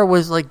bar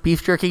was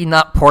beef jerky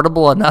not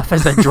portable enough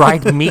as a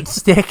dried meat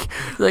stick.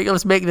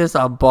 Let's make this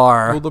a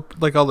bar. Well,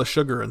 all the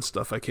sugar and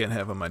stuff I can't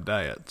have in my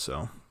diet,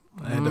 so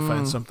I had to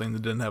find something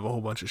that didn't have a whole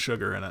bunch of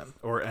sugar in it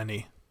or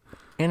any.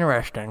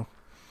 Interesting.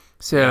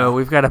 So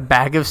we've got a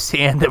bag of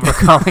sand that we're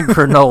calling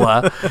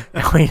granola,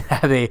 and we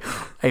have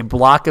a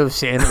block of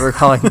sand that we're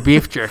calling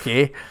beef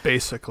jerky.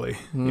 Basically,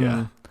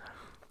 yeah.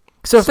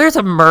 So if there's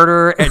a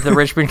murder at the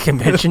Richmond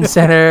Convention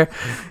Center,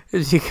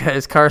 it's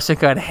because Carson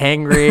got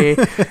hangry,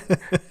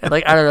 and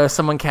I don't know,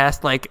 someone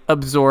cast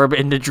absorb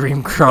into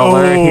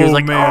Dreamcrawler, and he was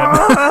like,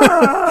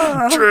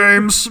 man.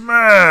 Dream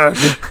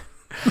smash.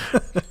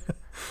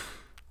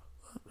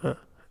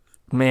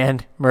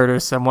 Man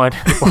murders someone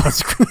while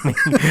screaming.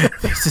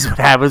 This is what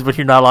happens when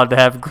you're not allowed to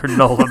have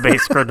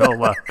granola-based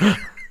granola.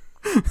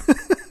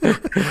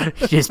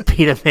 You just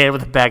beat a man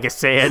with a bag of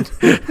sand.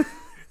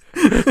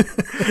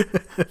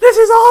 This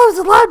is all I was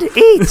allowed to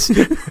eat.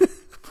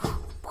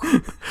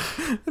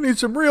 I need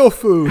some real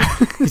food.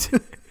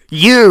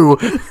 You.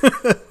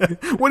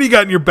 What do you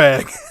got in your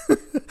bag?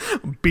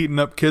 Beating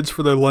up kids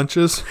for their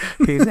lunches.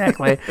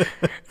 Exactly.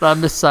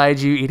 I'm beside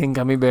you eating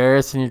gummy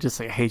bears, and you're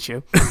just I hate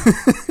you.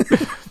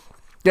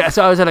 Yeah,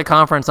 so I was at a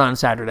conference on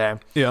Saturday.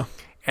 Yeah.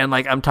 And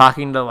I'm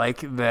talking to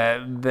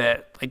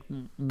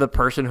the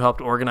person who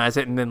helped organize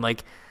it, and then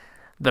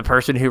the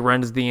person who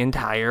runs the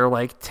entire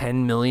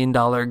 $10 million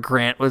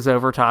grant was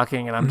over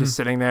talking, and I'm just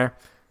sitting there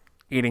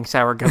eating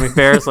sour gummy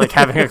bears,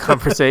 having a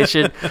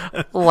conversation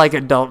like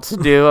adults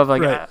do. I'm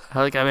right.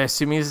 I'm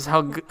assuming this is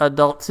how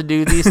adults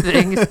do these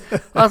things.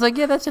 I was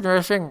yeah, that's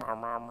interesting.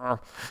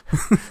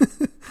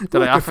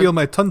 I feel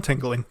my tongue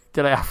tingling.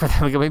 Did I offer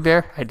them a gummy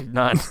bear? I did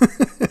not.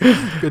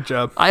 Good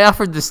job. I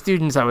offered the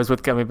students I was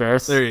with gummy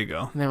bears. There you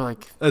go. And they were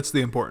that's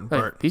the important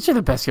part. These are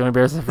the best gummy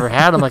bears I've ever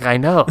had. I'm I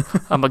know.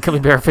 I'm a gummy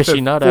bear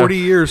aficionado. 40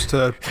 years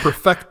to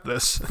perfect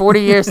this.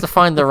 40 years to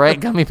find the right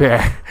gummy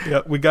bear.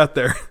 Yeah, we got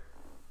there.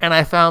 And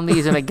I found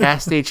these in a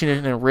gas station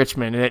in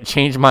Richmond, and it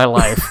changed my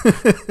life.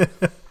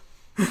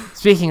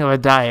 Speaking of a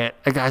diet,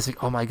 a guy's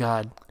oh my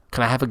God,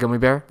 can I have a gummy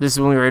bear? This is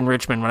when we were in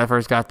Richmond when I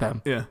first got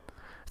them. Yeah.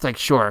 It's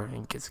sure. And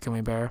he gets a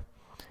gummy bear.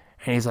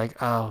 And he's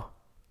oh,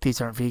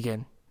 these aren't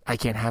vegan. I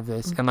can't have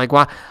this. And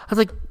why? I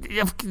was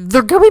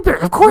they're gummy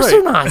bear. Of course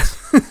they're not.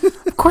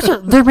 Of course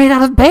they're made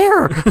out of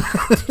bear.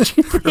 What did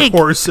you think? Or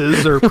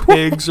horses or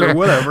pigs or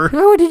whatever.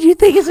 What did you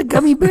think is a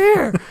gummy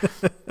bear?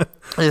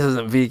 This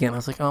isn't vegan. I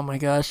was oh my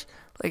gosh.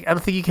 I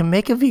don't think you can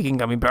make a vegan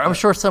gummy bear. I'm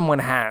sure someone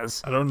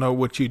has. I don't know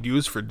what you'd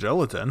use for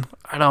gelatin.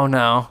 I don't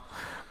know.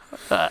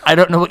 I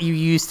don't know what you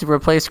use to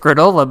replace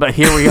granola, but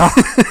here we are.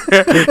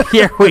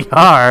 Here we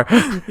are.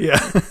 Yeah.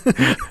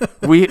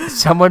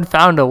 Someone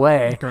found a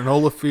way.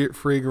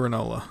 Granola-free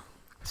granola.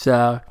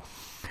 So,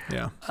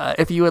 yeah.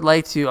 If you would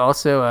like to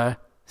also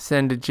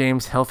send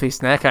James healthy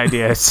snack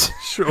ideas,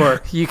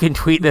 sure. You can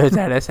tweet those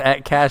at us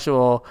at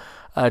Casual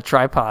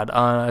Tripod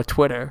on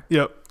Twitter.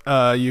 Yep.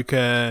 You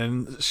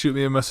can shoot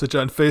me a message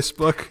on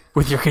Facebook.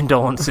 With your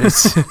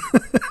condolences.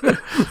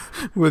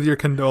 With your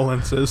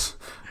condolences.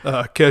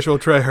 Casual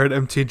Tryhard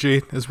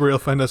MTG is where you'll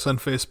find us on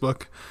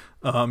Facebook.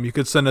 You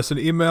could send us an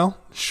email,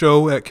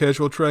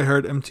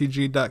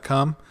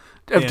 show@casualtryhardmtg.com.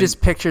 Of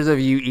just pictures of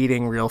you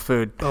eating real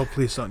food. Oh,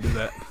 please don't do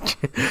that.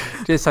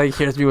 Just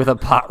here's me with a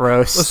pot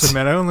roast. Listen,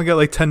 man, I only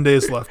got 10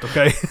 days left,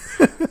 okay?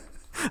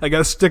 I got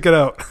to stick it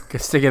out.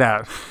 Stick it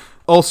out.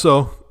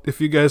 Also,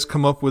 if you guys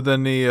come up with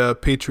any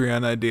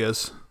Patreon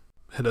ideas,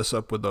 hit us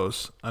up with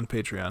those on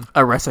Patreon.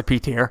 A recipe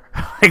tier,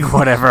 like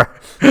whatever.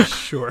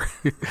 Sure.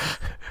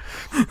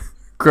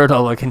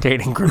 Granola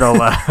containing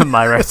granola,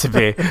 my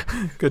recipe.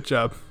 Good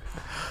job.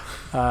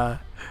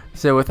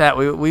 So with that,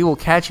 we will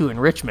catch you in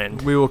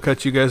Richmond. We will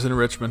catch you guys in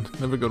Richmond.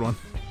 Have a good one.